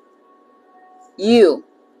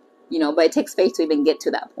 but it takes faith to even get to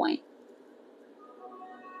that point.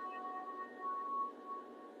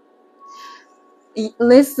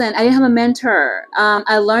 Listen, I didn't have a mentor.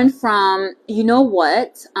 I learned from,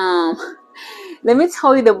 what? Let me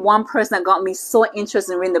tell you the one person that got me so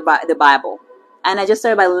interested in reading the Bible. And I just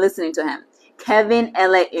started by listening to him. Kevin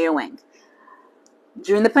L.A. Irwin.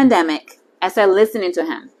 During the pandemic, I started listening to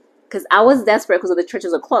him. Because I was desperate because the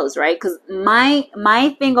churches are closed, right? Because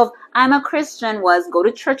my thing of I'm a Christian was go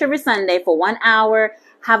to church every Sunday for 1 hour,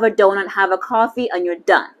 have a donut, have a coffee, and you're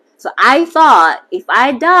done. So I thought if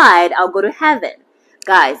I died, I'll go to heaven.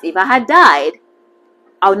 Guys, if I had died,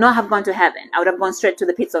 I would not have gone to heaven. I would have gone straight to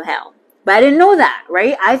the pits of hell. But I didn't know that,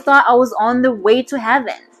 right? I thought I was on the way to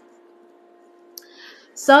heaven.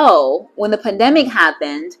 So when the pandemic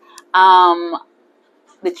happened,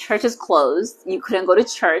 the church is closed. You couldn't go to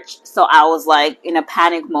church. So I was like in a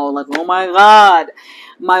panic mode, like, oh my God.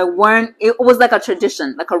 It was like a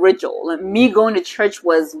tradition, like a ritual. Like, me going to church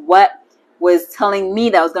was what was telling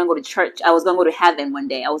me that I was going to go to church. I was going to go to heaven one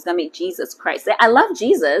day. I was going to meet Jesus Christ. I love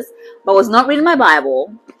Jesus, but was not reading my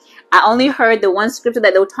Bible. I only heard the one scripture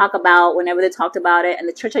that they would talk about whenever they talked about it. And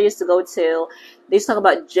the church I used to go to, they used to talk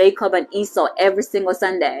about Jacob and Esau every single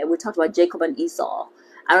Sunday. We talked about Jacob and Esau.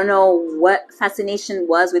 I don't know what fascination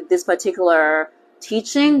was with this particular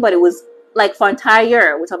teaching, but it was like for an entire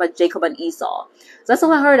year, we talked about Jacob and Esau. So that's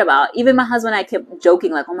all I heard about. Even my husband and I kept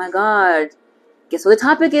joking, like, oh my God, guess what the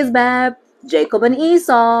topic is, babe? Jacob and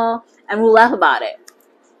Esau. And we'll laugh about it.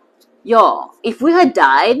 Yo, if we had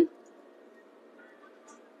died,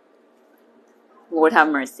 Lord have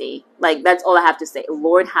mercy. Like, that's all I have to say.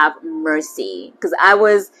 Lord have mercy. Because I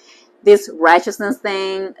was this righteousness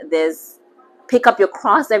thing, this pick up your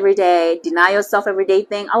cross every day, deny yourself every day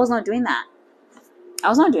thing. I was not doing that.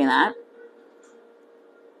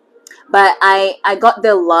 But I got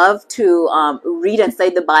the love to read and study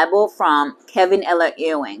the Bible from Kevin L.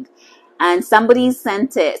 Irwin. And somebody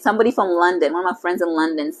from London, one of my friends in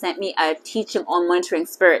London, sent me a teaching on monitoring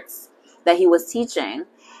spirits that he was teaching.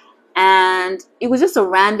 And it was just a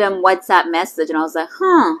random WhatsApp message. And I was like,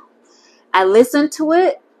 I listened to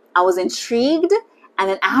it. I was intrigued. And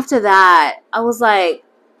then after that, I was like,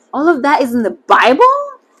 all of that is in the Bible?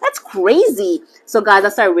 That's crazy. So guys, I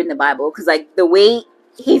started reading the Bible because like the way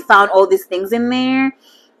he found all these things in there.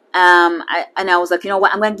 I was like, you know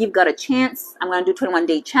what? I'm going to give God a chance. I'm going to do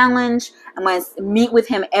 21-day challenge. I'm going to meet with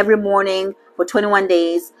him every morning for 21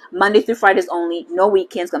 days, Monday through Fridays only, no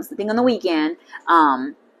weekends. I'm sleeping on the weekend.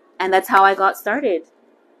 And that's how I got started.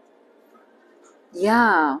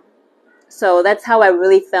 Yeah. So that's how I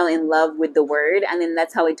really fell in love with the word. And then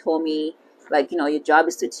that's how he told me, like, your job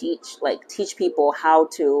is to teach people how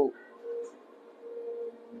to.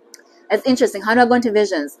 It's interesting. How do I go into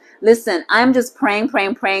visions? Listen, I'm just praying,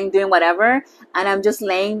 doing whatever. And I'm just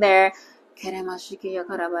laying there,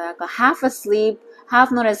 half asleep,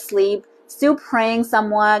 half not asleep, still praying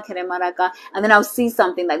somewhat, and then I'll see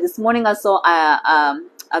something. Like this morning I saw a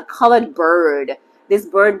colored bird. This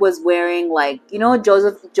bird was wearing, like, you know,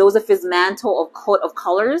 Joseph's mantle of coat of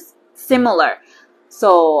colors, similar.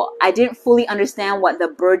 So I didn't fully understand what the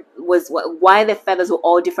bird was, why the feathers were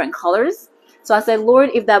all different colors. So I said,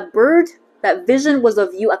 Lord, if that bird, that vision was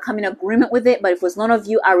of you, I come in agreement with it. But if it was none of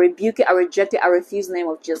you, I rebuke it, I reject it, I refuse in the name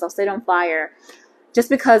of Jesus. I'll set it on fire. Just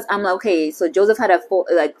because I'm like, okay, so Joseph had a full,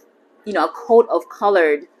 like, you know, a coat of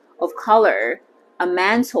color, a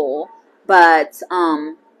mantle, but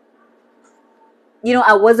you know,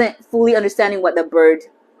 I wasn't fully understanding what the bird,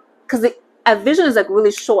 because a vision is like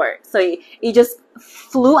really short, so it just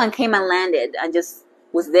flew and came and landed and just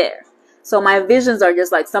was there. So my visions are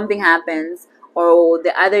just like something happens. Or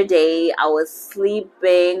the other day I was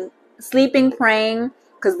sleeping praying,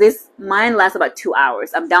 because this mine lasts about 2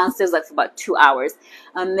 hours. I'm downstairs like for about 2 hours.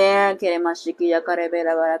 I'm there,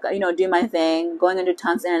 you know, doing my thing, going into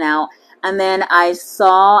tongues in and out. And then I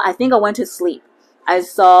think I went to sleep. I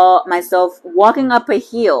saw myself walking up a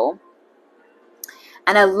hill,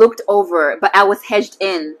 and I looked over, but I was hedged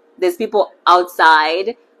in. There's people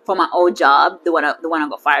outside for my old job, the one I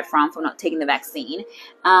got fired from for not taking the vaccine.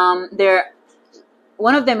 One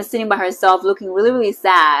of them is sitting by herself, looking really, really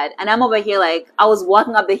sad, and I'm over here like, I was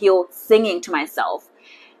walking up the hill singing to myself,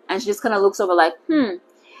 and she just kind of looks over like,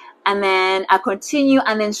 And then I continue,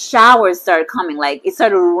 and then showers started coming. Like, it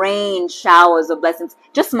started to rain showers of blessings.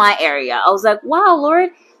 Just my area. I was like, wow,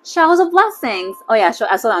 Lord, showers of blessings. Oh, yeah,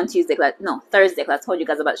 I saw that on Thursday, because I told you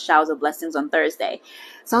guys about showers of blessings on Thursday.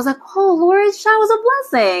 So I was like, oh, Lord, showers of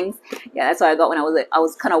blessings. Yeah, that's what I got when I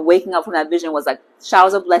was kind of waking up from that vision. Was like,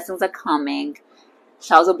 showers of blessings are coming.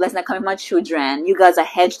 Showers of blessings are coming, my children. You guys are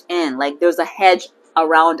hedged in. Like, there's a hedge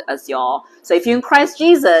around us, y'all. So if you're in Christ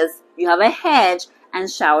Jesus, you have a hedge, and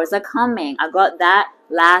showers are coming. I got that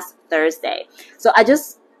last Thursday. So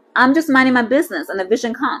I'm just minding my business, and the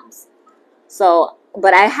vision comes. So,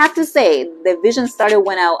 but I have to say, the vision started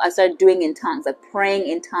when I started doing in tongues, like praying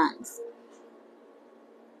in tongues.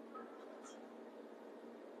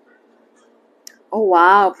 Oh,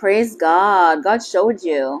 wow. Praise God. God showed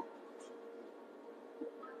you.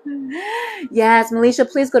 Yes, Melisha,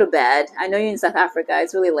 please go to bed. I know you're in South Africa.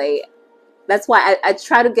 It's really late. That's why I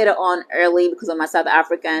try to get it on early, because of my South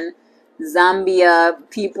African, Zambia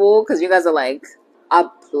people, because you guys are like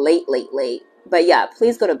up late. But yeah,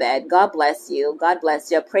 please go to bed. God bless you. God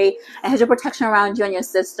bless you. I pray I have your protection around you and your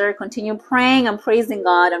sister. Continue praying and praising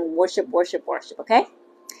God, and worship. Okay?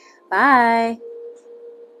 Bye.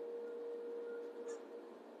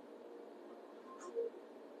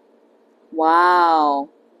 Wow.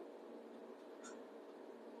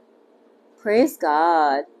 Praise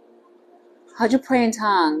God. How'd you pray in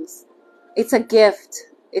tongues? It's a gift.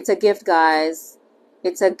 It's a gift, guys.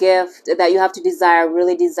 It's a gift that you have to desire,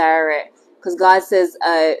 really desire it. Because God says,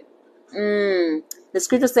 the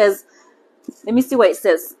scripture says, let me see what it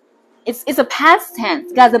says. It's a past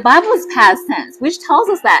tense. Guys, the Bible is past tense, which tells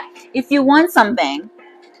us that if you want something,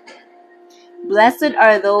 blessed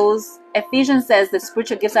are those. Ephesians says the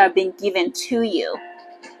spiritual gifts are being given to you.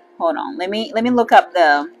 Hold on. Let me look up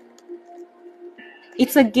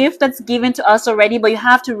it's a gift that's given to us already, but you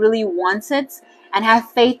have to really want it and have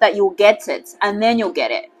faith that you'll get it, and then you'll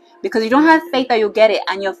get it. Because if you don't have faith that you'll get it,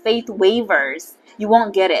 and your faith wavers, you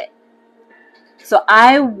won't get it. So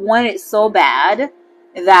I wanted it so bad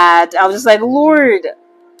that I was just like, Lord,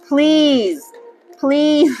 please.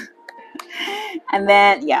 And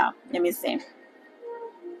then, yeah, let me see.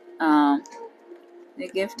 The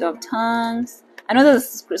gift of tongues. I know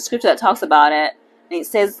there's a scripture that talks about it. And it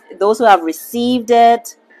says, those who have received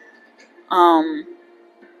it.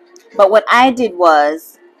 But what I did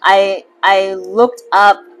was, I looked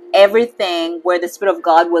up everything where the Spirit of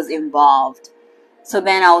God was involved. So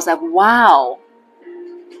then I was like, wow.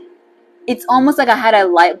 It's almost like I had a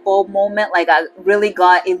light bulb moment. Like I really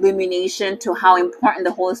got illumination to how important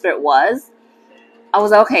the Holy Spirit was. I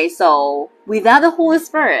was like, okay, so without the Holy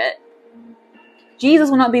Spirit, Jesus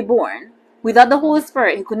will not be born. Without the Holy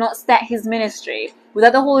Spirit, he could not start his ministry.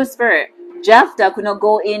 Without the Holy Spirit, Jephthah could not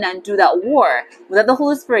go in and do that war. Without the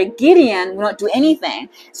Holy Spirit, Gideon would not do anything.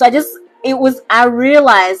 So I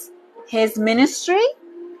realized his ministry,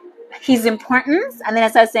 his importance, and then I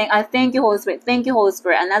started saying, I thank you, Holy Spirit. Thank you, Holy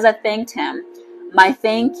Spirit. And as I thanked him, my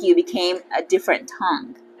thank you became a different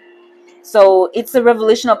tongue. So it's a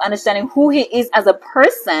revelation of understanding who he is as a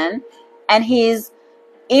person and his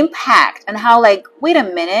impact, and how, like, wait a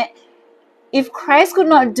minute, if Christ could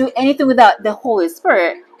not do anything without the Holy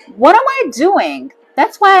Spirit, what am I doing?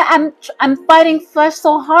 That's why I'm fighting flesh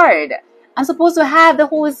so hard. I'm supposed to have the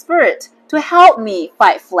Holy Spirit to help me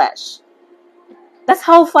fight flesh. That's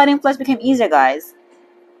how fighting flesh became easier, guys.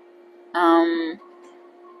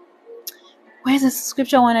 Where's the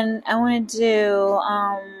scripture I want to do?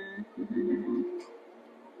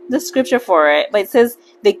 The scripture for it, but it says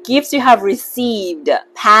the gifts you have received,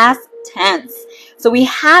 past tense. So we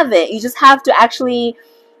have it. You just have to actually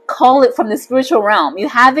call it from the spiritual realm. You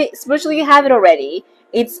have it spiritually. You have it already.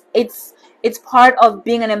 It's part of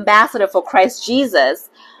being an ambassador for Christ Jesus.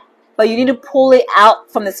 But you need to pull it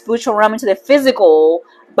out from the spiritual realm into the physical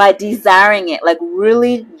by desiring it, like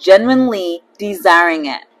really genuinely desiring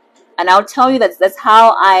it. And I'll tell you that's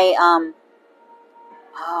how I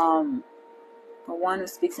for one who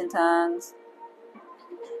speaks in tongues.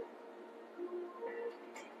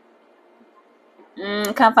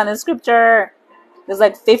 Can't find the scripture. There's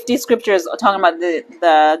like 50 scriptures talking about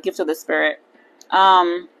the gift of the Spirit.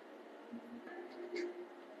 I'll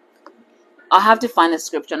have to find the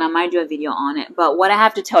scripture and I might do a video on it. But what I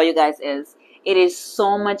have to tell you guys is it is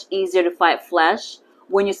so much easier to fight flesh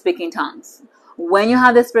when you speak in tongues. When you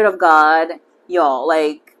have the Spirit of God, y'all,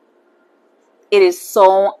 like, it is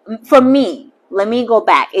so, for me, let me go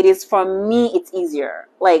back. It is, for me, it's easier.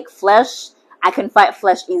 Like, flesh, I can fight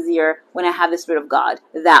flesh easier when I have the Spirit of God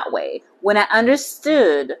that way. When I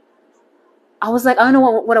understood, I was like, I don't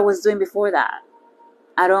know what I was doing before that.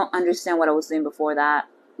 I don't understand what I was doing before that.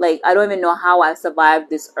 Like, I don't even know how I survived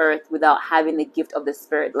this earth without having the gift of the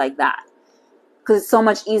Spirit like that. Because it's so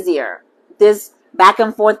much easier. This back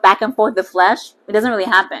and forth, the flesh, it doesn't really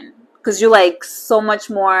happen. Because you're like so much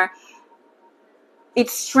more, it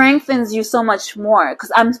strengthens you so much more.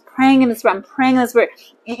 Because I'm praying in the Spirit,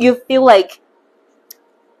 You feel like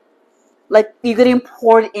you're getting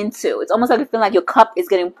poured into. It's almost like you feel like your cup is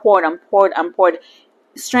getting poured. I'm poured.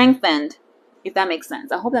 Strengthened, if that makes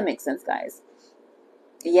sense. I hope that makes sense, guys.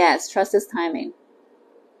 Yes, trust His timing.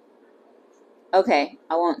 Okay,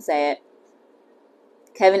 I won't say it.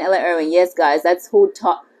 Kevin Ella Irwin. Yes, guys, that's who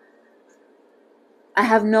taught. I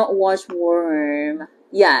have not watched War Room.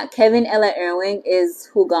 Yeah, Kevin Ella Irwin is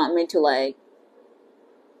who got me to like,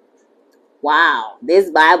 wow,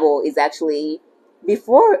 this Bible is actually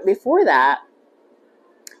before that,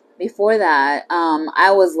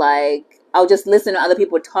 I was like, I'll just listen to other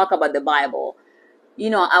people talk about the Bible. You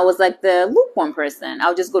know, I was like the lukewarm person.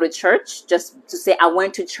 I'll just go to church just to say I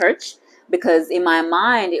went to church, because in my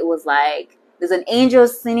mind it was like there's an angel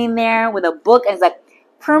sitting there with a book and it's like,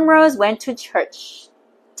 Primrose went to church.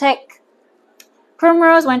 Tick.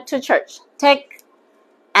 Primrose went to church. Tick.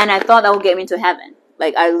 And I thought that would get me to heaven.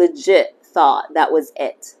 Like, I legit thought that was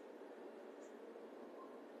it.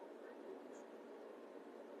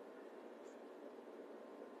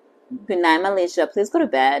 Good night, Alicia. Please go to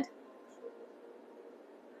bed.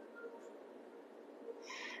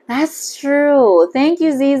 That's true. Thank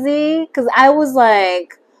you, Zizi. Because I was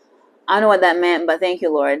like, I don't know what that meant, but thank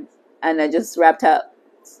you, Lord. And I just wrapped up.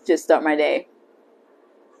 Just start my day.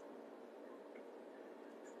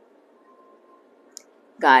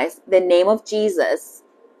 Guys, the name of Jesus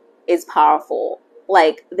is powerful.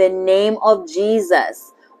 Like, the name of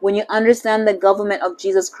Jesus. When you understand the government of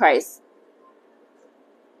Jesus Christ,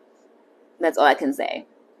 that's all I can say.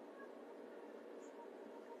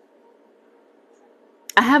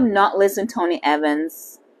 I have not listened to Tony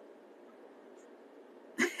Evans.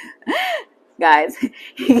 Guys,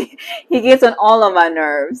 he gets on all of my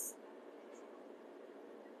nerves.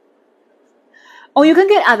 Oh, you can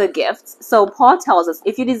get other gifts. So Paul tells us,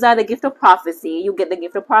 if you desire the gift of prophecy, you get the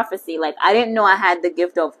gift of prophecy. Like, I didn't know I had the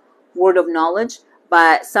gift of word of knowledge,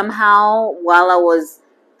 but somehow while I was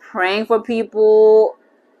praying for people,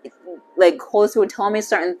 like, Holy Spirit would tell me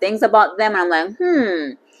certain things about them, and I'm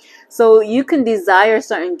like, So you can desire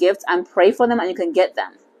certain gifts and pray for them, and you can get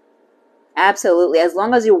them. Absolutely. As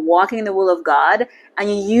long as you're walking in the will of God and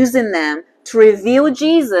you're using them to reveal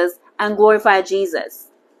Jesus and glorify Jesus.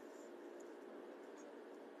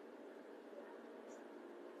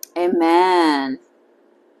 Amen.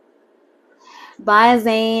 Bye,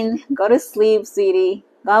 Zane. Go to sleep, sweetie.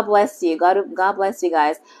 God bless you. God bless you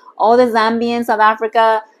guys. All the Zambians, South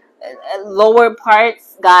Africa, lower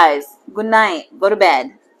parts, guys, good night. Go to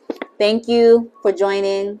bed. Thank you for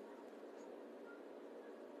joining.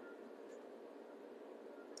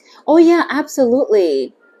 Oh, yeah,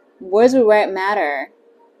 absolutely. Words will where it matter.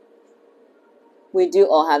 We do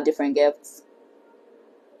all have different gifts.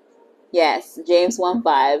 Yes, James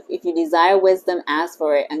 1:5. If you desire wisdom, ask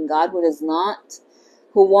for it, and God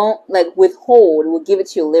who won't like withhold, will give it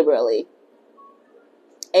to you liberally.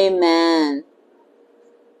 Amen.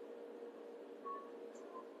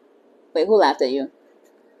 Wait, who laughed at you?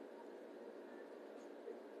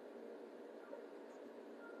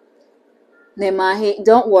 Nemahi,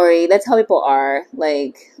 don't worry. That's how people are.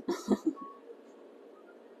 Like,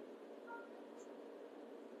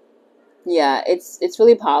 yeah, it's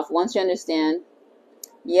really powerful once you understand.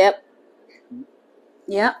 Yep,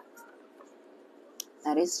 yep,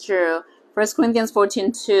 that is true. 1 Corinthians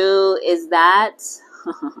 14:2 is that.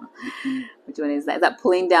 Which one is that? Is that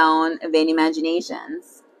pulling down vain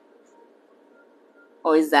imaginations?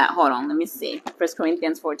 Or is that, hold on, let me see. 1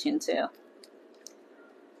 Corinthians 14:2.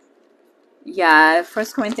 Yeah, 1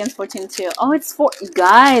 Corinthians 14:2. Oh, it's four.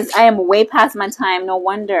 Guys, I am way past my time. No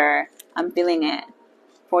wonder. I'm feeling it.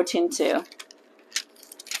 14:2.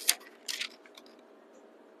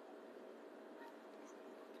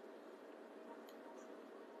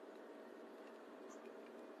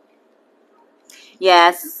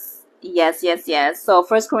 Yes, yes, yes, yes. So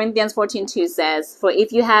 1 Corinthians 14:2 says, "For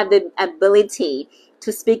if you have the ability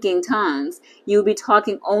to speak in tongues, you will be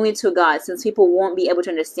talking only to God, since people won't be able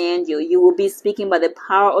to understand you. You will be speaking by the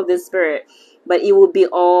power of the Spirit, but it will be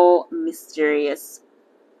all mysterious.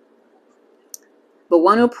 But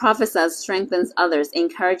one who prophesies strengthens others,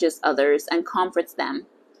 encourages others, and comforts them."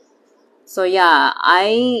 So yeah,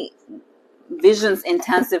 visions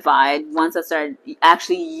intensified once I started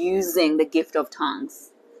actually using the gift of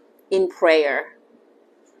tongues in prayer.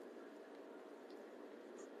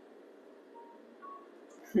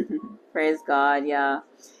 Praise God, yeah.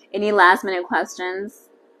 Any last minute questions?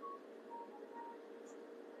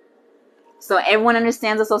 So everyone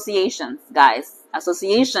understands associations, guys.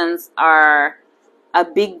 Associations are a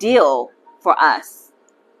big deal for us.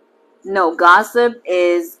 No, gossip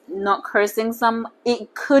is not cursing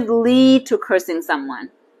it could lead to cursing someone.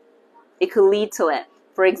 It could lead to it.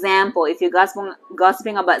 For example, if you're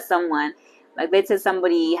gossiping about someone, like let's say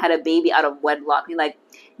somebody had a baby out of wedlock, you're like,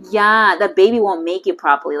 yeah, that baby won't make it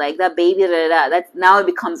properly. Like that baby, that's now it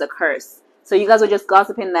becomes a curse. So you guys were just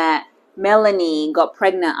gossiping that Melanie got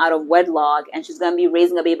pregnant out of wedlock and she's gonna be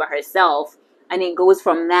raising a baby by herself, and it goes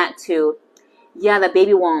from that to, yeah, that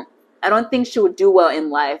baby won't. I don't think she would do well in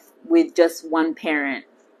life with just one parent.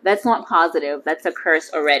 That's not positive. That's a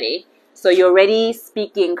curse already. So you're already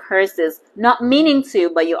speaking curses, not meaning to,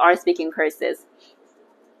 but you are speaking curses.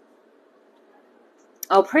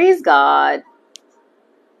 Oh, praise God.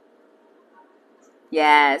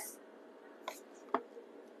 Yes.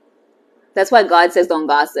 That's why God says don't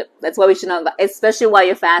gossip. That's why we should not, especially while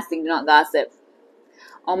you're fasting, do not gossip.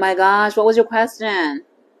 Oh my gosh, what was your question?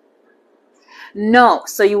 No,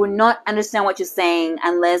 so you will not understand what you're saying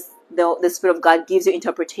unless the Spirit of God gives you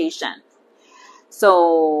interpretation.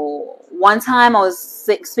 So one time I was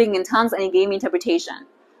speaking in tongues and he gave me interpretation.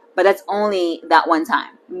 But that's only that one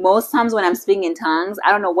time. Most times when I'm speaking in tongues,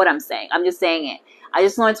 I don't know what I'm saying. I'm just saying it. I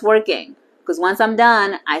just know it's working. Because once I'm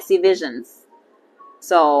done, I see visions.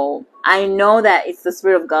 So I know that it's the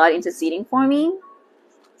Spirit of God interceding for me.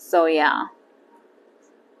 So yeah.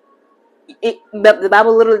 The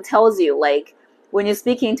Bible literally tells you, like, when you're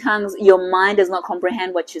speaking in tongues, your mind does not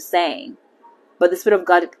comprehend what you're saying. But the Spirit of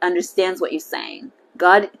God understands what you're saying.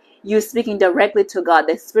 God, you're speaking directly to God.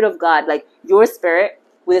 The Spirit of God, like your spirit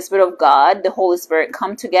with the Spirit of God, the Holy Spirit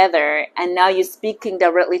come together, and now you're speaking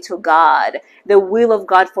directly to God, the will of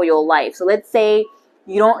God for your life. So let's say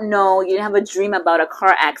you don't know, you didn't have a dream about a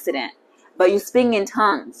car accident, but you're speaking in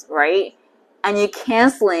tongues, right? And you're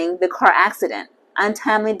canceling the car accident,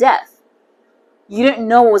 untimely death. You didn't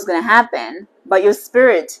know what was going to happen, but your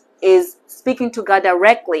spirit is speaking to God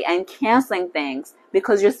directly and canceling things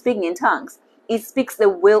because you're speaking in tongues. It speaks the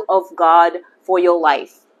will of God for your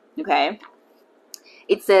life. Okay?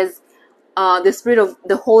 It says the Spirit of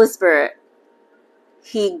the Holy Spirit,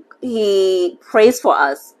 He prays for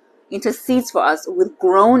us, intercedes for us with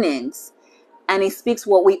groanings, and He speaks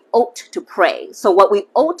what we ought to pray. So what we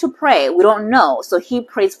ought to pray, we don't know. So He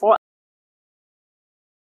prays for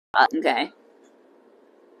us. Okay?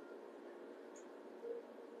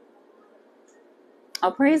 Oh,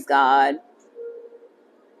 praise God.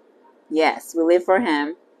 Yes, we live for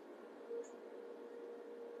Him.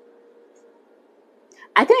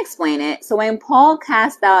 I can explain it. So when Paul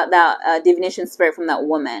cast out that divination spirit from that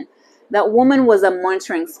woman was a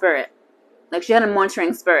monitoring spirit. Like she had a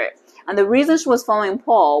monitoring spirit. And the reason she was following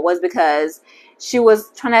Paul was because she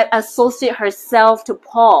was trying to associate herself to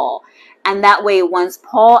Paul. And that way, once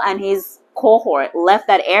Paul and his cohort left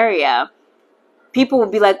that area, people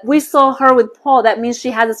would be like, we saw her with Paul. That means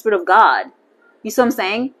she has the Spirit of God. You see what I'm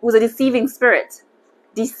saying? It was a deceiving spirit.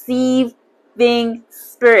 Deceiving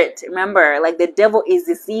spirit. Remember, like the devil is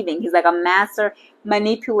deceiving. He's like a master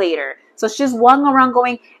manipulator. So she's walking around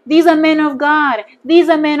going, these are men of God. These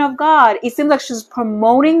are men of God. It seems like she's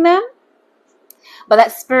promoting them. But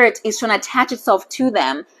that spirit is trying to attach itself to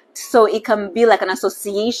them so it can be like an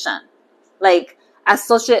association, like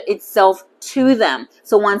associate itself to them.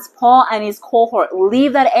 So once Paul and his cohort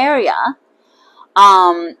leave that area,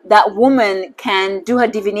 that woman can do her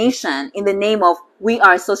divination in the name of, we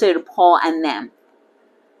are associated with Paul and them.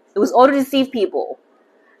 It was all to deceive people.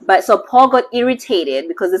 But so Paul got irritated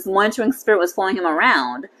because this monitoring spirit was following him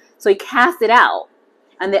around. So he cast it out.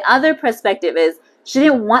 And the other perspective is, she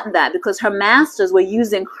didn't want that because her masters were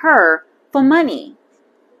using her for money.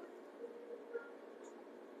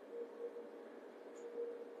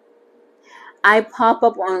 I pop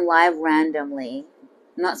up on live randomly,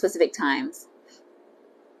 not specific times.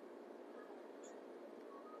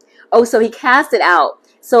 Oh, so he cast it out.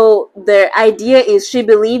 So the idea is, she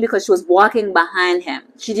believed because she was walking behind him.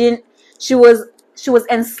 She was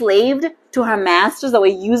enslaved to her masters that were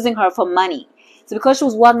using her for money. So because she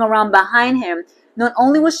was walking around behind him, not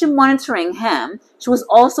only was she monitoring him, she was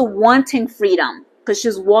also wanting freedom. Because she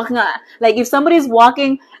was walking, like if somebody's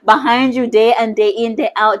walking behind you day in,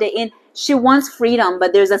 day out, day in, she wants freedom,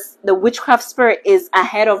 but the witchcraft spirit is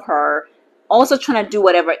ahead of her, also trying to do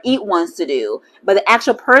whatever it wants to do. But the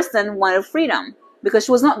actual person wanted freedom because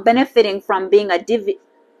she was not benefiting from being a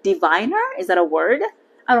diviner. Is that a word?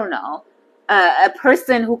 I don't know. A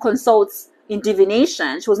person who consults in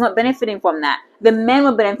divination. She was not benefiting from that. The men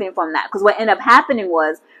were benefiting from that, because what ended up happening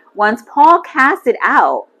was, once Paul cast it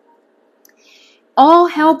out, all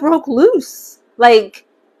hell broke loose. Like,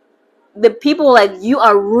 the people were like, you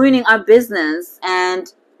are ruining our business,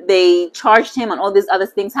 and they charged him, and all these other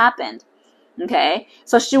things happened. Okay,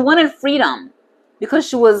 so she wanted freedom because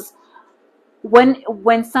she was,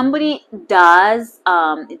 when somebody does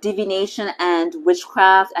divination and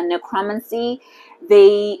witchcraft and necromancy,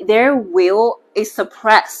 their will is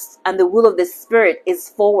suppressed and the will of the spirit is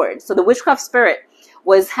forward. So the witchcraft spirit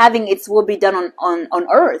was having its will be done on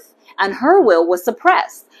earth, and her will was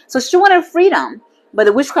suppressed. So she wanted freedom, but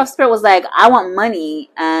the witchcraft spirit was like, I want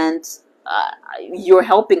money, and you're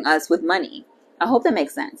helping us with money. I hope that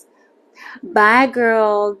makes sense. Bye,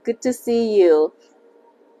 girl. Good to see you.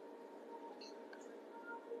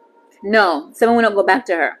 No, 7 will not go back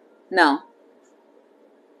to her. No.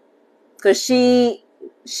 Because she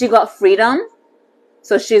got freedom,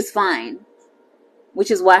 so she's fine.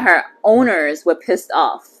 Which is why her owners were pissed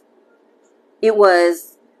off. It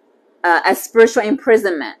was a spiritual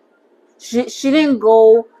imprisonment. She didn't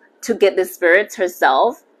go to get the spirits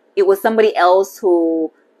herself. It was somebody else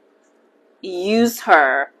who used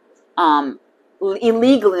her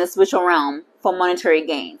illegally in the spiritual realm for monetary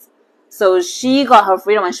gains. So she got her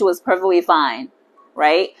freedom and she was perfectly fine,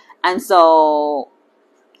 right? And so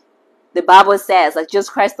the Bible says, like,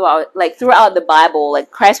 just Christ throughout the Bible, like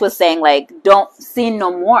Christ was saying, like, don't sin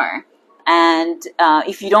no more. And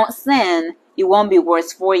if you don't sin, it won't be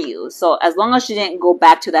worse for you. So as long as she didn't go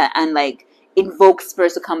back to that and like invoke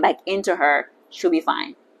spirits to come back into her, she'll be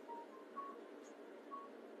fine.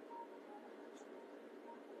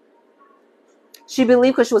 She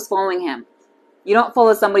believed because she was following him. You don't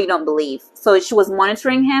follow somebody you don't believe. So she was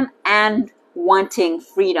monitoring him and wanting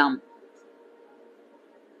freedom.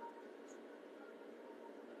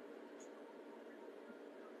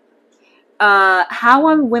 How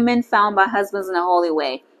are women found by husbands in a holy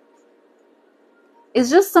way? It's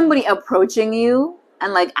just somebody approaching you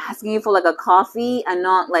and like asking you for like a coffee, and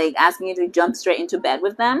not like asking you to jump straight into bed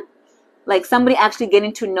with them. Like somebody actually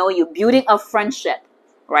getting to know you, building a friendship,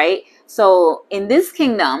 right? So in this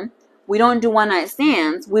kingdom, we don't do one night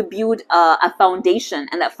stands. We build a foundation,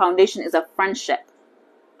 and that foundation is a friendship.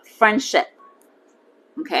 Friendship.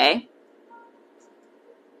 Okay?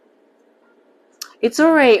 It's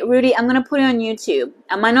alright, Rudy. I'm going to put it on YouTube.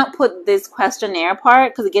 I might not put this questionnaire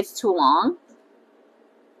part because it gets too long.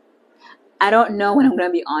 I don't know when I'm going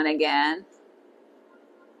to be on again.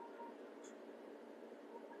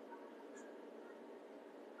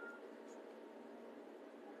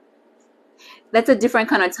 That's a different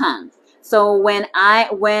kind of tongue. So when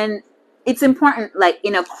it's important, like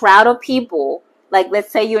in a crowd of people, like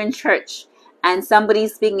let's say you're in church and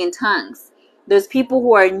somebody's speaking in tongues, there's people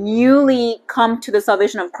who are newly come to the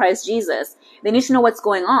salvation of Christ Jesus. They need to know what's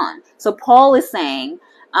going on. So Paul is saying,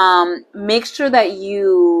 make sure that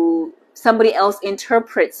somebody else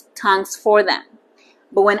interprets tongues for them.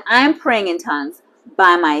 But when I'm praying in tongues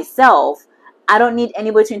by myself, I don't need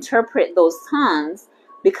anybody to interpret those tongues,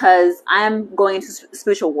 because I'm going into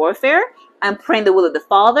spiritual warfare. I'm praying the will of the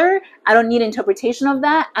Father. I don't need interpretation of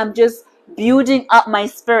that. I'm just building up my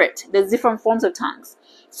spirit. There's different forms of tongues.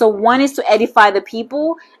 So one is to edify the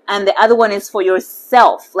people, and the other one is for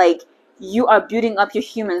yourself. Like, you are building up your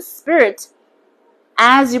human spirit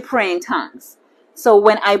as you pray in tongues. So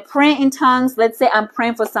when I pray in tongues, let's say I'm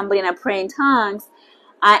praying for somebody and I pray in tongues,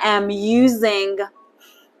 I'm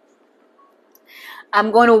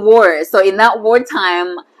going to war. So in that war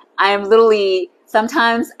time, I'm literally,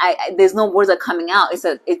 sometimes there's no words are coming out.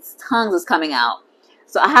 It's tongues is coming out.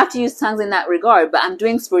 So I have to use tongues in that regard, but I'm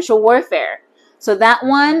doing spiritual warfare. So that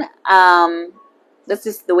one, that's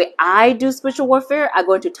just the way I do spiritual warfare. I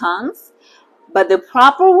go into tongues. But the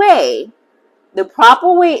proper way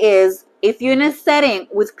is, if you're in a setting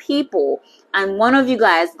with people and one of you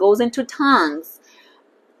guys goes into tongues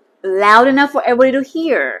loud enough for everybody to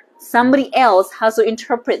hear, somebody else has to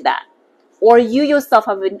interpret that. Or you yourself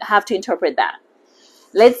have to interpret that.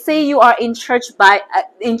 Let's say you are in church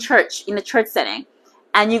in a church setting,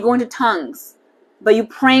 and you go into tongues, but you're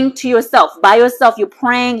praying to yourself. By yourself, you're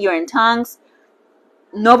praying, you're in tongues.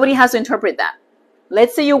 Nobody has to interpret that.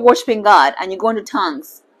 Let's say you're worshiping God and you go into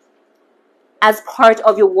tongues as part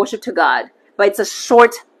of your worship to God, but it's a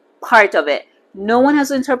short part of it. No one has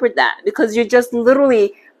to interpret that, because you're just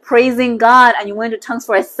literally praising God and you went into tongues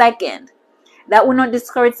for a second. That would not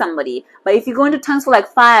discourage somebody. But if you go into tongues for like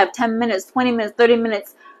 5, 10 minutes, 20 minutes, 30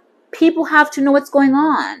 minutes, people have to know what's going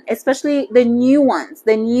on, especially the new ones,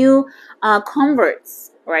 the new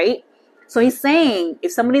converts, right? So he's saying,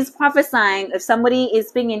 if somebody's prophesying, if somebody is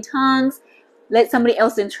speaking in tongues, let somebody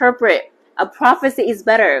else interpret. A prophecy is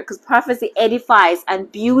better, because prophecy edifies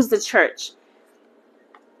and builds the church.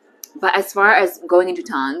 But as far as going into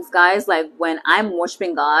tongues, guys, like when I'm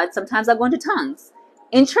worshiping God, sometimes I go into tongues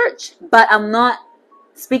in church, but I'm not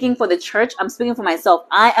speaking for the church. I'm speaking for myself.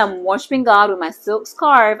 I am worshiping God with my silk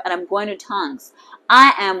scarf and I'm going to tongues.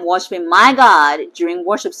 I am worshiping my God during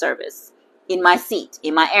worship service in my seat,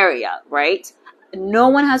 in my area, right? No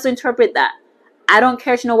one has to interpret that. I don't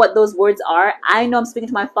care to know what those words are. I know I'm speaking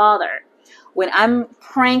to my Father. When I'm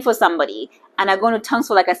praying for somebody and I go into tongues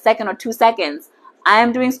for like a second or 2 seconds, I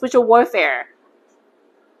am doing spiritual warfare.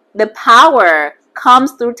 The power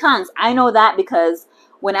comes through tongues. I know that because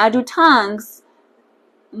when I do tongues,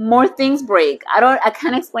 more things break. I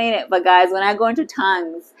can't explain it, but guys, when I go into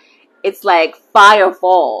tongues, it's like fire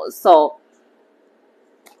falls. So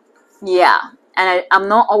yeah, and I'm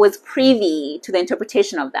not always privy to the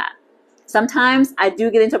interpretation of that. Sometimes I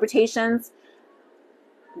do get interpretations,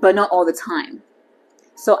 but not all the time.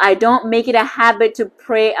 So I don't make it a habit to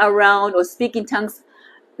pray around or speak in tongues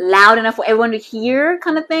loud enough for everyone to hear,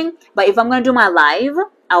 kind of thing. But if I'm going to do my live,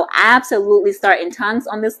 I'll absolutely start in tongues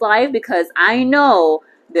on this live, because I know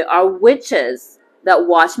there are witches that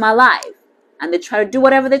watch my live and they try to do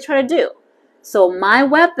whatever they try to do. So my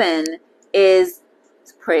weapon is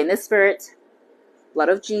to pray in the Spirit, blood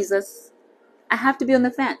of Jesus. I have to be on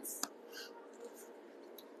the fence.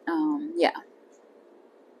 Yeah.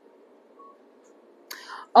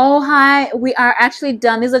 Oh, hi. We are actually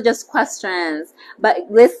done. These are just questions. But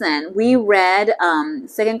listen, we read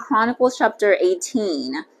 2 Chronicles chapter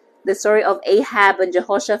 18, the story of Ahab and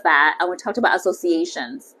Jehoshaphat, and we talked about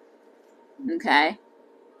associations. Okay.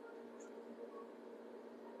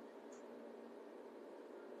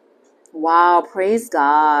 Wow, praise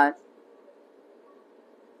God.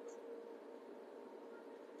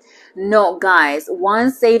 No, guys,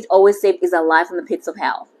 once saved, always saved is a lie from the pits of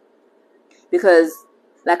hell. Because,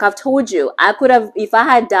 like I've told you, I could have, if I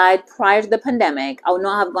had died prior to the pandemic, I would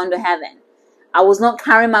not have gone to heaven. I was not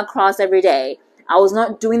carrying my cross every day. I was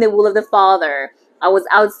not doing the will of the Father. I was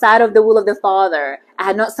outside of the will of the Father. I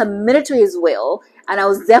had not submitted to His will, and I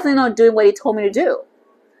was definitely not doing what He told me to do.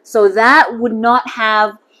 So that would not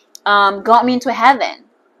have got me into heaven,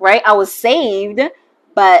 right? I was saved,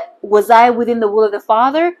 but was I within the will of the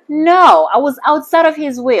Father? No, I was outside of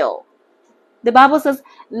His will. The Bible says,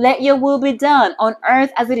 let your will be done on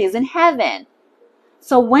earth as it is in heaven.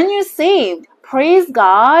 So when you're saved, praise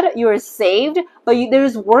God, you're saved, but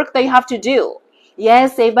there's work that you have to do.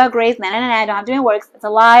 Yes, saved by grace, I don't have to do any works. It's a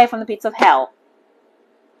lie from the pits of hell.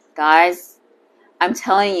 Guys, I'm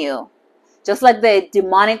telling you, just like the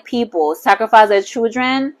demonic people sacrifice their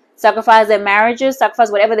children, sacrifice their marriages,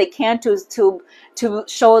 sacrifice whatever they can to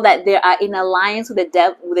show that they are in alliance with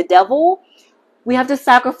the devil, we have to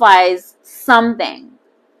sacrifice something.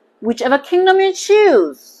 Whichever kingdom you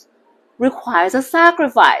choose requires a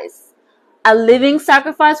sacrifice. A living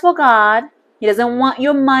sacrifice for God. He doesn't want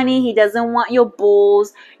your money. He doesn't want your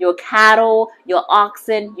bulls, your cattle, your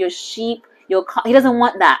oxen, your sheep. He doesn't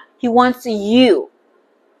want that. He wants you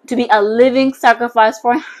to be a living sacrifice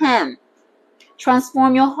for Him.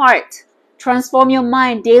 Transform your heart. Transform your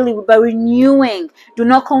mind daily by renewing. Do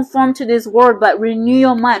not conform to this world, but renew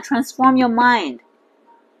your mind. Transform your mind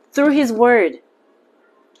through His word.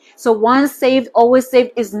 So once saved, always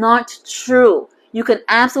saved is not true. You can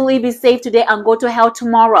absolutely be saved today and go to hell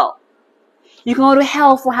tomorrow. You can go to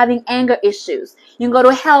hell for having anger issues. You can go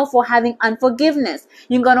to hell for having unforgiveness.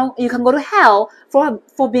 You can go to hell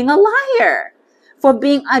for being a liar, for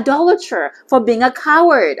being idolater, for being a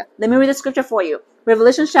coward. Let me read the scripture for you.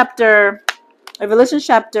 Revelation chapter,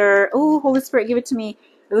 oh, Holy Spirit, give it to me.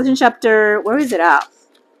 Revelation chapter, where is it at?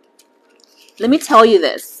 Let me tell you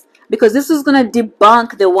this, because this is going to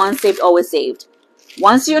debunk the once saved, always saved.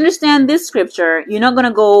 Once you understand this scripture, you're not going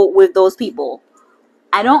to go with those people.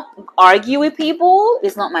 I don't argue with people.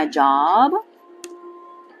 It's not my job.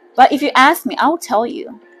 But if you ask me, I'll tell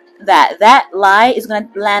you that lie is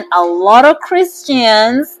going to land a lot of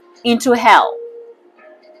Christians into hell.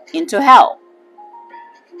 Into hell.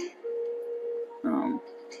 I'm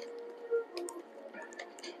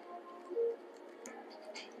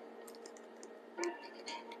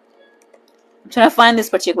trying to find this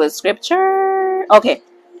particular scripture. Okay.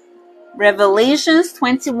 Revelations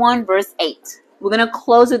 21 verse 8. We're going to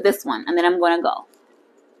close with this one, and then I'm going to go.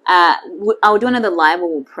 I'll do another live where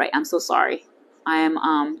we'll pray. I'm so sorry. I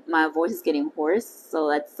am, my voice is getting hoarse, so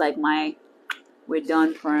that's like we're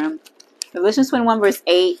done for him. Revelation 21 verse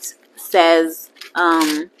 8 says,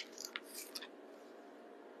 let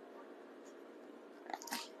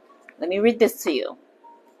me read this to you.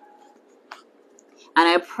 And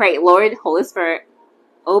I pray, Lord, Holy Spirit,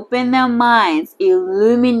 open their minds,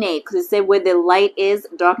 illuminate, because it said where the light is,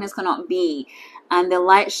 darkness cannot be. And the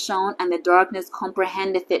light shone, and the darkness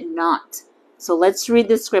comprehendeth it not. So let's read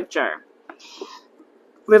the scripture.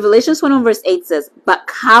 Revelation 21 verse 8 says, but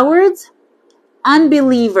cowards,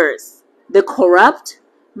 unbelievers, the corrupt,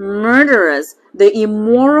 murderers, the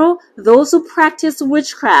immoral, those who practice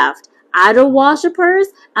witchcraft, idol worshippers,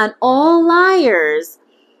 and all liars,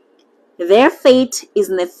 their fate is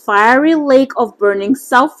in the fiery lake of burning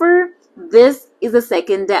sulfur. This is the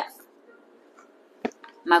second death.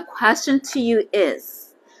 My question to you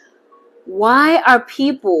is, why are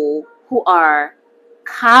people who are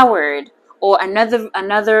coward, or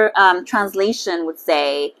another translation would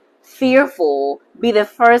say fearful, be the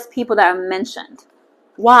first people that are mentioned?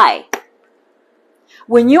 Why?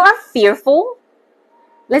 When you are fearful,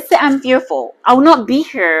 let's say I'm fearful, I will not be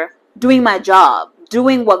here doing my job,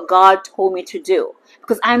 doing what God told me to do,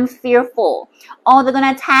 because I'm fearful. Oh, they're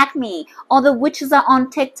gonna attack me. Oh, the witches are on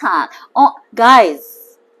TikTok. Oh,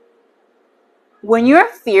 guys, when you're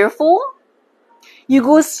fearful, you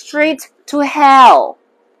go straight to hell.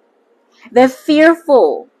 The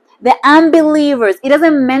fearful, the unbelievers, it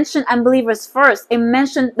doesn't mention unbelievers first. It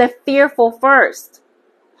mentioned the fearful first.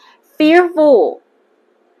 Fearful.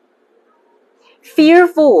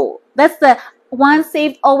 Fearful. That's the once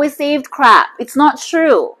saved, always saved crap. It's not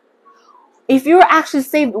true. If you're actually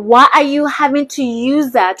saved, why are you having to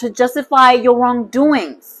use that to justify your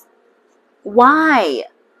wrongdoings? Why?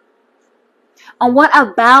 And what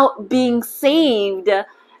about being saved?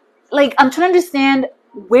 Like, I'm trying to understand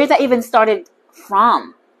where that even started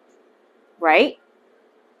from, right?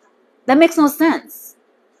 That makes no sense.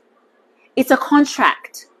 It's a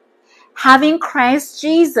contract. Having Christ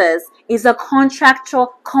Jesus is a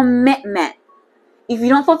contractual commitment. If you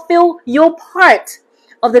don't fulfill your part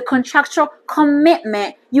of the contractual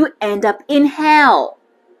commitment, you end up in hell.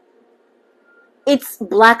 It's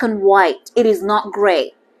black and white. It is not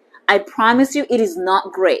gray. I promise you, it is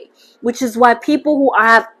not gray. Which is why people who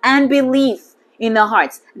have unbelief in their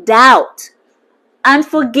hearts, doubt,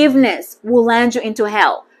 unforgiveness will land you into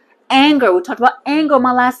hell. Anger, we talked about anger in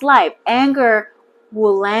my last life. Anger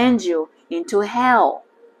will land you into hell.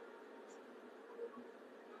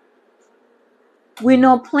 We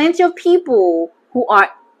know plenty of people who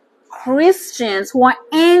are Christians who are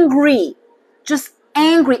angry, just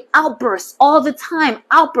angry, outbursts all the time,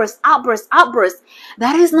 outbursts.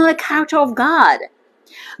 That is not a character of God.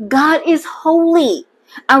 God is holy.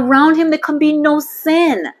 Around him there can be no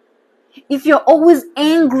sin. If you're always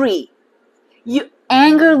angry,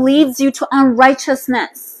 anger leads you to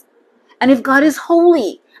unrighteousness. And if God is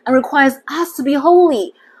holy and requires us to be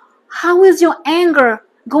holy, how is your anger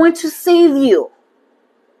going to save you?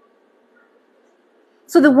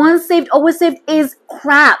 So the once saved, always saved is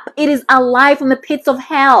crap. It is a lie from the pits of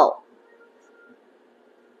hell.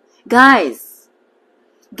 Guys,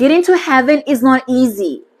 getting to heaven is not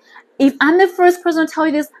easy. If I'm the first person to tell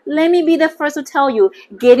you this, let me be the first to tell you,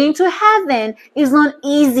 getting to heaven is not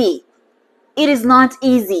easy. It is not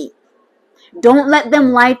easy. Don't let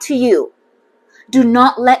them lie to you. Do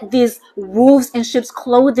not let these wolves in sheep's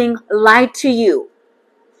clothing lie to you.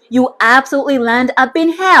 You absolutely land up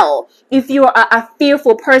in hell if you are a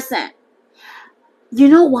fearful person. You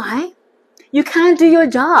know why? You can't do your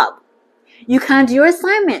job. You can't do your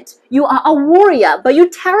assignment. You are a warrior, but you're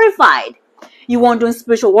terrified. You won't do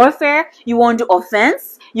spiritual warfare. You won't do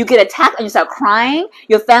offense. You get attacked and you start crying.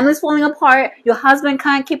 Your family's falling apart. Your husband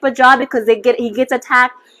can't keep a job because he gets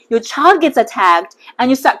attacked. Your child gets attacked and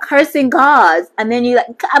you start cursing God. And then you're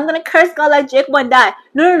like, I'm going to curse God like Jacob and die.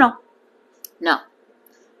 No. No.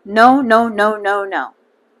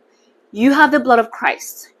 You have the blood of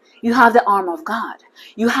Christ. You have the armor of God.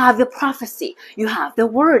 You have the prophecy. You have the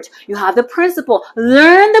word. You have the principle.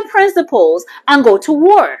 Learn the principles and go to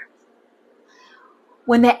war.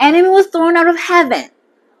 When the enemy was thrown out of heaven,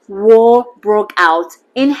 war broke out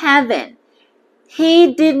in heaven.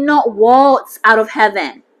 He did not waltz out of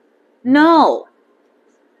heaven. No.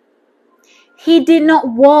 He did not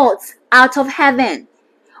waltz out of heaven.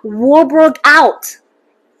 War broke out.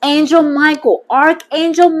 Archangel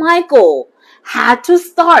Michael had to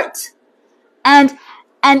start. And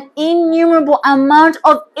an innumerable amount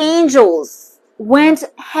of angels went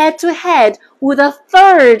head to head with a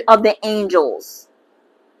third of the angels.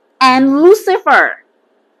 And Lucifer.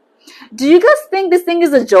 Do you guys think this thing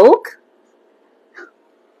is a joke?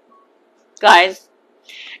 Guys,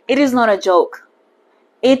 it is not a joke.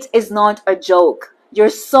 It is not a joke. Your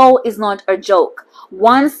soul is not a joke.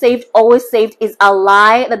 Once saved, always saved is a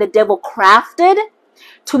lie that the devil crafted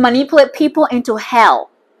to manipulate people into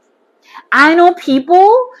hell. I know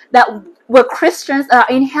people that were Christians that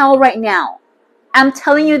are in hell right now. I'm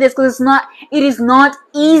telling you this because it is not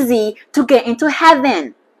easy to get into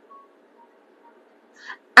heaven.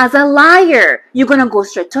 As a liar, you're going to go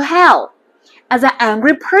straight to hell. As an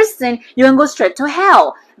angry person, you're going to go straight to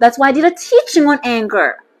hell. That's why I did a teaching on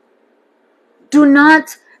anger. Do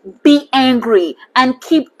not be angry and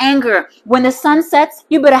keep anger. When the sun sets,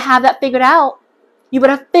 you better have that figured out. You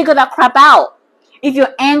better figure that crap out. If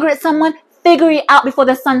you're angry at someone, figure it out before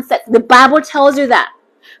the sun sets. The Bible tells you that.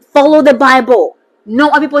 Follow the Bible. Know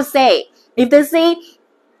what people say. If they say,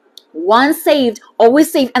 once saved, always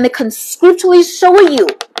saved, and they can scripturally show you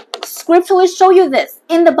this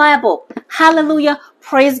in the Bible, hallelujah,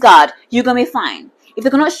 praise God, you're going to be fine. If they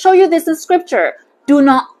cannot show you this in scripture, do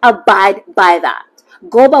not abide by that.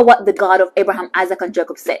 Go by what the God of Abraham, Isaac, and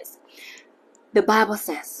Jacob says. The Bible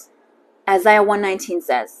says, Isaiah 1:19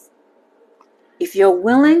 says, if you're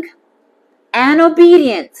willing and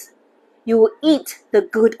obedient, you will eat the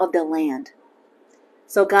good of the land.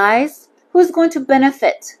 So guys, who's going to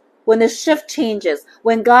benefit when the shift changes,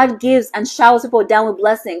 when God gives and showers people down with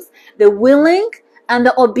blessings? The willing and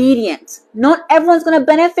the obedient. Not everyone's going to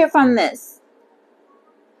benefit from this.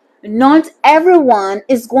 Not everyone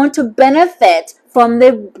is going to benefit from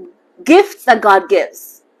the gifts that God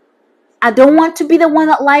gives. I don't want to be the one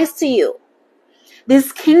that lies to you.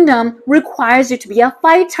 This kingdom requires you to be a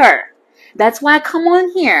fighter. That's why I come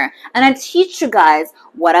on here and I teach you guys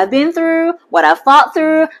what I've been through, what I've fought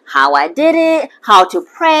through, how I did it, how to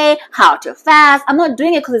pray, how to fast. I'm not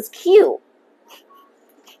doing it because it's cute.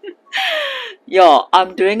 Yo,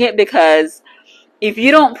 I'm doing it because if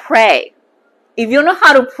you don't pray, if you don't know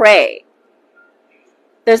how to pray,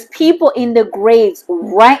 there's people in the graves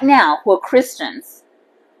right now who are Christians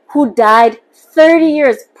who died 30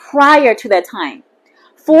 years prior to that time,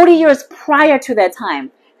 40 years prior to that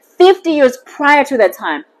time, 50 years prior to that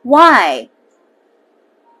time. Why?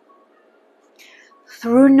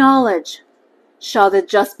 Through knowledge shall the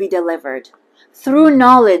just be delivered. Through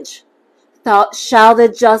knowledge shall the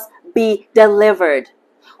just be delivered.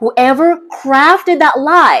 Whoever crafted that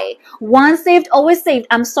lie, once saved, always saved.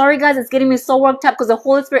 I'm sorry, guys, it's getting me so worked up because the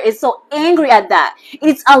Holy Spirit is so angry at that.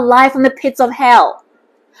 It's a lie from the pits of hell.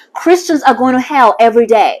 Christians are going to hell every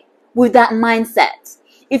day with that mindset.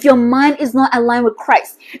 If your mind is not aligned with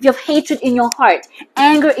Christ, if you have hatred in your heart,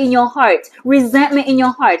 anger in your heart, resentment in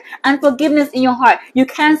your heart, unforgiveness in your heart, you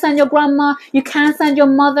can't stand your grandma, you can't stand your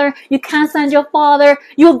mother, you can't stand your father,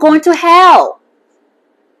 you're going to hell.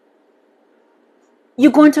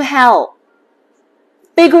 You're going to hell.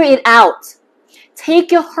 Figure it out.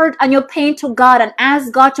 Take your hurt and your pain to God and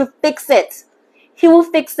ask God to fix it. He will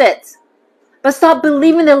fix it. But stop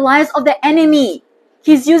believing the lies of the enemy.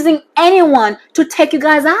 He's using anyone to take you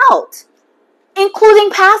guys out, including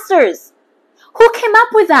pastors. Who came up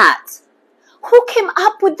with that? Who came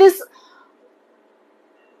up with this?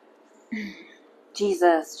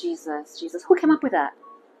 Jesus. Who came up with that?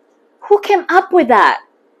 Who came up with that?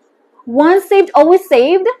 Once saved, always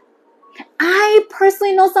saved? I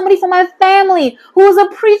personally know somebody from my family who is a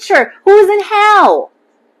preacher who is in hell.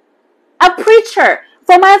 A preacher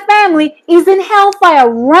from my family is in hellfire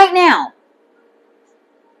right now.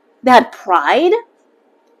 They had pride,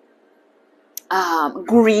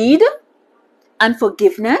 greed,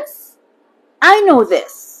 unforgiveness. I know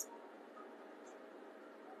this.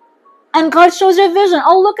 And God shows you a vision.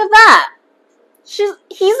 Oh, look at that. He's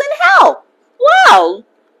in hell. Wow.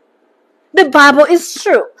 The Bible is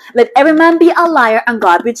true. Let every man be a liar and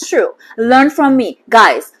God be true. Learn from me.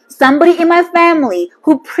 Guys, somebody in my family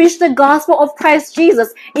who preached the gospel of Christ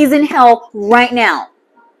Jesus is in hell right now.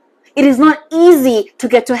 It is not easy to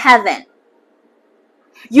get to heaven.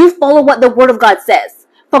 You follow what the Word of God says.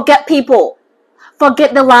 Forget people.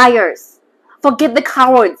 Forget the liars. Forget the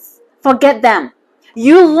cowards. Forget them.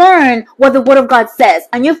 You learn what the Word of God says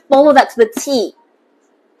and you follow that to the T.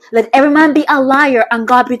 Let every man be a liar and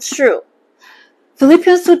God be true.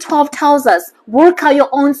 Philippians 2:12 tells us, work out your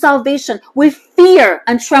own salvation with fear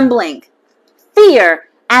and trembling. Fear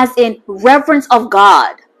as in reverence of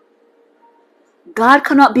God. God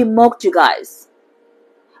cannot be mocked, you guys.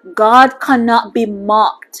 God cannot be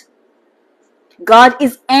mocked. God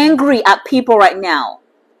is angry at people right now.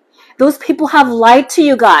 Those people have lied to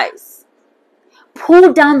you guys.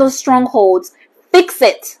 Pull down those strongholds. Fix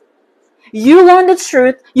it. You learn the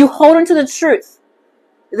truth. You hold on to the truth.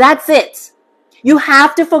 That's it. You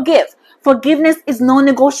have to forgive. Forgiveness is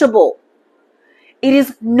non-negotiable. It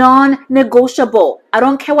is non-negotiable. I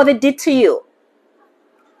don't care what they did to you.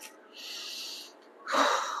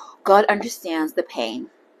 God understands the pain.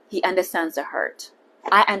 He understands the hurt.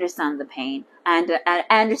 I understand the pain. And I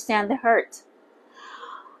understand the hurt.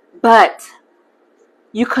 But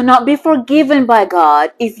you cannot be forgiven by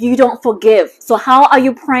God if you don't forgive. So how are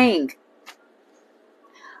you praying?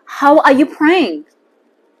 How are you praying?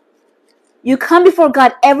 You come before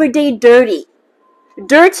God every day dirty.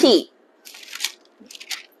 Dirty.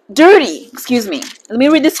 Excuse me. Let me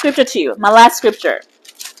read this scripture to you. My last scripture.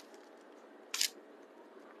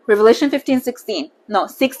 Revelation 16:15.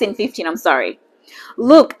 I'm sorry.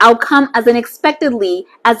 Look, I'll come as unexpectedly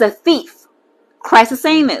as a thief. Christ is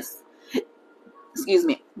saying this. Excuse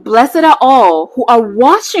me. Blessed are all who are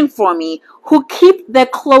watching for me, who keep their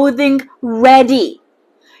clothing ready.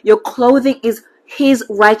 Your clothing is His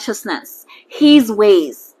righteousness, His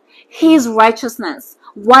ways, His righteousness,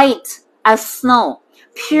 white as snow,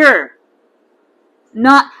 pure.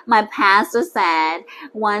 Not my pastor said,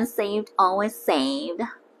 once saved, always saved,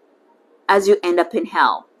 as you end up in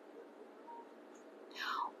hell.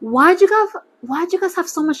 Why'd you guys have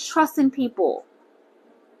so much trust in people?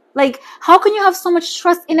 Like, how can you have so much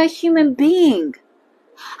trust in a human being?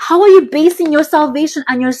 How are you basing your salvation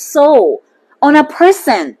and your soul on a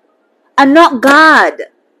person and not God?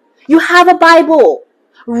 You have a Bible.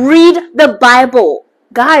 Read the Bible.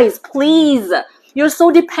 Guys, please. Your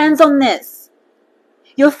soul depends on this.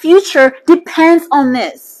 Your future depends on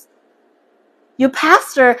this. Your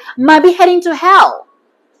pastor might be heading to hell.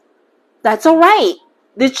 That's all right.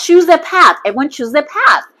 They choose their path. Everyone chooses their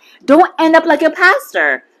path. Don't end up like your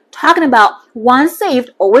pastor, talking about once saved,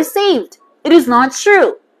 always saved. It is not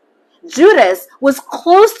true. Judas was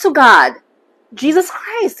close to God. Jesus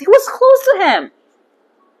Christ, he was close to Him.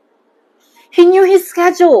 He knew His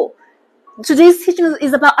schedule. Today's teaching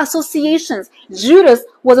is about associations. Judas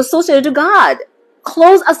was associated to God.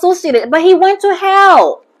 Close associated, but he went to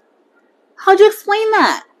hell. How'd you explain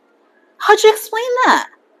that? How'd you explain that?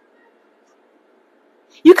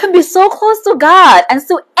 You can be so close to God and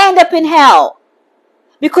still end up in hell.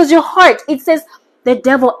 Because your heart, it says the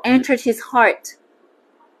devil entered his heart.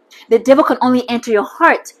 The devil can only enter your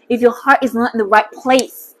heart if your heart is not in the right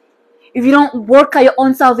place. If you don't work out your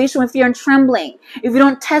own salvation with fear and trembling. If you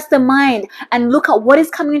don't test the mind and look at what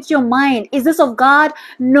is coming into your mind. Is this of God?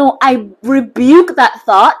 No, I rebuke that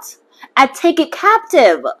thought. I take it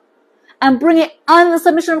captive and bring it under the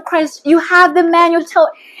submission of Christ. You have the manual.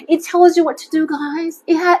 It tells you what to do, guys.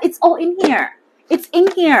 It's all in here. It's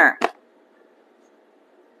in here.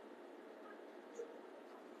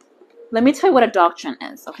 Let me tell you what a doctrine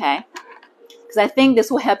is, okay? Because I think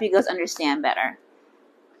this will help you guys understand better.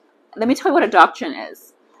 Let me tell you what a doctrine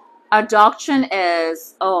is. A doctrine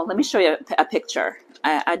is, let me show you a picture.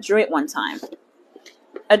 I drew it one time.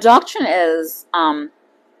 A doctrine is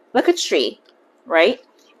like a tree, right?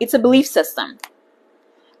 It's a belief system.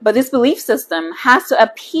 But this belief system has to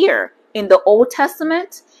appear in the Old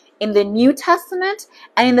Testament, in the New Testament,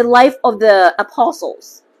 and in the life of the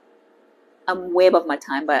apostles. I'm way above my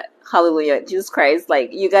time, but hallelujah, Jesus Christ.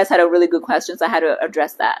 Like, you guys had a really good question, so I had to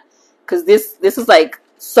address that. Because this is like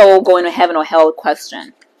so going to heaven or hell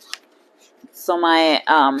question. So my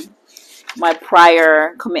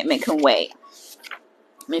prior commitment can wait.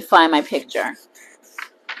 Let me find my picture.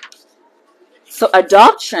 So a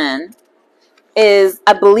doctrine is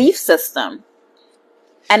a belief system.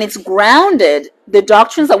 And it's grounded. The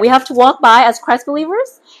doctrines that we have to walk by as Christ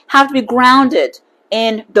believers have to be grounded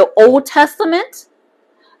in the Old Testament,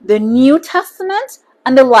 the New Testament,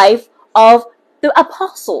 and the life of the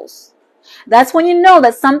apostles. That's when you know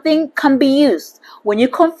that something can be used. When you're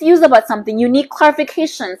confused about something, you need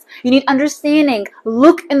clarifications, you need understanding.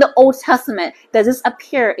 Look in the Old Testament. Does this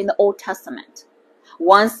appear in the Old Testament?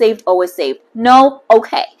 Once saved, always saved. No?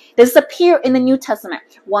 Okay. Does this appear in the New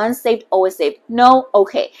Testament? Once saved, always saved. No?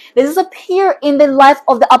 Okay. Does this appear in the life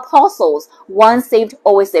of the apostles? Once saved,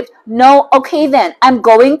 always saved. No? Okay then. I'm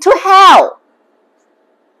going to hell.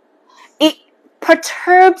 It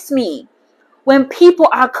perturbs me when people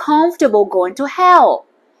are comfortable going to hell,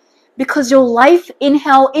 because your life in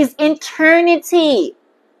hell is eternity.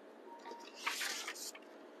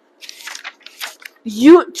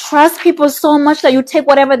 You trust people so much that you take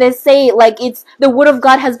whatever they say like it's the word of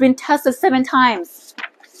God has been tested 7 times.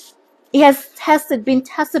 It has been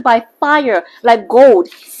tested by fire like gold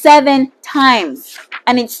 7 times,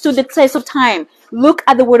 and it stood the test of time. Look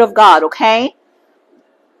at the word of God, okay?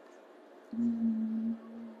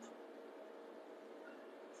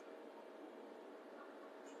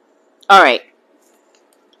 All right.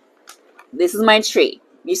 This is my tree.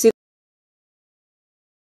 You see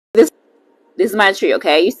this? This is my tree,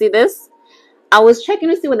 okay? You see this? I was checking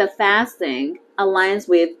to see whether fasting aligns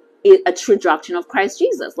with a true doctrine of Christ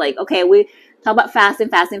Jesus. Like, okay, we talk about fasting.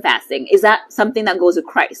 Is that something that goes with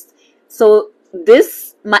Christ? So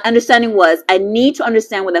my understanding was, I need to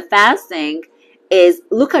understand whether fasting is,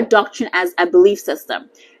 look at doctrine as a belief system.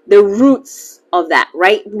 The roots of that,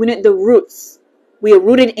 right? We need the roots. We are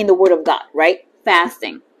rooted in the word of God, right?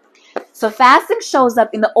 Fasting. So fasting shows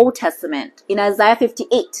up in the Old Testament, in Isaiah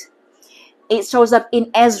 58. It shows up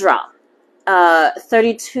in Ezra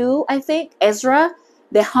 32, I think. Ezra,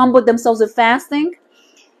 they humbled themselves with fasting.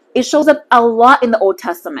 It shows up a lot in the Old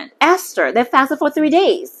Testament. Esther, they fasted for 3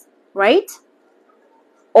 days, right?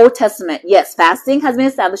 Old Testament, yes, fasting has been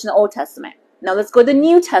established in the Old Testament. Now let's go to the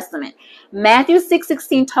New Testament. Matthew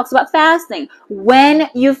 6:16 talks about fasting.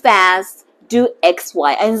 When you fast, do X,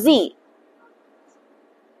 Y, and Z.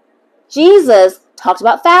 Jesus talks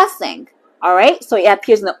about fasting. All right, so it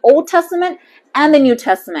appears in the Old Testament and the New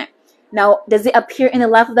Testament. Now, does it appear in the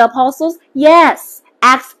life of the apostles? Yes.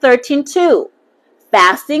 Acts 13:2.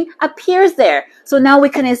 Fasting appears there. So now we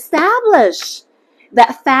can establish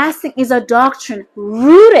that fasting is a doctrine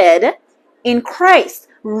rooted in Christ,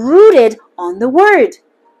 rooted on the Word.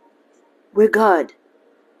 We're good.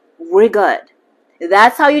 We're good.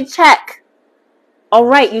 That's how you check. All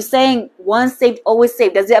right, you're saying once saved, always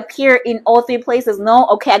saved. Does it appear in all 3 places? No?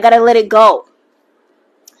 Okay, I gotta let it go.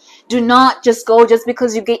 Do not just go just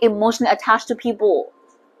because you get emotionally attached to people.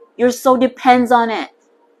 Your soul depends on it.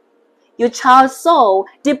 Your child's soul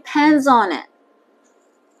depends on it.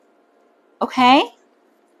 Okay?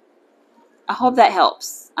 I hope that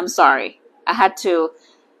helps. I'm sorry. I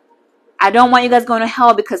don't want you guys going to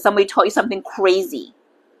hell because somebody taught you something crazy.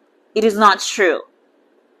 It is not true.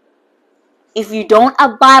 If you don't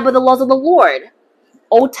abide by the laws of the Lord,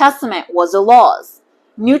 Old Testament was the laws.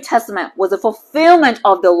 New Testament was the fulfillment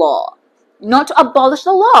of the law. Not to abolish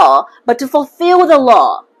the law, but to fulfill the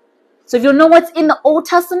law. So if you know what's in the Old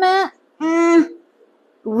Testament,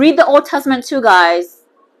 read the Old Testament too, guys.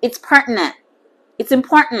 It's pertinent. It's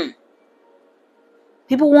important.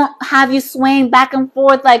 People won't have you swaying back and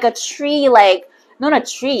forth like a tree, like, not a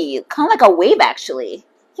tree, kind of like a wave actually.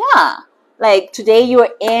 Yeah. Like today you're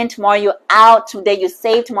in, tomorrow you're out, today you're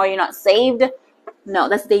saved, tomorrow you're not saved. No,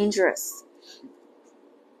 that's dangerous.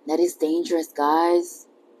 That is dangerous, guys.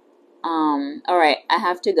 Alright, I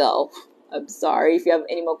have to go. I'm sorry if you have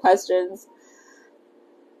any more questions.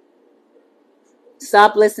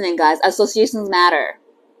 Stop listening, guys. Associations matter.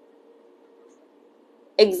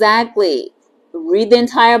 Exactly. Read the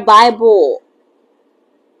entire Bible.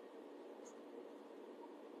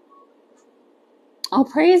 Oh,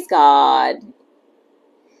 praise God.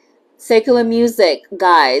 Secular music,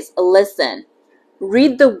 guys, listen.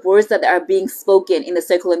 Read the words that are being spoken in the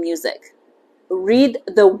secular music. Read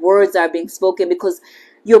the words that are being spoken, because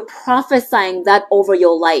you're prophesying that over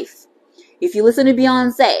your life. If you listen to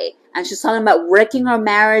Beyonce and she's talking about wrecking her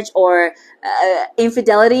marriage or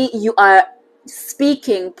infidelity, you are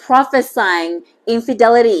speaking, prophesying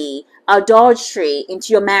infidelity, adultery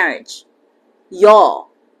into your marriage. Y'all,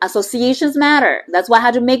 associations matter. That's why I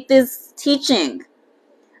had to make this teaching.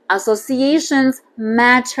 Associations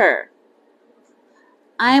matter.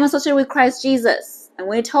 I am associated with Christ Jesus. And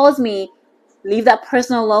when he tells me, leave that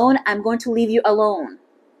person alone, I'm going to leave you alone.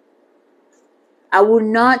 I will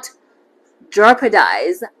not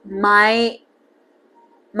jeopardize my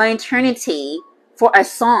eternity for a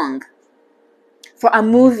song, for a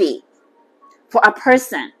movie, for a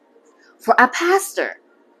person, for a pastor,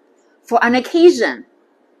 for an occasion,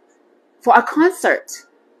 for a concert.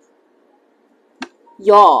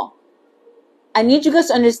 Y'all, I need you guys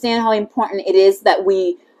to understand how important it is that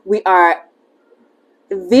we are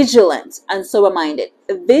vigilant and sober-minded.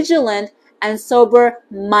 Vigilant and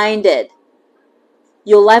sober-minded.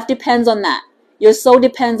 Your life depends on that. Your soul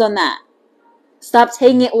depends on that. Stop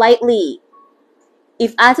taking it lightly.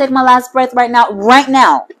 If I take my last breath right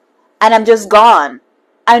now, and I'm just gone,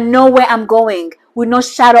 I know where I'm going. With no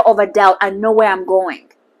shadow of a doubt, I know where I'm going.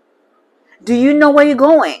 Do you know where you're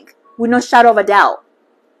going? With no shadow of a doubt.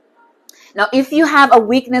 Now, if you have a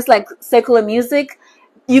weakness like secular music,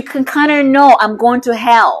 you can kind of know I'm going to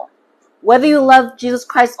hell. Whether you love Jesus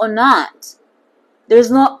Christ or not, there's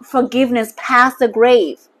no forgiveness past the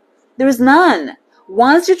grave. There is none.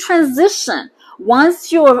 Once you transition,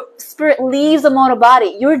 once your spirit leaves the mortal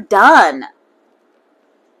body, you're done.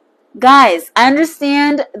 Guys, I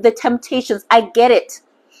understand the temptations. I get it.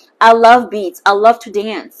 I love beats. I love to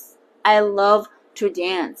dance. I love to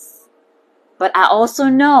dance. But I also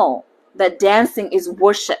know that dancing is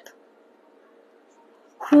worship.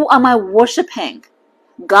 Who am I worshiping?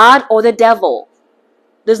 God or the devil?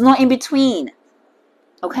 There's no in between.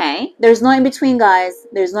 Okay? There's no in between, guys.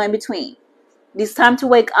 There's no in between. It's time to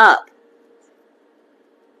wake up.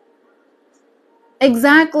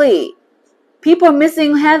 Exactly. People are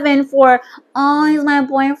missing heaven for, oh, he's my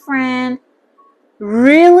boyfriend.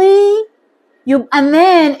 Really? And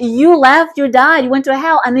then you left, you died, you went to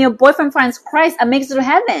hell, and then your boyfriend finds Christ and makes it to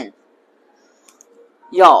heaven.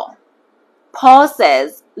 Y'all, Paul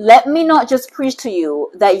says, let me not just preach to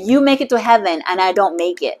you that you make it to heaven and I don't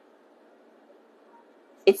make it.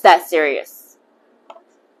 It's that serious.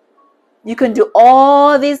 You can do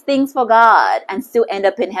all these things for God and still end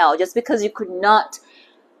up in hell just because you could not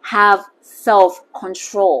have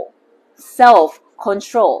self-control.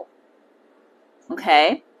 Self-control.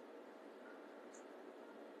 Okay?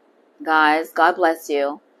 Guys, God bless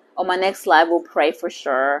you. On my next live, we'll pray for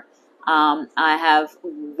sure. I have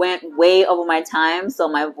went way over my time, so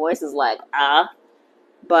my voice is like,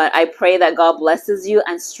 But I pray that God blesses you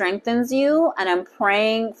and strengthens you. And I'm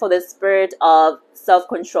praying for the spirit of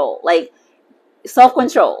self-control. Like,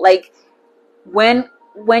 self-control. Like, when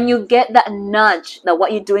you get that nudge that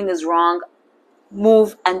what you're doing is wrong,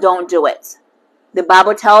 move and don't do it. The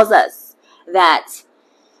Bible tells us that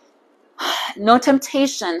no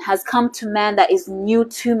temptation has come to man that is new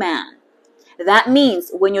to man. That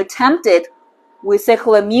means when you're tempted with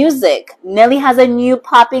secular music, Nelly has a new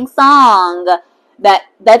popping song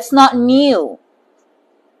that's not new.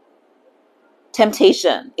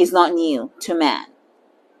 Temptation is not new to man.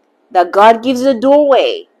 That God gives a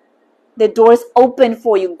doorway. The door is open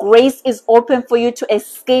for you. Grace is open for you to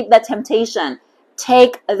escape that temptation.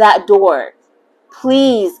 Take that door.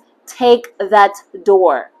 Please take that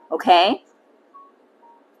door. Okay?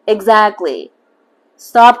 Exactly.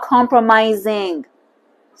 Stop compromising.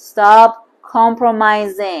 Stop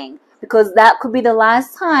compromising. Because that could be the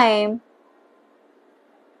last time.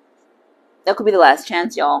 That could be the last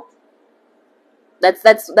chance, y'all.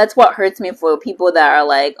 That's what hurts me for people that are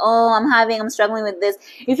like, oh, I'm struggling with this.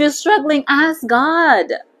 If you're struggling, ask God.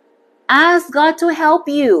 Ask God to help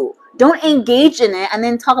you. Don't engage in it and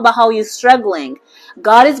then talk about how you're struggling.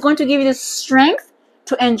 God is going to give you the strength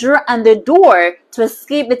to endure and the door to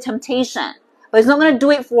escape the temptation. But He's not going to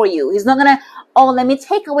do it for you. He's not going to, oh, let me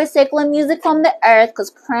take away secular music from the earth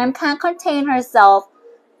because Prim can't contain herself.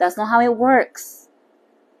 That's not how it works.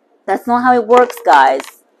 That's not how it works,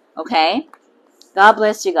 guys. Okay? God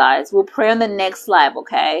bless you guys. We'll pray on the next live,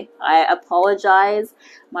 okay? I apologize.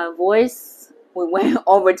 My voice, we went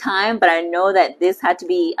over time, but I know that this had to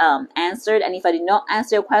be answered. And if I did not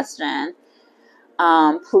answer your question,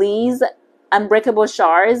 please, Unbreakable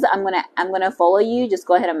Shards, I'm gonna follow you. Just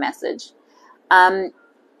go ahead and message.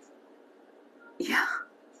 Yeah.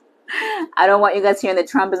 I don't want you guys hearing the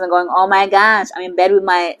trumpets and going, oh my gosh, I'm in bed with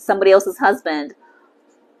somebody else's husband.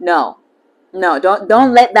 No,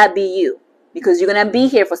 don't let that be you. Because you're going to be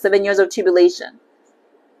here for 7 years of tribulation.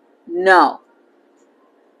 No.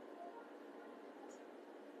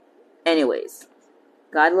 Anyways,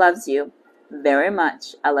 God loves you very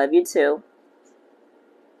much. I love you too.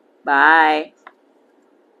 Bye.